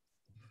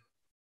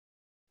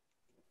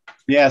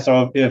yeah,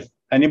 so if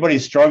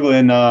anybody's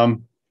struggling,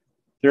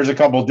 there's a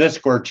couple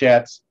Discord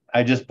chats.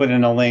 I just put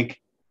in a link.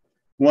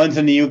 One's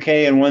in the UK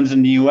and one's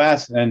in the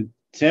US, and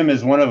Tim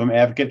is one of them,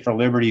 Advocate for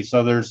Liberty.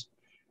 So there's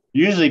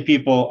usually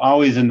people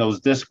always in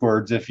those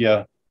Discords if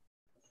you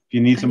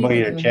need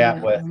somebody to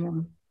chat with.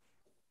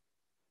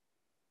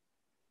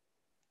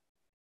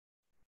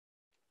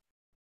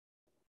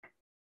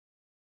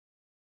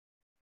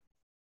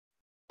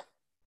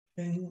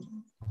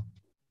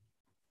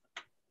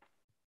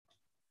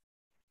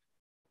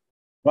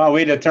 Wow,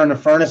 we had to turn the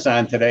furnace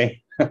on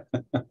today.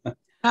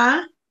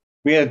 Huh?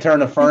 We had to turn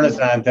the furnace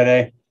on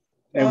today.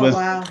 It was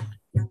wow.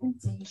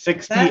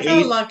 68. That's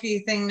a lucky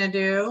thing to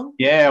do.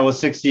 Yeah, it was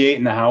 68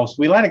 in the house.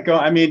 We let it go.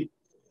 I mean,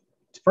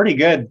 it's pretty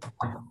good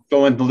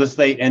going this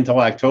late until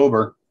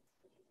October.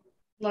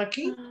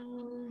 Lucky.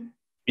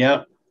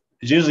 Yep.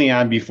 It's usually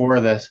on before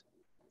this.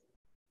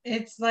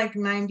 It's like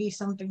 90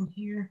 something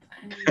here.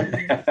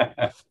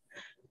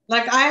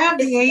 Like I have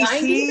the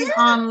AC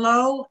on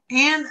low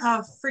and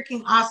a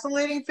freaking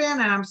oscillating fan,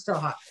 and I'm still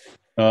hot.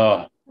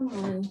 Oh,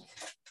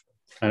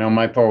 I know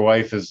my poor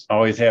wife is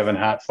always having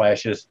hot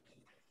flashes.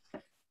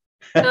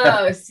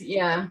 Oh,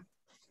 yeah.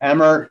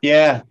 Emmer,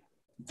 yeah.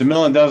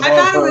 DeMillan does I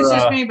love thought her, it was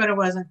just me, but it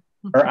wasn't.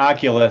 her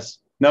Oculus.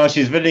 No,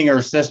 she's visiting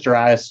her sister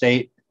out of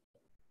state.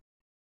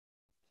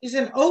 She's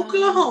in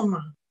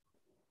Oklahoma.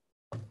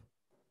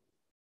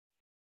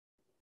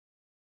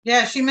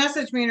 Yeah, she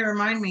messaged me to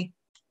remind me.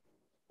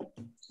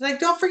 She's like,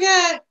 don't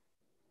forget.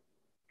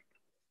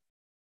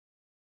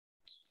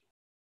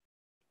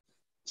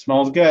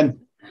 Smells good.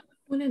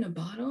 One in a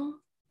bottle.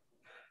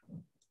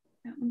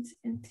 That one's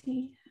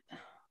empty. Oh,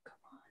 come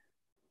on.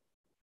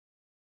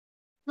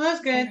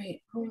 That's good. All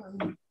right, hold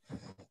on.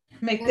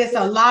 Make this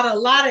a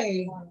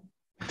latte.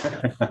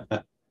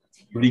 What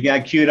do you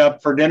got queued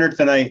up for dinner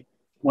tonight,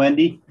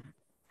 Wendy?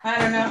 I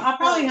don't know. I'll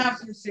probably have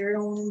some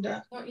cereal warmed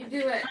up. Don't you do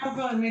it? I'm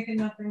probably making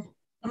nothing.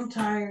 I'm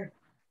tired.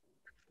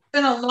 It's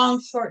been a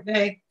long, short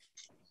day.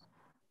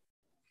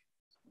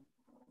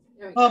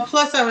 Well,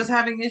 plus I was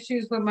having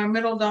issues with my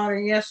middle daughter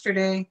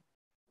yesterday.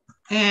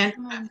 And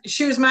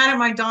she was mad at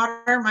my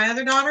daughter, my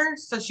other daughter,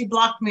 so she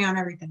blocked me on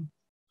everything.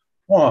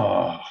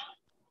 Whoa.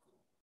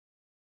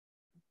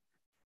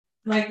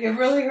 Like, it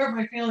really hurt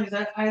my feelings.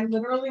 I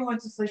literally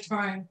went to sleep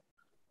crying.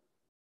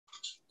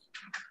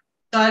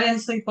 So I didn't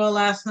sleep well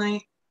last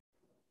night.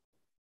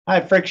 Hi,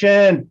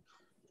 Friction.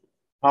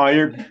 Oh,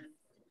 you're...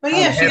 But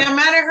yeah, she got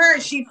mad at her.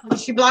 She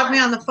blocked me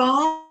on the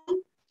phone.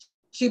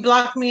 She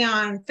blocked me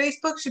on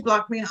Facebook. She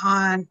blocked me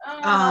on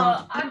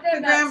I've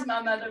done that to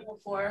my mother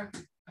before.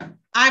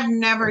 I've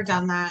never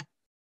done that.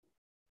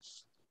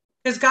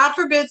 Because God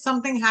forbid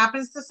something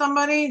happens to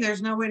somebody,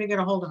 there's no way to get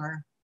a hold of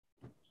her.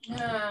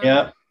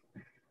 Yeah.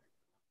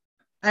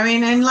 I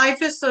mean, and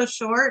life is so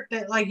short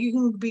that like you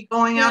can be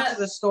going out to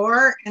the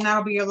store and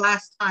that'll be your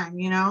last time,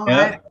 you know?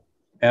 Yeah,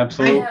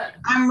 absolutely.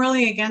 I'm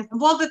really against.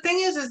 Well, the thing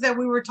is that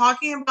we were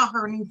talking about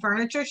her new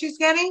furniture she's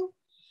getting.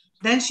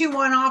 Then she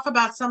went off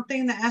about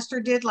something that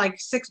Esther did like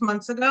 6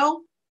 months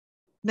ago.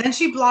 Then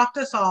she blocked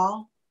us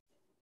all.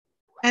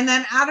 And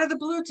then out of the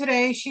blue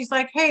today, she's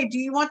like, hey, do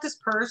you want this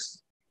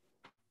purse?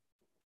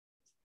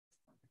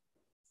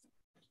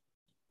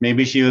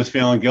 Maybe she was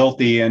feeling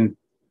guilty and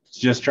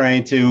just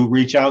trying to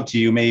reach out to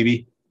you,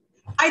 maybe.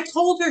 I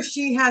told her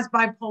she has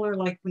bipolar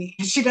like me.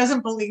 She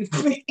doesn't believe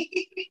me.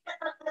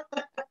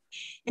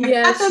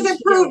 Yeah, that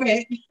doesn't prove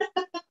it.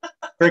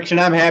 Friction,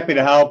 I'm happy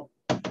to help.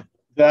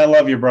 I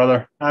love you,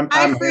 brother. I'm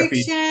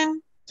happy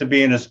to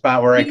be in a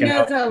spot where I can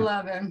help. I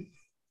love him.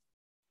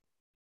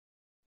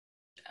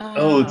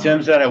 Oh,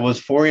 Tim said it was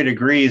 40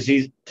 degrees.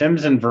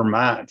 Tim's in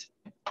Vermont.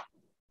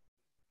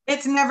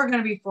 It's never going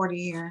to be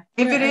 40 here.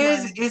 If it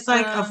is, it's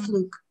like a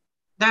fluke.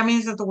 That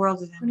means that the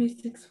world is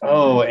ending.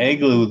 Oh,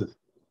 igloo.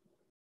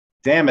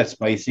 Damn it,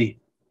 spicy.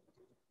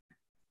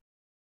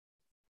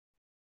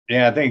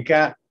 Yeah, I think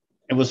it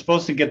was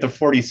supposed to get to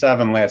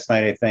 47 last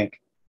night, I think.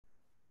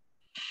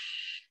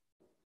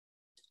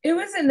 It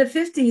was in the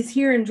 50s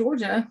here in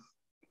Georgia.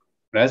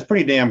 That's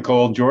pretty damn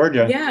cold,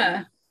 Georgia.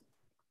 Yeah.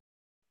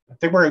 I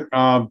think we're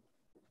going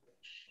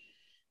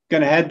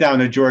to head down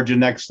to Georgia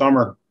next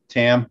summer,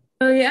 Tam.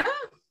 Oh, yeah?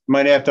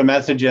 Might have to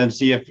message you and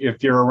see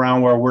if you're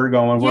around where we're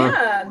going.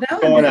 Yeah, that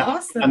would going be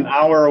awesome. An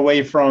hour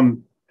away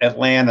from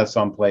Atlanta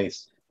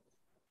someplace.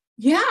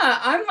 Yeah,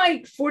 I'm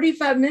like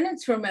 45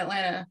 minutes from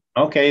Atlanta.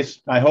 Okay,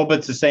 I hope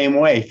it's the same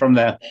way from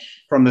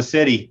the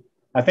city.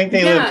 I think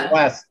they live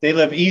west. They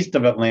live east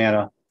of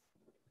Atlanta,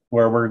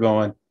 where we're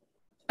going.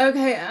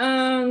 Okay,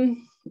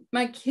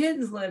 my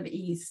kids live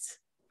east,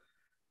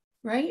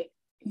 right?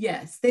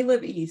 Yes, they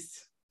live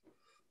east.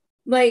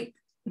 Like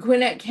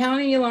Gwinnett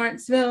County,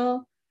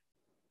 Lawrenceville,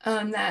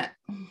 I'm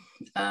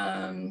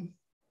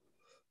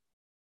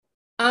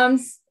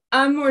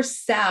more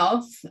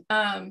south.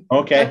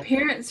 Okay. My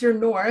parents are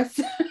north.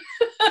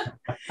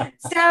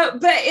 But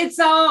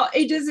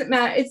it doesn't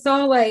matter. It's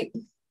all like,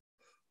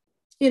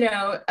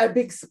 a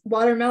big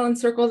watermelon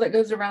circle that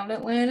goes around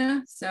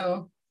Atlanta.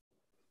 So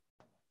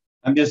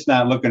I'm just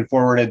not looking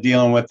forward to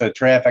dealing with the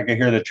traffic. I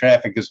hear the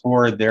traffic is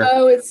horrid there.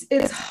 Oh,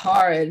 it's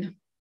hard.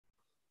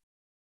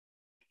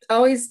 I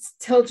always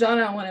tell John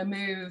I want to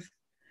move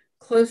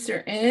closer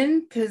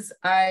in because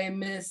I'm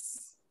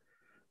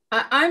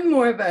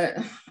more of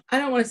a, I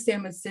don't want to say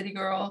I'm a city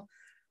girl,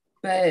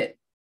 but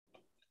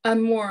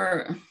I'm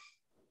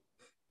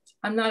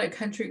not a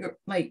country,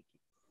 like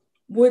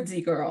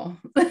woodsy girl.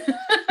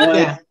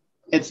 Well,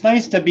 it's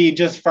nice to be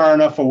just far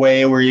enough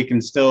away where you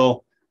can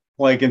still,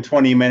 like in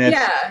 20 minutes,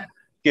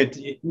 get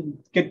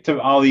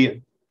to all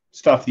the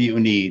stuff that you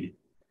need.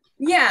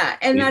 Yeah,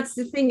 and that's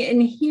the thing.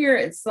 In here,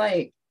 it's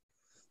like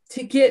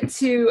to get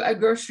to a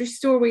grocery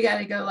store, we got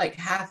to go like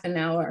half an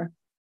hour.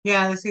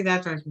 Yeah, see,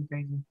 that drives me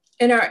crazy.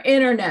 And our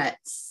internet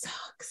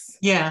sucks.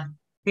 Yeah,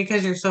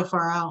 because you're so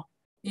far out.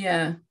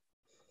 Yeah.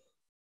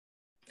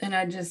 And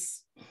I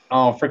just...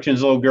 Oh,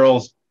 Friction's little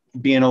girl's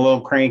being a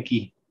little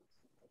cranky.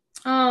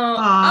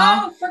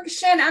 Oh,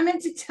 Shen, I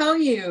meant to tell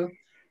you.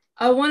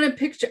 I want a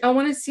picture. I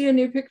want to see a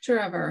new picture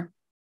of her.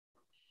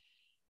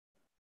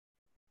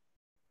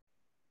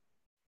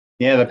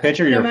 Yeah, the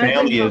picture of your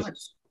family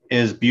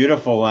is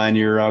beautiful on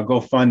your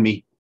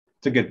GoFundMe.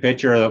 It's a good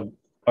picture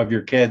of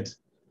your kids.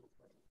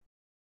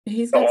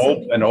 He's got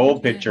an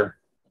old picture.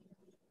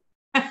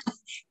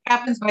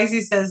 Captain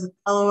Spicy says,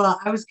 "LOL,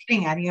 I was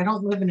kidding, Addie. I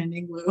don't live in an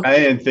igloo." I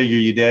didn't figure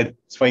you did,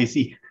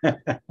 Spicy. Tell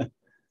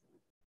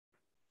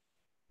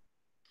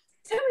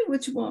me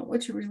what you want,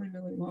 what you really,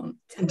 really want.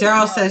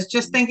 Daryl says,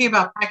 just thinking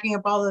about packing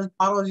up all those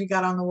bottles you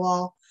got on the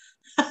wall.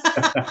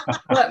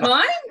 What,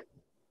 mine?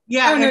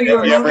 Yeah, oh, no,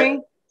 you're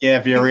moving. Yeah,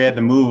 if you ever had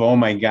to move, oh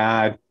my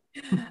God.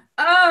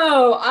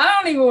 Oh, I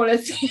don't even want to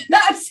see.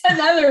 That's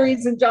another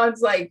reason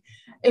John's like,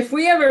 if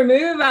we ever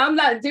move, I'm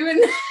not doing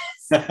this.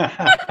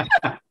 That's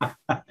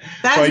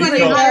when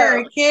you hire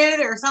a kid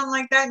or something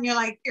like that, and you're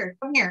like, here,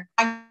 come here.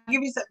 I'll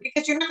give you some,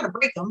 because you're not going to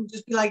break them.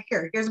 Just be like,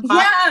 here's a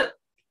box. Yeah,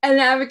 an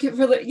advocate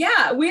for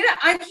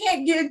I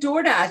can't get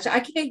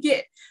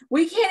DoorDash.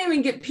 We can't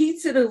even get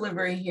pizza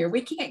delivery here.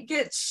 We can't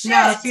get shit.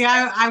 No, see,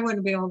 I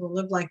wouldn't be able to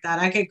live like that.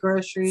 I get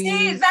groceries.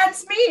 See,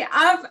 that's me.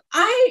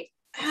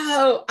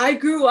 I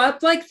grew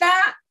up like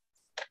that,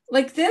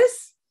 like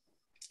this,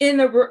 in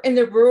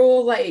the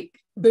rural like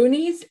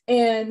boonies,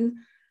 and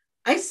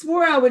I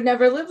swore I would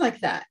never live like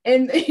that,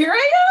 and here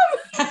I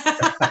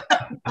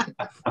am.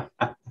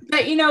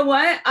 But you know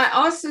what? I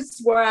also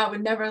swore I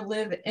would never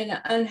live in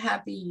an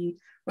unhappy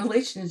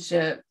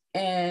relationship,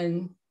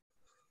 and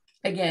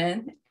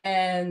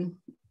I'm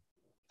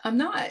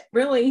not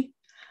really.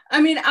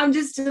 I mean, I'm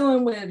just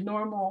dealing with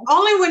normal.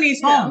 Only when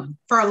he's home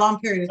for a long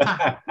period of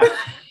time.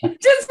 When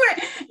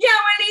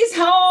he's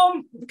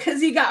home,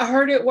 because he got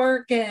hurt at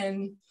work,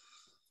 and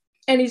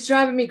he's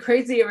driving me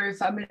crazy every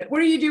 5 minutes.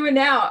 What are you doing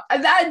now?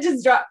 That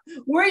just dropped.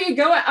 Where are you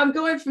going? I'm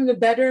going from the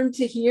bedroom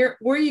to here.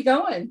 Where are you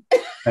going?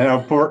 I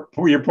know,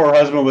 your poor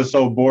husband was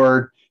so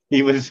bored.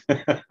 He was.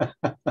 I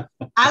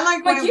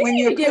like when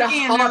you're get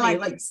cooking a hobby, and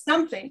like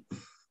something.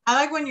 I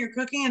like when you're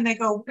cooking and they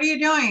go, "What are you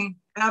doing?"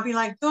 And I'll be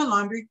like, "Doing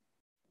laundry."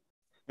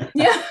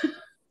 Yeah.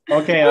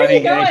 Okay. Where are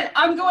you going?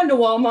 I'm going to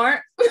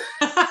Walmart.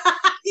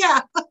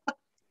 Yeah.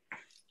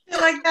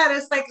 Like that.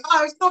 It's like, oh,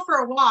 let's go for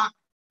a walk.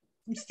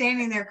 I'm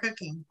standing there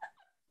cooking.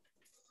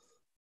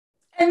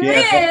 And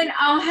then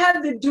I'll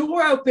have the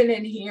door open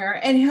in here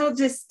and he'll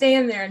just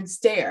stand there and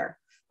stare.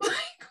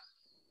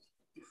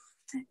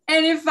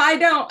 And if I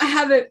don't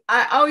have it,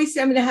 I always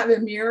say I'm going to have a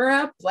mirror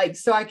up, like,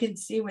 so I can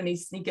see when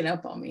he's sneaking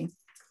up on me.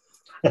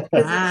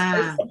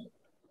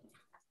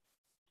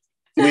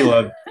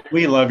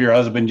 We love your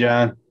husband,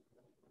 John.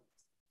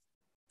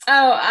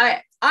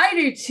 Oh, I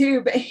do too,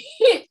 but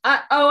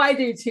I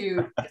do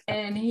too.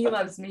 And he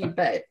loves me,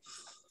 but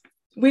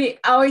I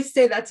always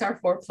say that's our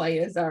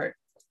foreplay, is our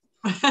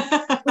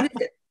what is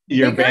it?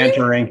 You're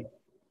bantering.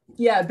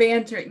 Yeah,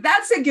 bantering.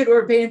 That's a good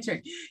word,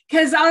 bantering.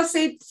 Because I'll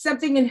say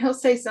something and he'll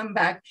say something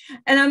back.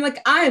 And I'm like,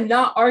 I am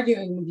not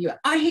arguing with you.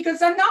 He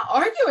goes, I'm not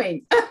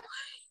arguing.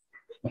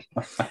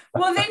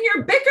 Well, then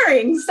you're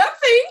bickering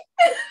something.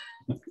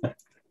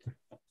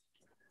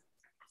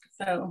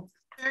 So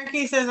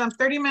Cherokee says, I'm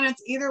 30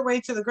 minutes either way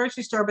to the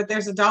grocery store, but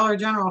there's a Dollar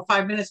General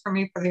 5 minutes for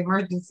me for the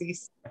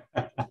emergencies.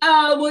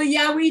 Well,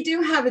 yeah, we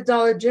do have a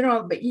Dollar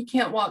General, but you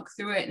can't walk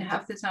through it, and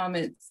half the time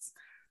it's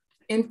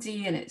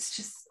empty and it's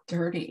just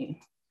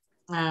dirty.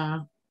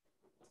 And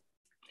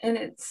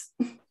it's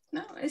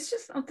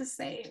just not the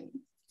same.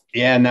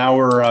 Yeah, now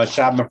we're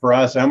shopping for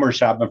us and we're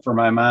shopping for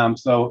my mom,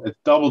 so it's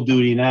double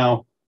duty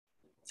now.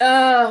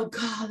 Oh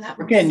God,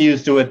 we're getting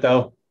used to it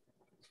though.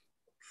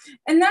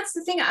 And that's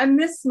the thing. I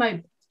miss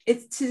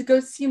it's to go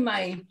see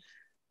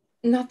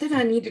not that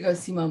I need to go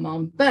see my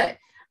mom, but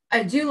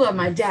I do love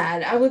my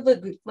dad. I would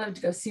love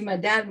to go see my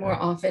dad more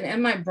often,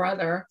 and my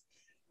brother.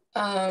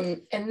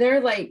 And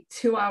they're like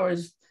 2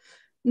 hours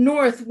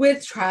north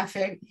with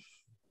traffic.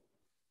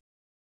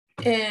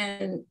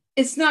 And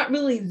it's not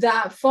really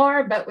that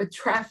far, but with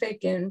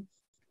traffic and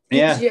you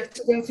have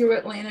to go through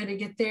Atlanta to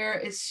get there.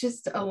 It's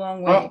just a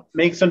long way. Well,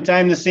 make some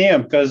time to see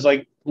him, because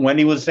like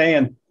Wendy was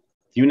saying,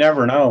 you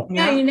never know.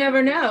 Yeah, you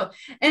never know.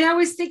 And I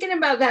was thinking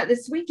about that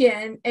this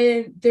weekend,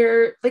 and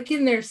they're like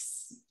in their,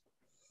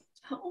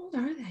 how old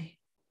are they?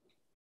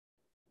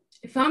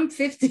 If I'm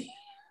 50,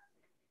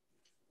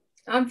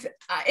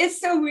 it's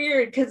so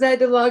weird because I had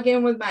to log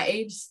in with my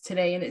age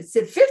today and it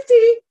said 50.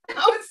 I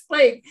was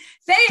like,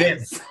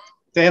 thanks.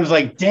 Sam's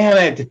like, damn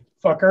it,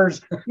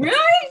 fuckers.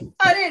 Really?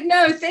 I didn't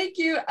know. Thank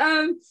you.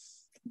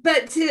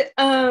 But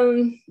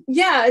so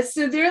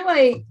they're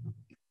like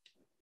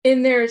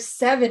in their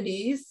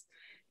 70s.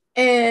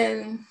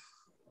 And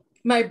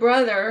my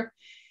brother,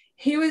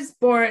 he was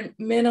born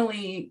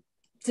mentally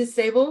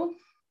disabled.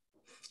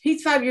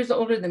 He's 5 years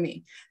older than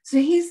me. So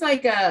he's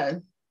like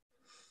a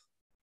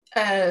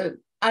I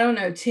don't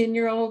know,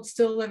 10-year-old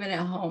still living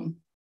at home.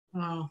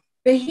 Wow.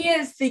 But he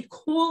is the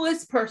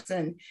coolest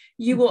person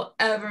you will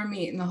ever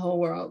meet in the whole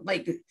world.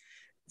 Like,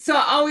 so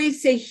I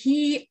always say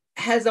he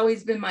has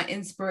always been my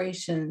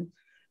inspiration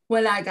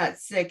when I got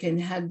sick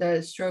and had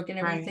the stroke and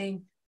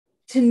everything,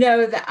 to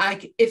know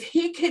that if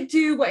he could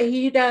do what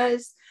he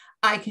does,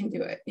 I can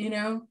do it, you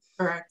know?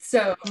 Correct.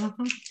 So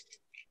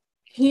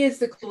he is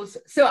the coolest.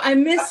 So I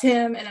miss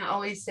him, and I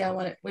always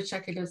say wish I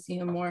could go see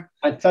him more.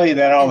 I tell you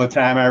that all the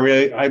time. I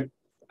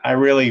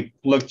really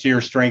look to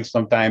your strengths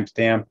sometimes,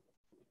 Tam.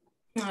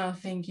 Oh,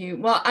 thank you.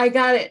 Well, I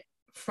got it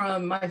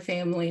from my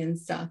family and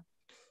stuff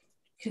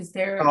because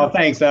they're. Oh,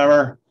 thanks,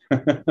 Emmer.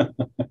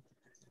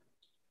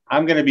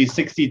 I'm going to be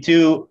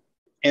 62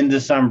 in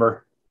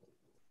December.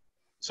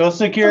 Social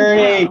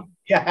Security. Oh, wow.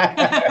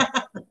 Yeah.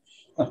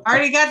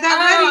 Already got that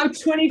ready. I'm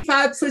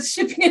 25 plus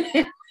shipping.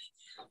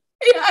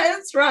 Yeah,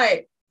 that's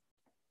right.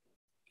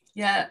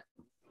 Yeah.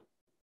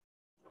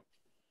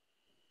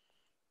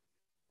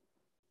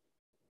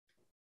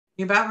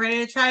 You about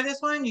ready to try this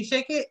one? You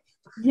shake it?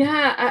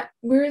 Yeah.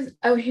 Here it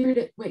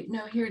is. Wait,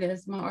 no, here it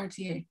is. My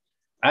RTA.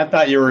 I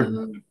thought you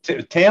were.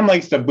 Tam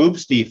likes the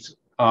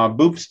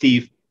boop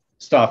Steve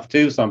stuff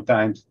too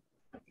sometimes.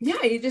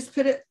 Yeah, you just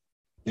put it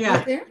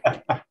right there.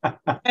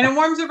 And it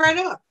warms it right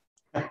up.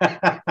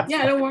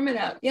 Yeah, it'll warm it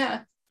up.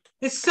 Yeah.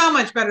 It's so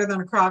much better than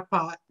a crock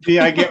pot. See,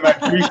 I get my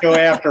free show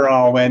after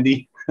all,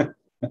 Wendy. I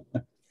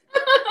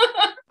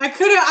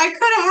could have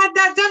had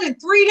that done in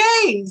 3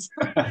 days.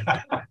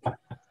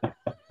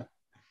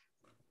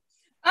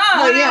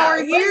 Oh, 1 yeah.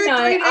 hour here,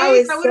 3 days. I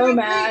was so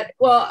mad. Great.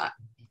 Well,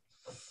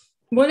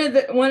 one of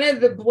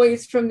the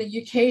boys from the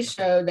UK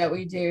show that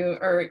we do,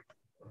 or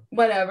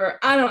whatever,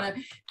 I don't know.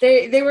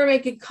 They were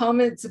making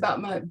comments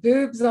about my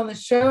boobs on the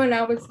show, and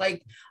I was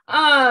like,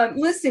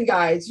 listen,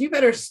 guys, you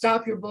better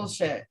stop your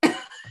bullshit.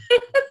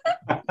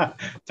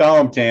 Tell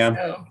them, Tam.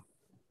 So,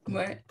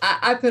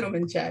 I put them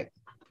in check.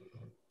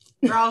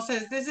 Girl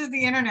says, this is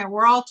the internet.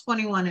 We're all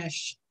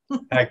 21-ish.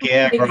 Heck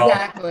yeah, girl.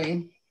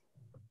 Exactly.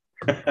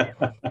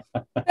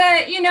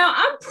 But, you know,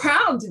 I'm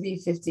proud to be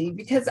 50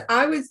 because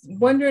I was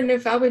wondering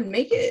if I would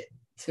make it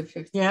to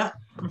 50. Yeah.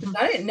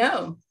 I didn't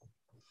know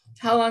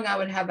how long I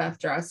would have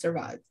after I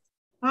survived.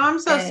 Oh, I'm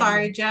so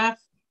sorry, Jeff.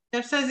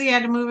 Jeff says he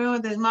had to move in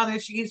with his mother.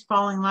 She keeps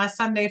falling. Last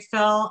Sunday,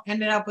 fell,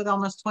 ended up with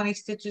almost 20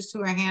 stitches to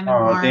her hand and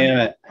arm. Oh, damn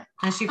it.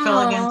 And she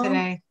fell again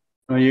today.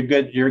 Well, you're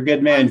good. You're a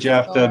good man,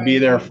 Jeff, to be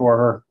there for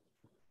her.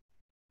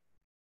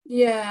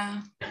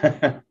 Yeah.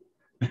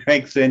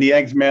 Thanks, Cindy.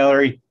 Thanks,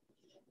 Mallory.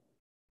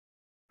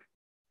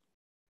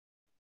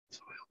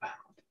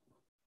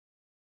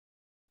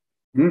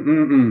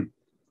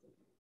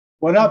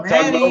 What up,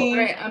 Tugboat?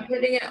 Right, I'm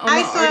putting it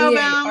on the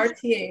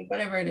RTA,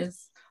 whatever it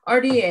is.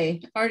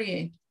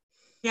 RDA.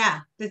 Yeah,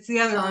 it's the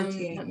other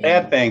RTA.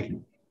 That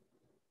thing.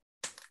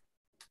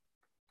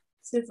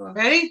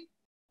 Ready?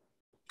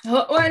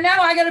 Oh, well, now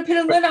I got to put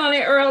a lid on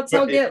it or else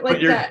I'll get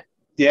like that.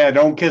 Yeah,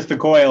 don't kiss the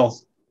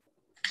coils.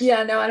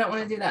 Yeah, no, I don't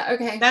want to do that.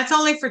 Okay. That's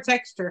only for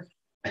texture.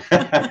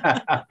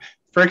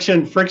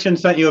 Friction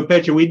sent you a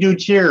picture. We do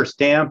cheers,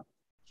 Tam.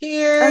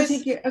 Cheers. Oh,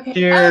 thank you. Okay.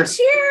 Cheers.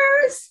 Oh,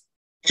 cheers.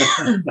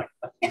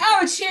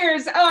 Oh,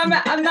 cheers. Oh,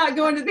 I'm not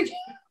going to the.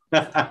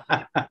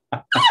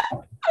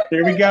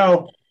 There we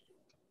go.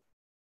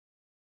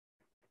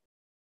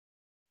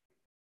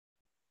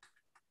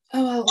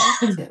 Oh, I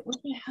lost it.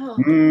 What the hell?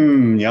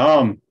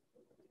 Yum.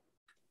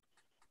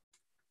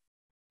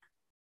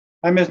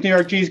 I miss New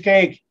York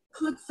cheesecake.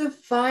 Put the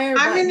fire.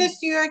 I'm in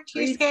this New York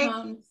cheesecake.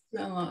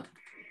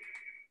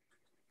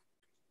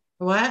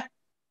 What?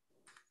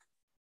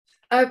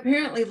 I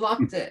apparently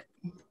locked it.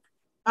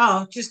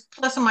 Oh, just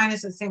plus or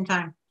minus at the same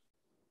time.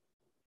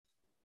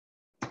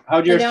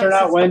 How'd yours turn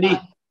out, Wendy?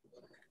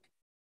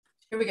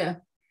 Here we go.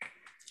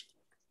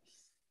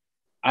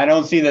 I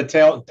don't see the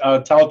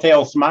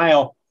telltale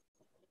smile.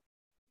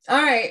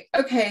 All right.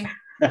 Okay.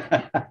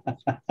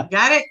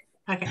 Got it?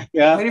 Okay.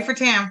 Yeah. Waiting for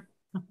Tam.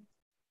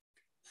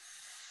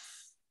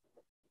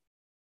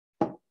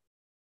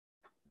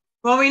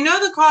 Well, we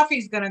know the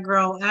coffee's going to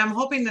grow, and I'm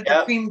hoping that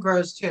the cream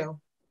grows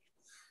too.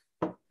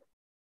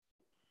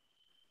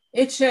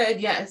 It should,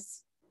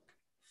 yes.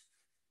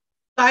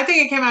 So I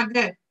think it came out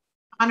good.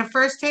 On a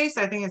first taste,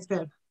 I think it's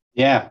good.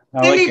 Yeah.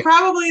 Cindy,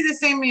 probably the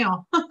same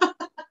meal.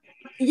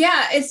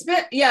 Yeah, it's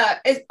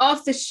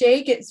off the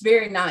shake. It's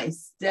very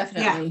nice.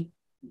 Definitely.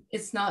 Yeah.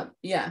 It's not,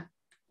 yeah.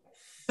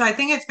 So I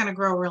think it's going to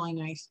grow really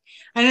nice.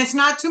 And it's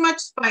not too much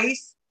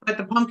spice, but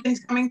the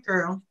pumpkin's coming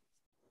through.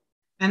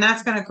 And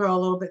that's going to grow a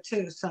little bit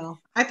too. So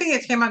I think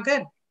it came out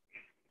good.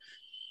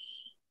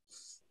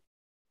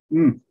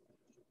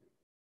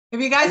 If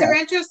you guys are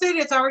interested,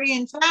 it's already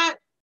in chat.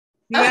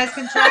 You guys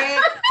can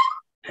try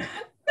it.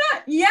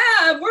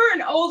 Yeah, we're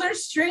an older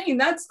stream.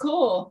 That's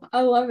cool.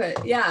 I love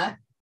it. Yeah,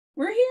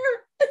 we're here.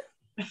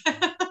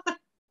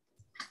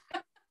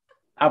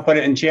 I'll put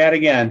it in chat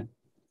again.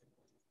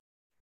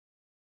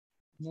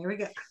 There we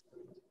go.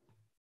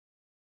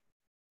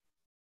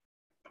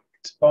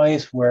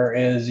 Spice, where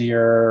is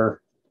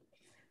your...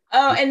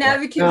 Oh, and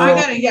advocate. I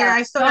got it here.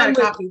 I still got a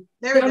copy.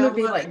 There we go.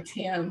 Be like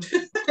Tam.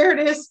 There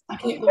it is.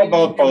 We'll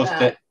both post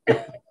it.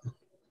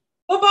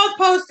 We'll both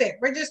post it.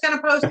 We're just going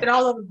to post it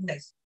all over the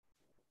place.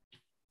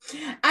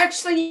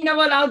 Actually, you know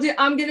what I'll do?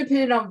 I'm going to put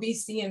it on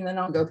VC and then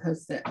I'll go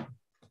post it.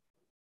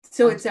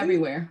 So it's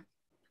everywhere.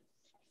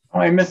 Oh,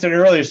 I missed it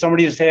earlier.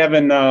 Somebody is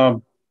having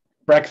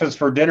breakfast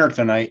for dinner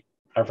tonight.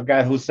 I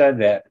forgot who said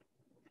that.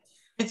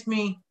 It's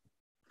me.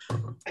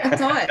 I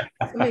thought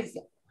somebody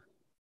said.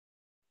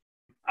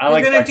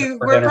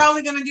 We're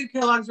probably gonna do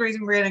Kellogg's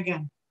Raisin Bran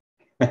again.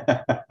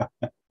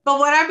 But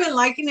what I've been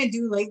liking to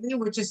do lately,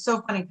 which is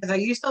so funny, because I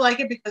used to like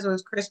it because it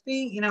was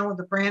crispy,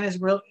 the bran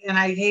is real, and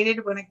I hated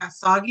it when it got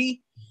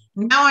soggy.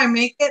 Now I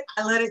make it,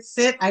 I let it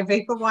sit, I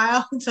vape a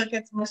while until it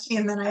gets mushy,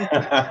 and then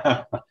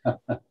I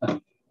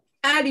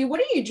Addie, what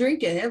are you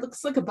drinking? It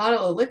looks like a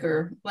bottle of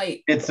liquor.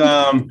 Like it's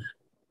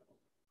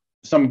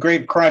some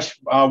grape crush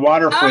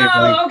water flavoring.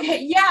 Oh,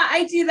 okay. Yeah,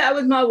 I do that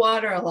with my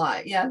water a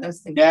lot. Yeah, those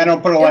things. Yeah, I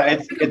don't put a lot.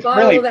 It's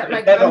really that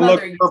my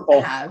grandmother used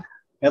to have.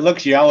 It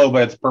looks yellow,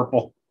 but it's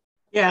purple.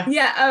 Yeah.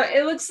 Yeah.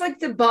 It looks like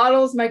the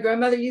bottles my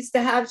grandmother used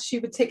to have. She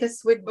would take a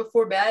swig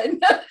before bed.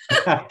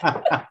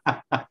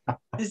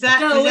 Is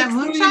that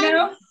moonshine? You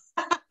know?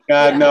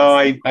 God, no,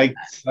 I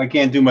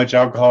can't do much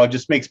alcohol. It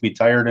just makes me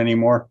tired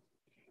anymore.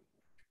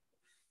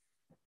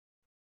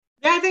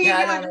 Yeah, I think you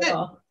can like it.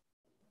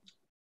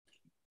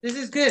 This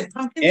is good.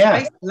 Pumpkin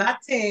spice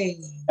latte.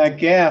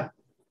 Heck yeah.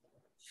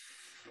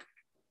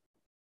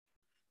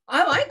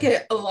 I like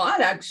it a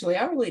lot, actually.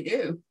 I really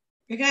do.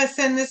 You gotta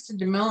send this to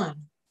DeMillan.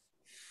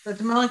 So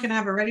DeMillan can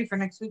have it ready for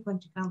next week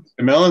when she comes.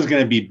 DeMillan's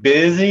gonna be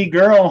busy,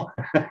 girl.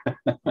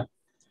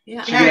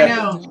 Yeah, I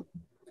know.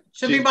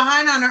 She'll be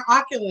behind on her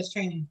Oculus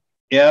training.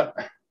 Yep.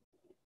 I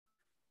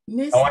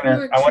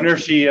wonder if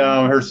she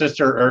her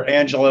sister or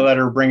Angela let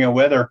her bring it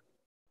with her.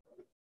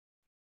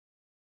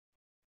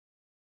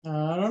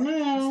 I don't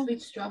know.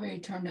 Sweet strawberry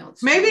turned out.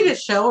 Maybe to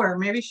show her.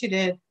 Maybe she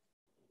did.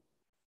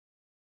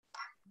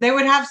 They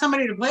would have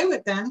somebody to play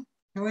with then.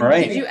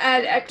 Right. Did you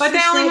add extra? But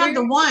they only have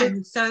the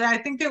one, so I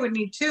think they would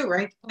need two,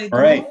 right? To play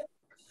right.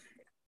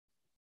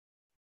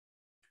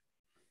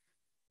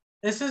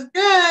 This is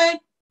good.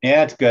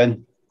 Yeah, it's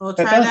good. We'll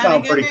try that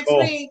again next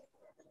week.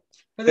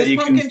 But this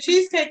pumpkin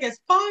cheesecake is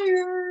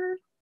fire.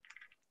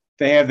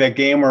 They have that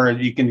game where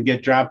you can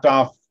get dropped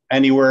off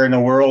anywhere in the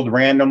world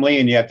randomly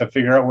and you have to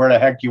figure out where the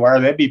heck you are.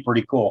 That'd be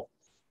pretty cool.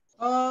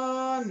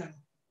 Oh, no.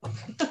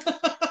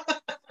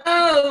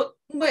 Oh,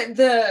 what,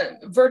 the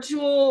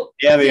virtual?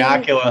 Yeah, the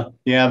Oculus.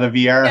 Yeah, the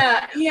VR.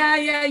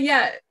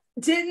 Yeah.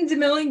 Didn't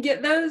DeMillan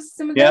get those?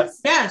 Some of those?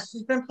 Yeah,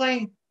 she's been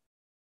playing.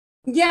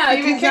 Yeah. She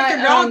even kicked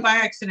her dog by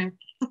accident.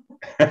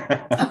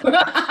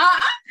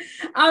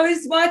 I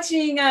was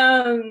watching,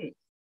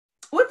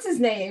 what's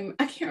his name?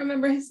 I can't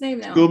remember his name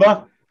now.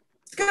 Scuba,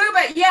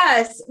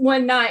 yes,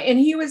 one night. And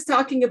he was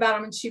talking about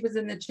them and she was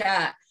in the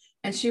chat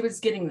and she was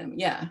getting them.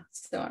 Yeah.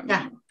 So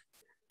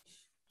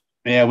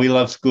yeah, we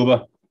love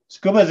Scuba.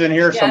 Scuba's in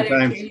here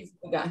sometimes.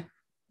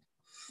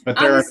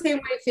 But I'm the same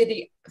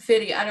way,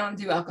 Fitty. I don't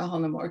do alcohol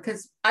no more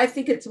because I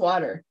think it's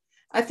water.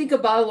 I think a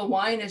bottle of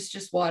wine is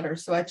just water,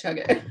 so I chug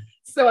it.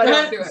 So I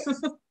don't do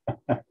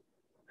it.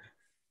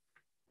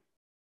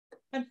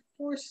 And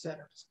 4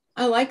 setters.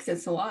 I like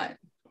this a lot.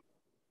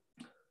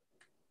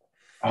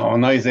 Oh,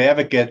 nice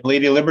advocate.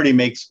 Lady Liberty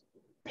makes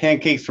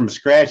pancakes from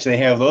scratch. They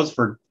have those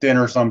for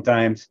dinner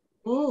sometimes.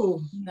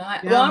 Ooh.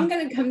 Well, I'm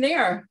going to come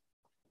there.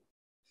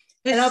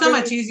 It's so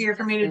much easier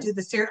for me to do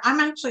the cereal. I'm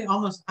actually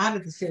almost out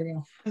of the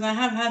cereal because I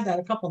have had that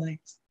a couple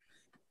nights.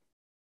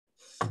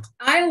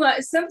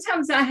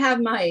 Sometimes I have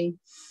my,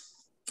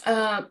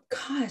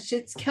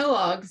 it's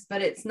Kellogg's,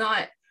 but it's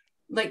not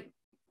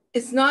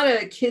it's not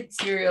a kid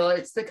cereal.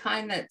 It's the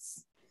kind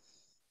that's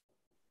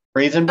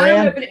Raisin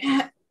Bran. But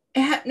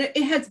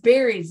it has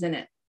berries in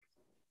it.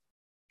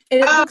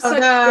 And it looks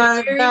like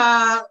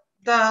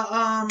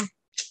the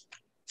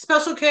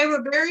Special K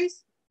with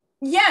berries.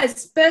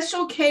 Yes,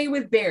 Special K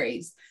with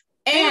berries.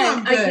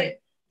 And I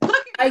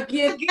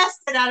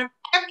guessed it out of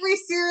every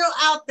cereal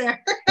out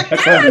there.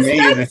 That's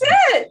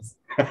it.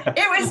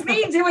 It was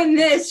me doing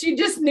this. You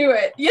just knew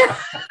it. Yeah.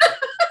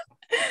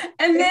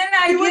 And then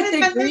I get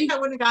the Greek. I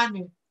wouldn't have gotten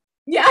me.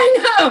 Yeah, I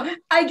know.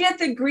 I get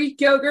the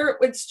Greek yogurt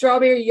with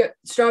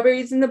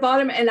strawberries in the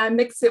bottom, and I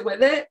mix it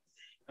with it.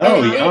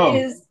 Oh, and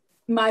it is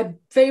my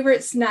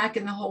favorite snack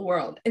in the whole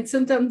world, and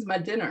sometimes my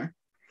dinner.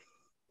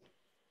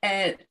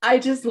 And I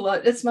just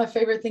love it's my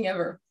favorite thing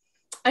ever.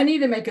 I need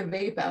to make a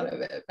vape out of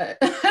it, but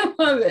I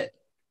love it.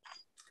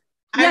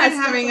 I've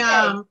been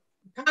having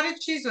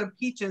cottage cheese with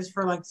peaches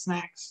for like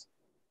snacks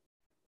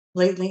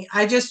lately.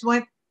 I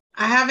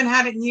haven't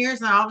had it in years,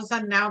 and all of a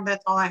sudden now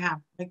that's all I have.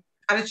 Like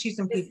cottage cheese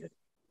and peaches.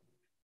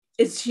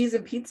 Is cheese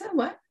and pizza?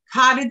 What?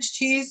 Cottage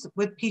cheese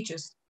with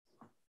peaches.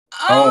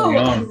 Oh,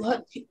 I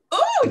love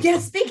yeah.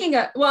 Speaking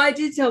of, I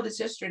did tell this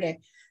yesterday.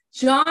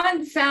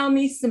 John found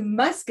me some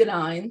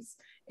muscadines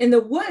in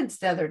the woods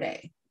the other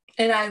day.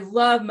 And I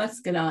love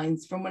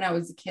muscadines from when I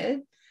was a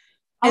kid.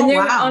 And they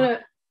were on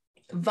a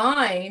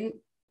vine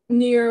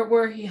near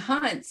where he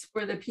hunts,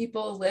 where the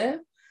people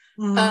live.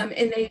 Mm-hmm.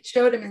 And they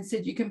showed him and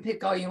said, you can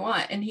pick all you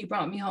want. And he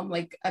brought me home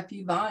like a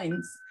few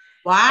vines.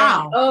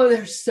 Wow. And,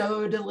 they're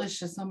so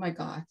delicious. Oh my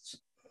gosh.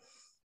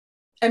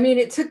 I mean,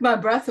 it took my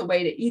breath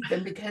away to eat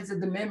them because of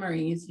the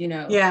memories,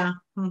 Yeah.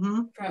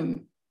 Mm-hmm.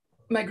 From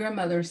my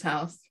grandmother's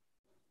house.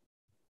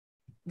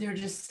 They're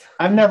just.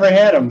 I've never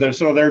had them.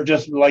 They're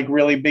just like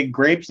really big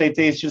grapes. They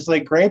taste just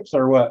like grapes,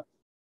 or what?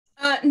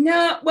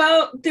 No,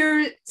 well,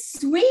 they're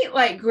sweet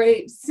like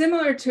grapes,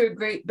 similar to a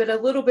grape, but a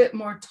little bit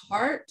more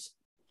tart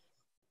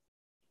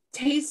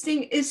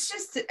tasting. It's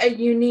just a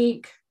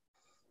unique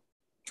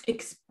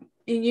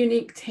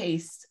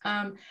taste.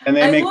 And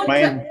they make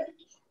wine.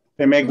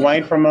 They make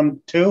wine from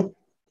them too.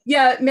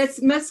 Yeah,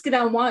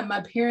 muscadine wine.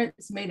 My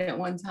parents made it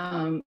one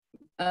time.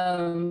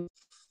 I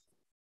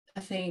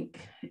think,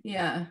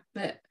 yeah,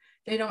 but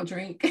they don't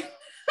drink.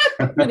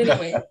 But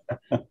anyway,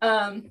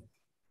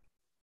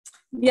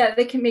 yeah,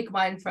 they can make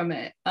wine from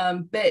it.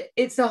 But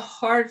it's a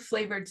hard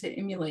flavor to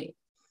emulate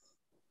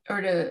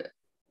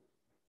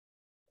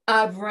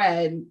I've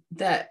read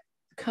that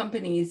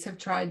companies have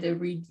tried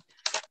to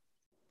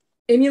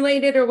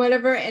emulate it or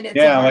whatever, and it's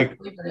like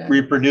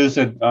reproduce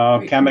it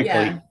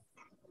chemically.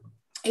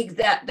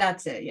 Yeah,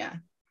 that's it. Yeah.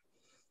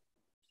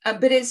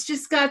 But it's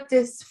just got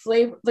this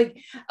flavor. Like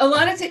a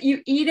lot of times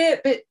you eat it,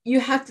 but you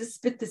have to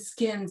spit the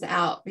skins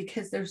out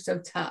because they're so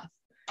tough.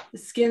 The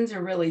skins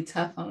are really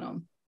tough on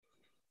them.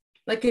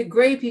 Like a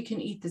grape, you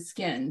can eat the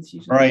skins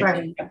usually.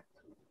 Right.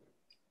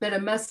 But a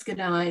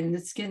muscadine, the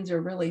skins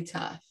are really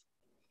tough.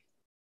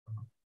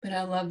 But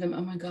I love them.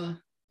 Oh my God.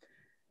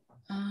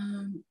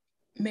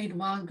 Made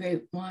wild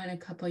grape wine a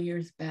couple of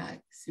years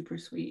back. Super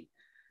sweet.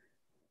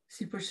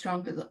 Super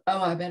strong.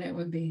 Oh, I bet it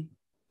would be.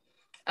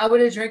 I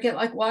would have drank it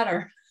like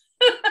water.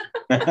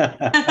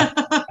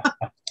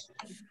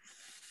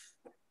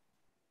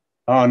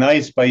 Oh,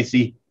 nice,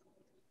 spicy.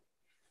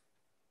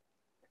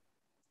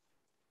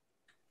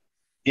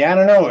 Yeah, I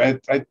don't know.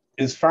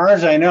 As far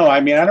as I know,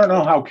 I mean, I don't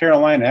know how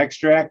Carolina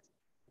Extract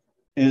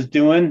is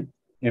doing,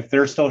 if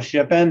they're still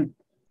shipping.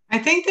 I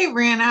think they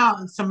ran out,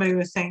 and somebody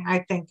was saying,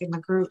 I think, in the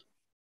group.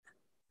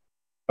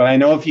 But I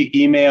know if you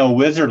email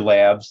Wizard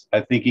Labs,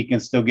 I think you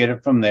can still get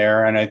it from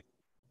there. And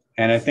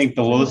I think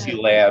the Losi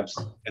Labs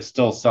is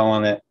still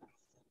selling it.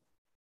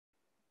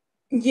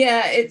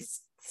 Yeah,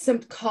 it's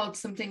called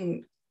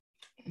something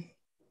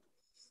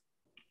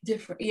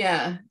different.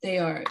 Yeah, they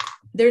are.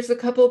 There's a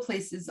couple of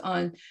places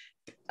on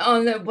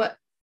the what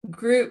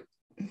group?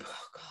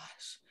 Oh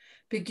gosh,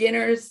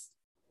 beginners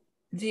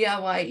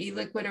DIY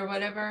e-liquid or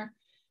whatever.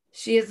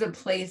 She has a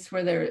place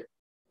where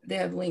they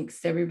have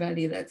links to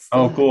everybody that's.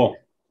 Cool.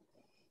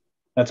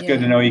 That's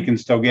good to know you can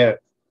still get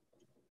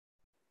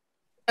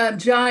it.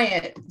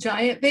 Giant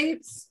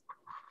vapes.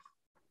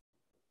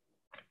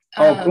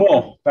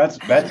 Cool. That's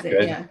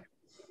good. Yeah,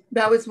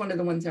 that was one of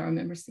the ones I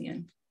remember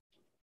seeing.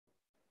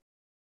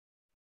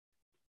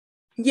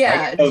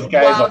 Yeah, those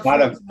guys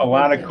a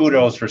lot of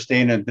kudos for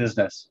staying in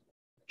business.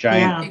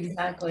 Giant. Yeah,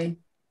 exactly.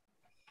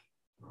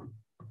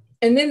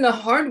 And then the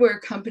hardware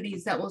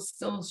companies that will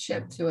still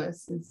ship to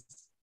us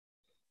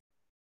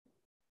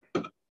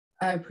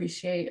I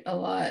appreciate a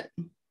lot.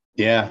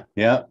 Yeah.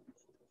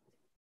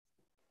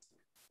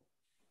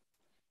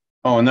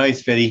 Oh,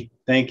 nice, Fitty.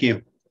 Thank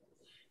you.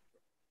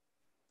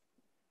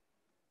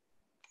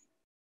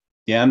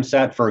 Yeah, I'm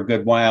set for a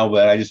good while,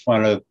 but I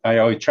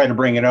always try to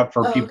bring it up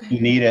for people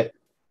who need it.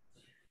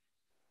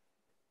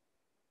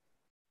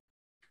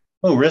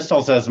 Oh,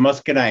 Ristal says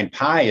muscadine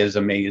pie is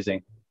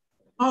amazing.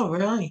 Oh,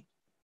 really?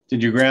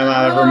 Did your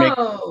grandma ever make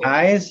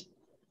pies?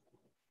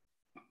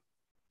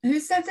 Who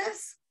said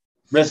this?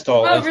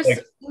 Ristal.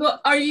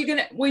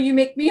 Will you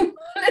make me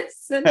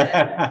listen?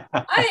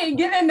 I ain't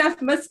get enough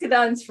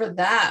muscadines for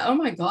that. Oh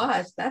my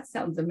gosh, that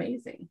sounds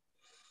amazing.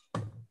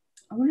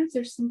 I wonder if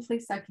there's some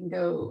place I can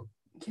go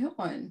get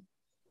one.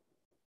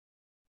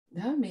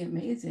 That would be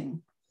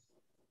amazing.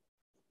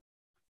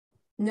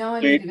 No,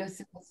 I need to go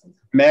see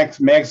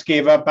Max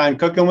gave up on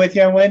cooking with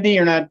you, Wendy?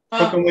 You're not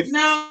cooking with?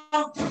 No,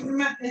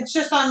 it's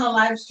just on the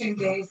live stream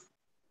days.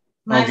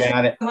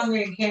 Got it. I'm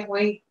hungry and can't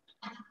wait.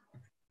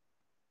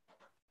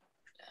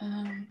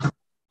 I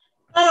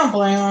don't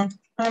blame him.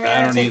 I mean,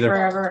 I don't either.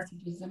 Forever.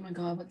 Oh my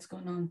God, what's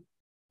going on?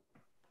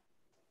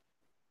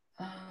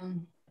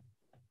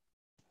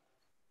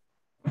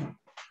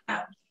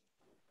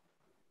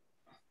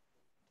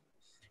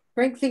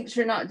 Frank thinks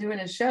you're not doing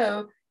a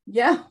show.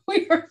 Yeah,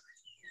 we are.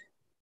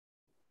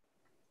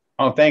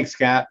 Oh, thanks,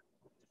 Scott.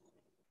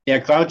 Yeah,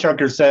 Cloud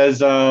Trucker says,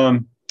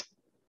 do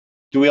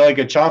we like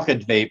a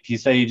chocolate vape? He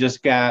said he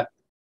just got,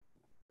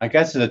 I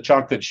guess it's a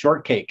chocolate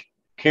shortcake.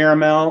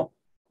 Caramel.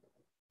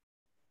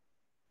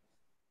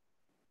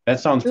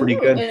 That sounds pretty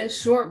good. And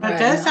it's shortbread. That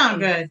does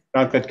sound good.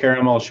 Chocolate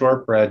caramel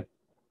shortbread.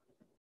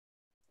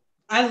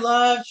 I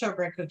love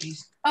shortbread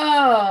cookies.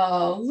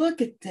 Oh,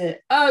 look at that.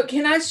 Oh,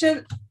 can I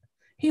show?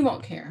 He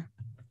won't care.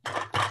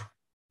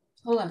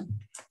 Hold on.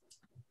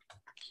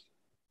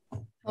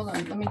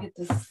 Let me get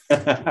this.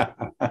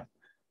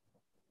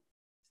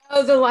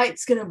 Oh, the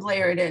light's going to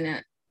blare it in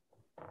it.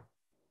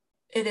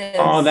 It is.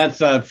 Oh, that's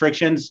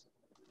Frictions.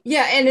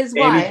 Yeah, and his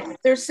wife.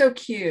 They're so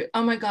cute.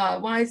 Oh my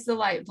God. Why is the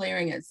light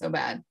blaring it so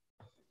bad?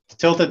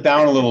 Tilt it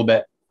down a little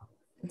bit.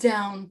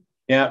 Down.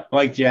 Yeah,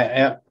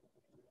 yeah.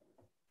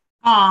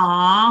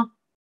 Aww.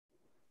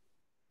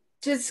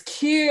 Just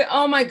cute.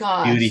 Oh my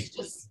gosh. Beauty.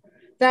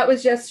 That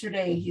was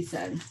yesterday, he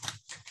said.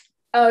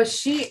 Oh,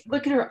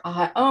 look at her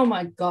eye. Oh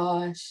my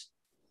gosh.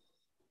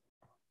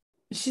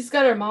 She's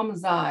got her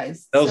mama's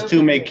eyes. Those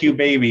two make cute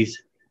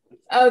babies.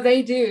 Oh,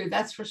 they do.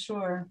 That's for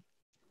sure.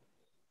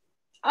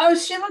 Oh,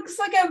 she looks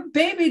like a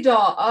baby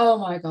doll. Oh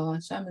my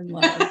gosh. I'm in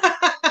love.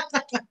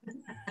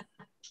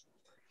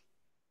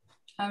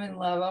 I'm in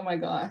love. Oh my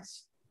gosh.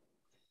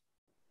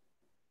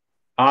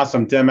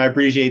 Awesome, Tim. I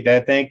appreciate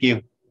that. Thank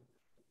you.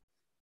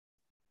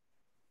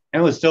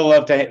 I would still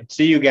love to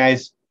see you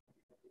guys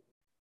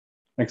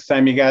next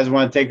time you guys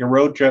want to take a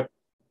road trip.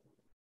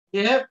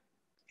 Yep.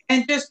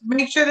 And just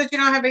make sure that you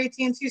don't have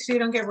AT&T so you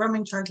don't get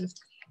roaming charges.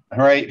 All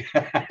right.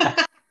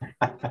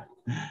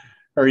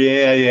 Or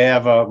yeah, you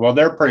have well,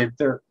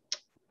 they're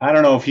I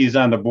don't know if he's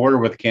on the border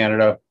with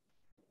Canada,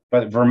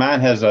 but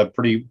Vermont has a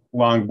pretty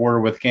long border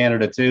with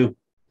Canada too.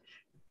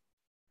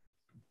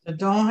 So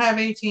don't have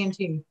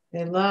AT&T.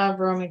 They love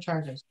roaming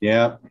charges.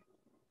 Yeah.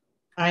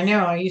 I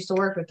know. I used to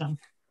work with them.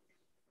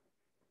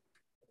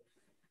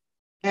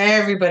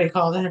 Everybody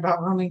called in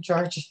about roaming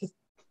charges.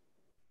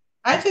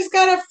 I just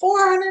got a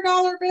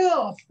 $400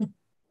 bill.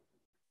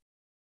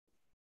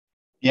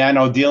 Yeah, I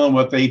know. Dealing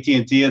with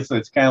AT&T, it's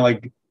kind of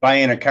like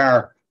buying a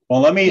car.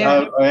 Well, let me.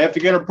 I have to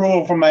get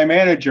approval from my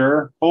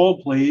manager.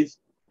 Hold, please.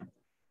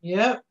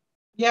 Yep.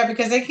 Yeah,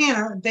 because they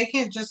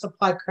can't just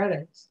apply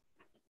credits.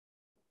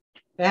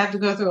 They have to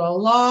go through a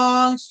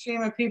long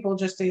stream of people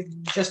just to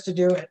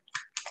do it.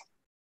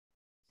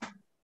 I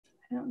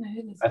don't know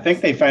who this I think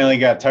they finally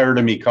got tired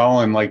of me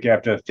calling like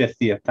after the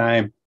 50th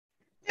time.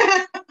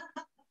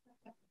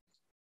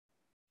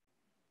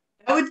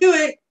 I would do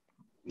it.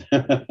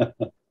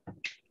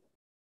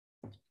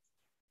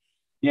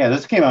 Yeah,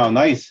 this came out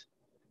nice.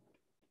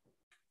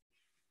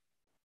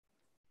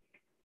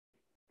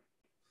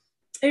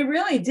 It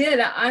really did.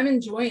 I'm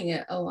enjoying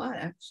it a lot,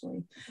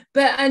 actually.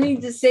 But I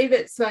need to save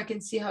it so I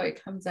can see how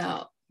it comes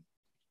out.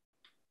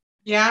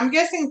 Yeah, I'm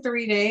guessing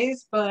 3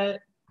 days, but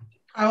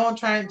I won't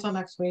try it until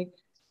next week.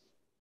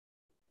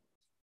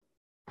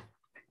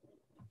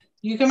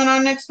 You coming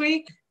on next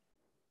week?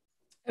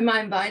 Am I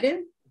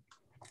invited?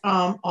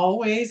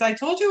 Always. I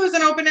told you it was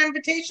an open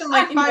invitation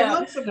like 5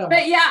 months ago.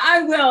 But yeah,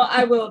 I will.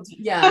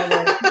 Yeah, I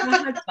will. I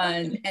had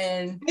fun.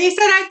 And he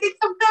said, I think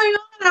I'm going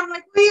on. I'm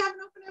like, we have an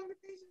open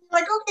invitation. You're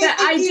like, okay.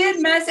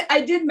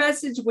 I did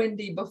message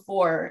Wendy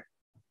before.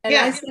 And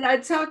I said I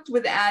talked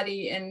with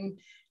Addie and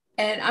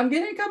I'm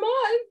gonna come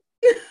on.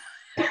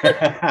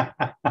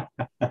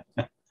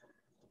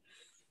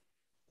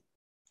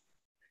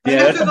 Yeah,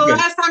 after the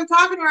last time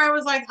talking to her, I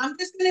was like, I'm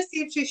just gonna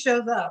see if she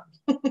shows up.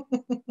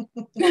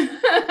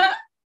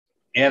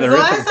 Yeah, the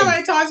last time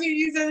I talked to you,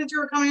 you said that you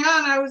were coming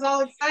on. I was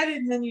all excited,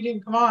 and then you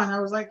didn't come on. I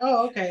was like,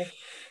 oh, okay.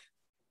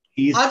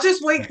 I'll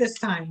just wait this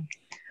time.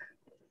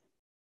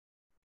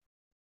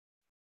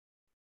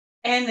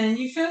 And then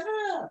you showed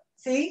up.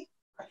 See?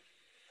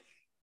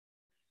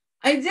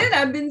 I did.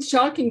 I've been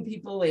shocking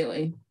people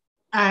lately.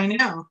 I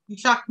know. You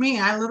shocked me.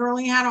 I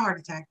literally had a heart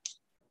attack.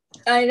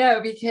 I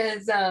know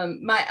because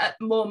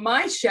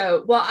my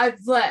show. Well, I've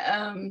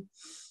let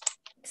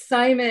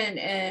Simon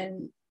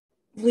and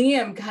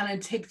Liam kind of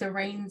take the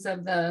reins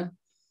of the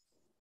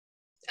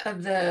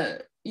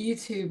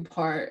YouTube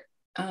part.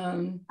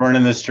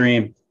 Running the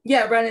stream.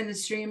 Yeah, running the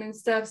stream and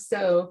stuff.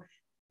 So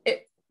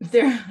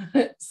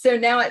so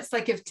now it's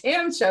like if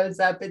Tam shows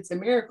up, it's a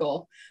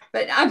miracle.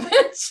 But I've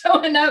been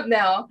showing up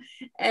now,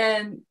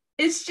 and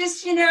it's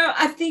just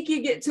I think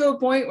you get to a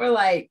point where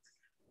like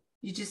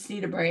you just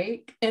need a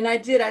break, and I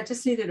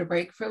just needed a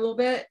break for a little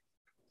bit.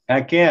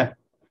 Heck yeah.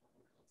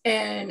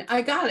 And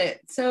I got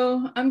it,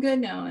 so I'm good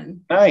now.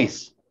 And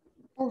nice.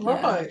 All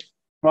right.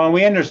 Well,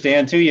 we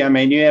understand too. Yeah, I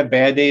mean, you have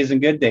bad days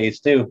and good days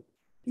too.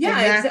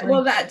 Yeah, exactly.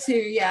 Well, that too.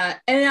 Yeah,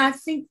 and I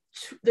think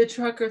the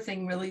trucker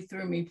thing really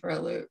threw me for a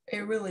loop.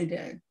 It really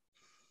did.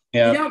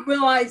 Yeah. You don't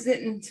realize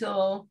it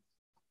until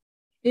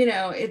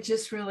it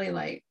just really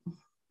like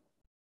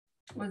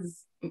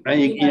was. And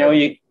you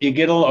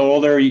get a little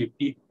older.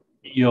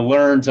 You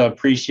learn to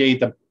appreciate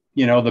the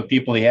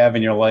people you have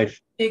in your life.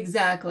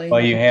 Exactly.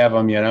 While you have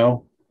them,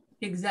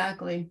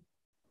 Exactly.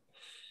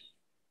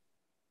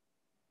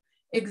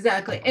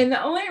 And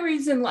the only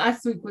reason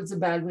last week was a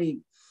bad week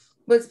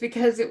was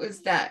because it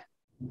was that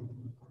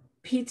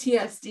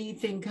PTSD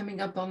thing coming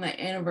up on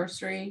the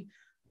anniversary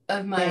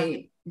of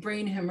my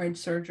brain hemorrhage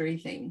surgery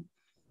thing.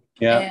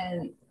 Yeah.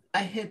 And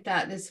I hit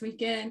that this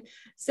weekend.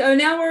 So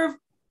now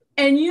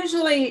and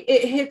usually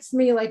it hits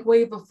me like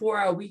way before,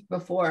 a week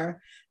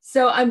before.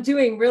 So I'm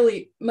doing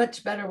really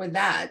much better with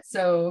that.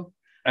 So.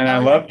 And I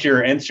loved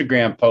your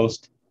Instagram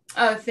post.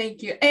 Oh,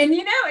 thank you. And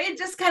it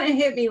just kind of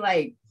hit me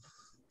like,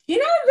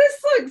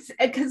 this looks,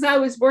 because I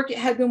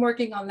had been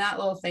working on that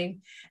little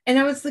thing, and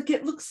I was like,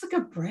 it looks like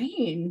a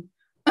brain.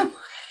 I'm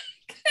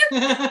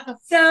like,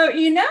 so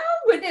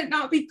would it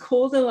not be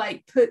cool to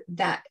like put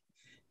that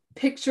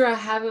picture I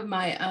have of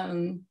my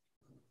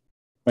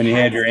when you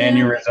had your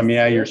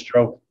aneurysm, your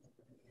stroke.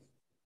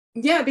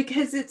 Yeah,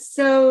 because it's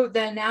so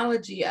the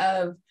analogy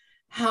of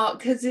how,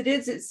 because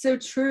it's so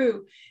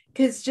true.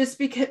 Because just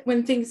because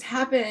when things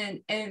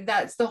happen, and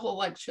that's the whole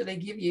lecture they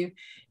give you,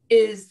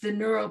 is the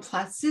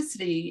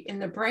neuroplasticity in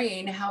the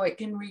brain, how it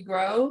can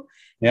regrow.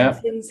 Yeah.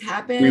 Things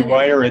happen.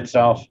 Rewire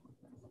itself.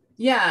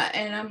 Yeah.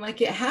 And I'm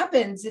like, it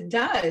happens. It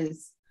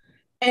does.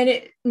 And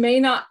it may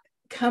not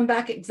come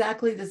back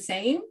exactly the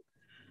same.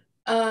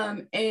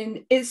 And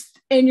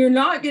you're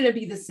not going to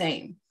be the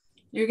same.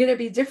 You're going to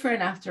be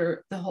different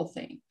after the whole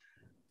thing.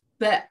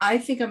 But I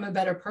think I'm a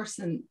better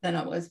person than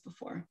I was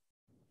before.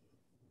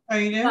 Oh,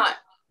 you do? Not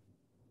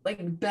like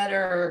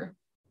better,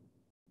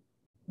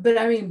 but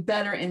I mean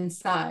better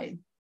inside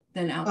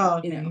than out. Oh,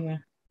 okay, you know. yeah.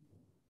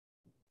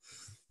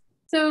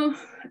 So,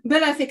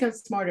 but I think I'm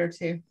smarter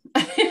too.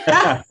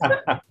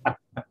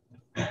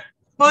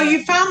 Well,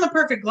 you found the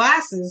perfect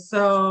glasses,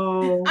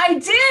 so I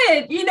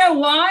did. You know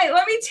why?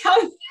 Let me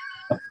tell you.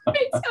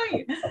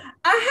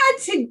 I had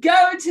to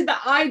go to the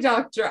eye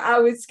doctor. I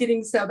was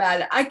getting so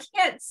bad. I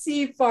can't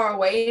see far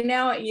away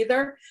now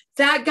either.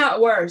 That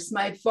got worse,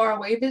 my far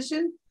away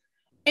vision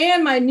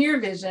and my near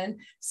vision.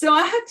 So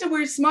I have to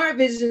wear smart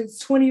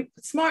glasses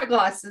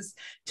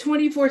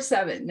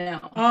 24/7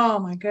 now. oh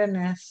my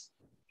goodness.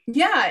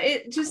 Yeah,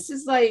 it just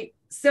is like,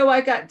 so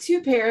I got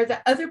 2 pair.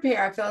 The other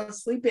pair I fell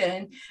asleep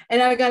in,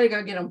 and I got to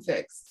go get them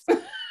fixed.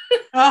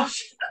 Oh,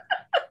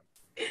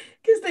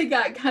 Because they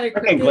got kind of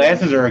Freaking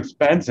glasses are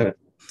expensive.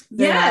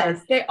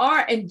 Yes, they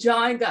are. And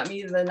John got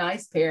me the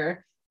nice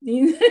pair.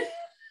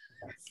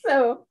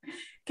 So,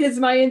 because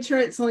my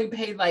insurance only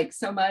paid like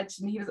so much.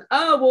 And he was,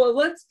 oh,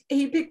 well,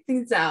 he picked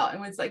things out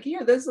and was like,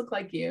 here, those look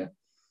like you.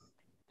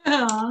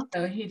 Aww.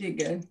 So he did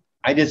good.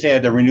 I just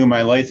had to renew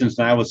my license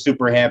and I was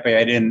super happy.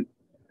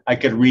 I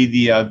could read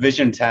the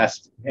vision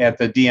test at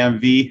the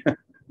DMV.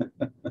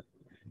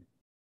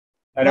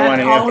 That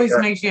always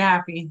makes you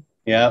happy.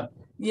 Yeah.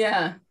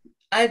 Yeah.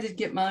 I had to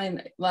get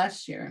mine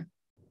last year.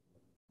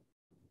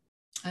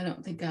 I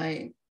don't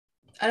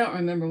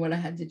remember what I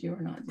had to do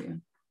or not do.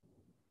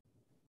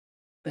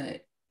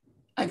 But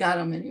I got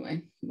them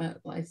anyway, my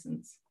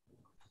license.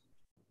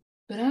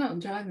 But I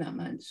don't drive that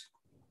much.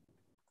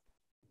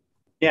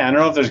 Yeah, I don't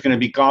know if there's going to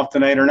be golf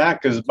tonight or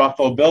not because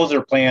Buffalo Bills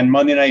are playing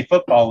Monday Night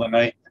Football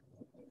tonight.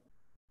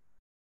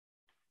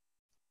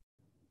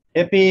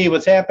 Hippie,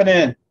 what's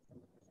happening?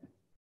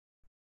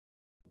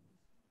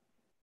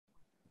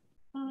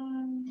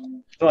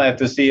 Still have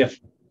to see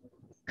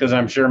because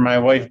I'm sure my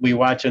wife will be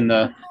watching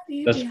the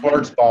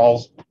sports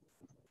balls.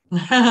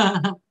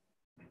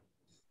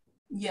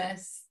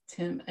 Yes,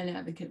 Tim, an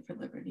advocate for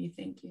liberty.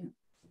 Thank you.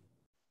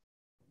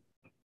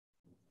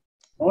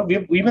 Well,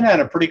 we've been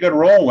on a pretty good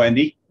roll,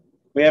 Wendy.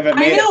 We haven't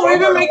made I know, we've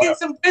been making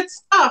some good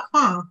stuff,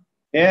 huh?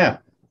 Yeah.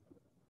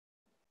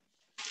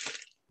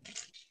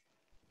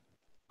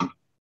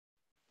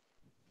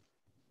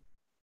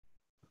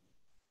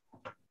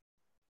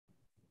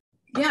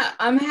 Yeah,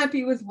 I'm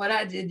happy with what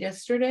I did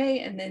yesterday.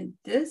 And then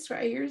this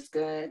right here is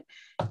good.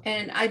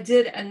 And I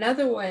did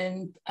another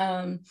one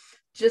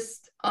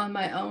just on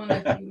my own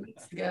a few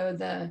weeks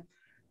ago.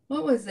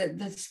 What was it?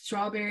 The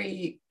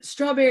strawberry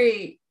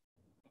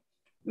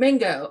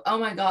mango. Oh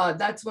my God,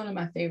 that's one of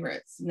my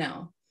favorites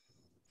now.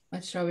 My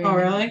strawberry. Oh,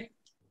 mango. really?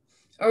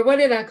 Or what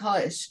did I call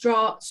it?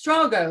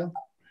 Strago.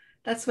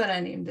 That's what I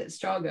named it,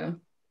 Strago.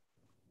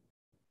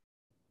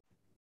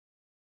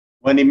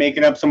 Wendy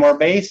making up some more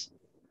bass?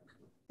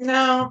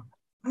 No,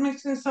 I'm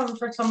mixing something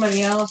for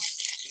somebody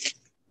else.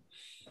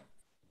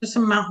 Just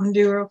some Mountain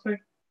Dew real quick.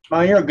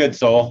 Oh, you're a good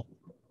soul.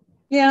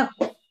 Yeah.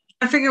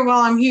 I figure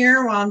while I'm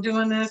here, while I'm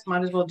doing this,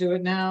 might as well do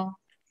it now.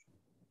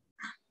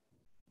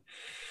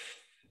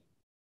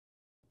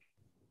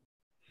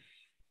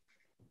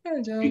 There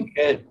we go. You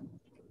get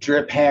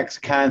Drip Hacks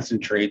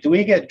concentrate. Do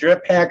we get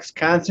Drip Hacks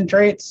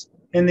concentrates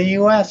in the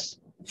U.S.?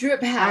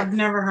 Drip Hacks. I've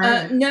never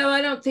heard it. No,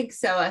 I don't think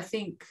so. I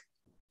think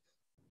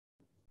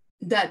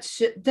that's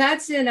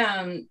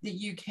in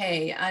the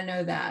UK. I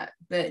know that,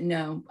 but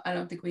no, I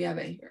don't think we have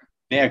it here.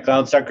 Yeah,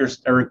 Cloud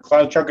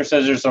Trucker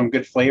says there's some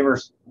good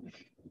flavors.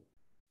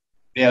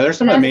 Yeah, there's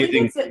some amazing. I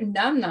think it's at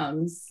Num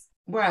Nums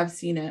where I've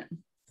seen it,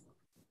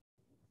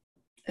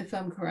 if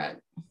I'm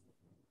correct.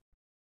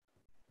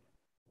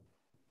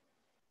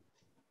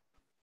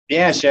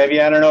 Yeah, Chevy.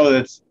 I don't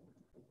know.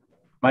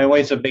 My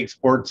wife's a big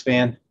sports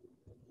fan,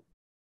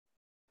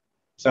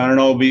 so I don't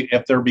know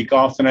if there'll be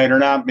golf tonight or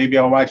not. Maybe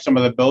I'll watch some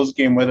of the Bills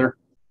game with her.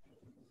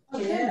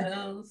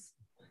 Bills.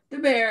 The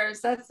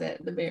Bears. That's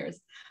it. The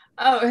Bears.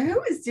 Oh, who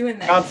was doing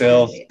that? The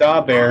Bills.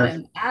 The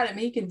Bears. Adam,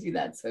 he can do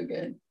that so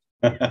good.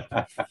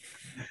 I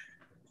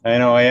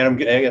know. Adam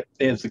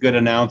is a good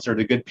announcer,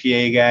 the good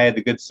PA guy,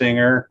 the good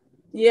singer.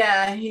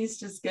 Yeah, he's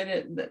just good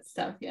at that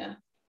stuff. Yeah.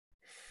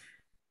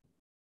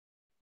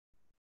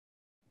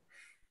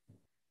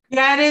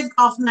 Yeah, it is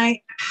golf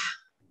night.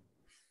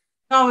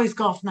 Always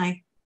golf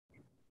night.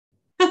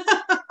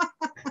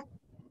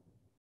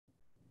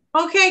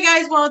 Okay,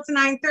 guys. Well, it's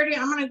 9:30.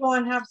 I'm gonna go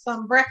and have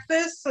some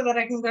breakfast so that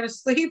I can go to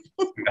sleep.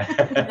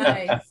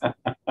 Nice.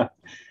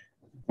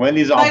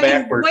 Wendy's all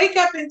backwards. Wake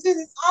up and do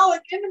this all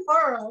again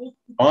tomorrow.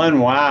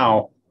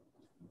 Wow.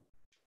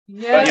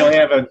 Yeah. But you'll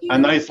have a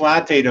nice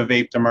latte to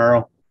vape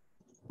tomorrow.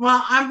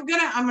 Well, I'm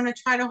gonna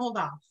try to hold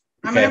off.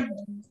 I'm gonna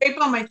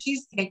vape on my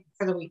cheesecake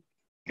for the week.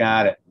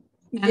 Got it.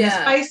 And the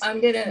spice,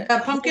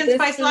 the pumpkin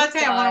spice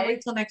latte, I want to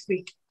wait till next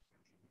week.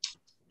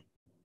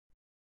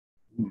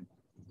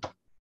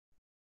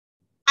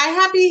 Hi,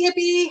 happy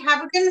hippie.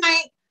 Have a good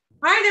night.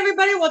 All right,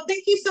 everybody. Well,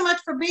 thank you so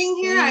much for being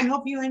here. I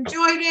hope you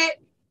enjoyed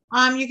it.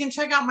 You can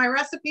check out my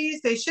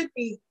recipes. They should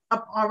be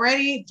up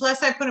already.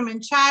 Plus, I put them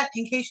in chat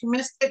in case you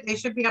missed it. They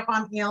should be up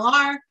on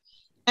ELR.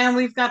 And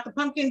we've got the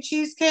pumpkin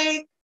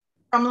cheesecake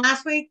from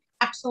last week.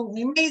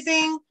 Absolutely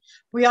amazing.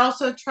 We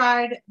also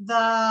tried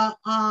the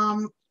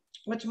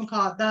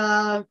whatchamacallit,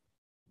 the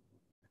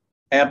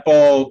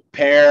apple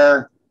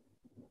pear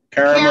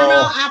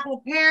caramel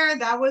apple pear.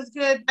 That was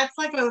good. That's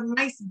like a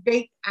nice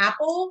baked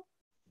apple.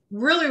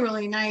 Really,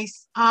 really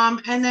nice.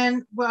 And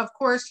then, well, of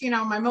course, you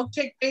know, my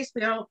milkshake base,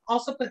 we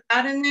also put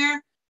that in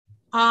there,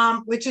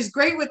 which is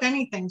great with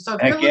anything. So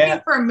if you're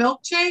looking for a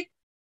milkshake,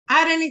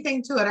 add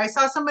anything to it. I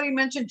saw somebody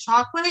mention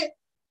chocolate.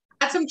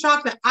 Add some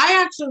chocolate.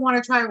 I actually want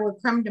to try it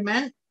with creme de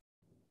menthe.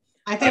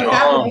 I think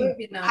that would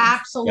be nice.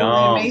 Absolutely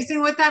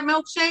amazing with that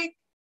milkshake.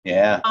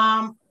 Yeah.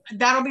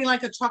 That'll be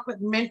like a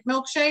chocolate mint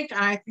milkshake.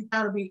 I think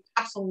that'll be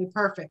absolutely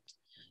perfect.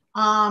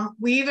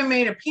 We even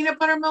made a peanut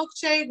butter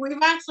milkshake. We've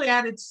actually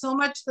added so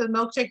much to the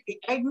milkshake. The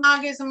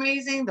eggnog is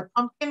amazing. The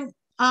pumpkin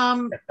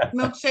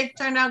milkshake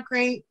turned out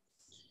great.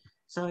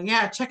 So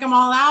yeah, check them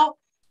all out.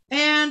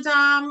 And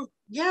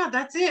yeah,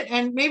 that's it.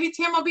 And maybe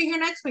Tam will be here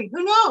next week.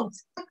 Who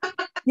knows?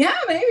 Yeah,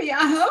 maybe.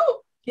 I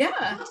hope.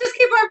 Yeah. Let's just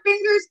keep our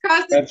fingers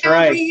crossed. That's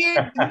right. Will be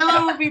here.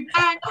 Camilla will be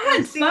back.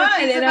 That's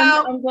fine. And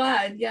I'm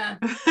glad. Yeah.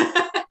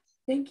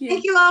 Thank you.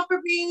 Thank you all for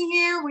being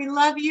here. We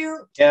love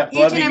you. Yeah,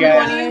 Each and every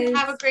one of you.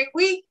 Have a great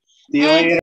week. See you later.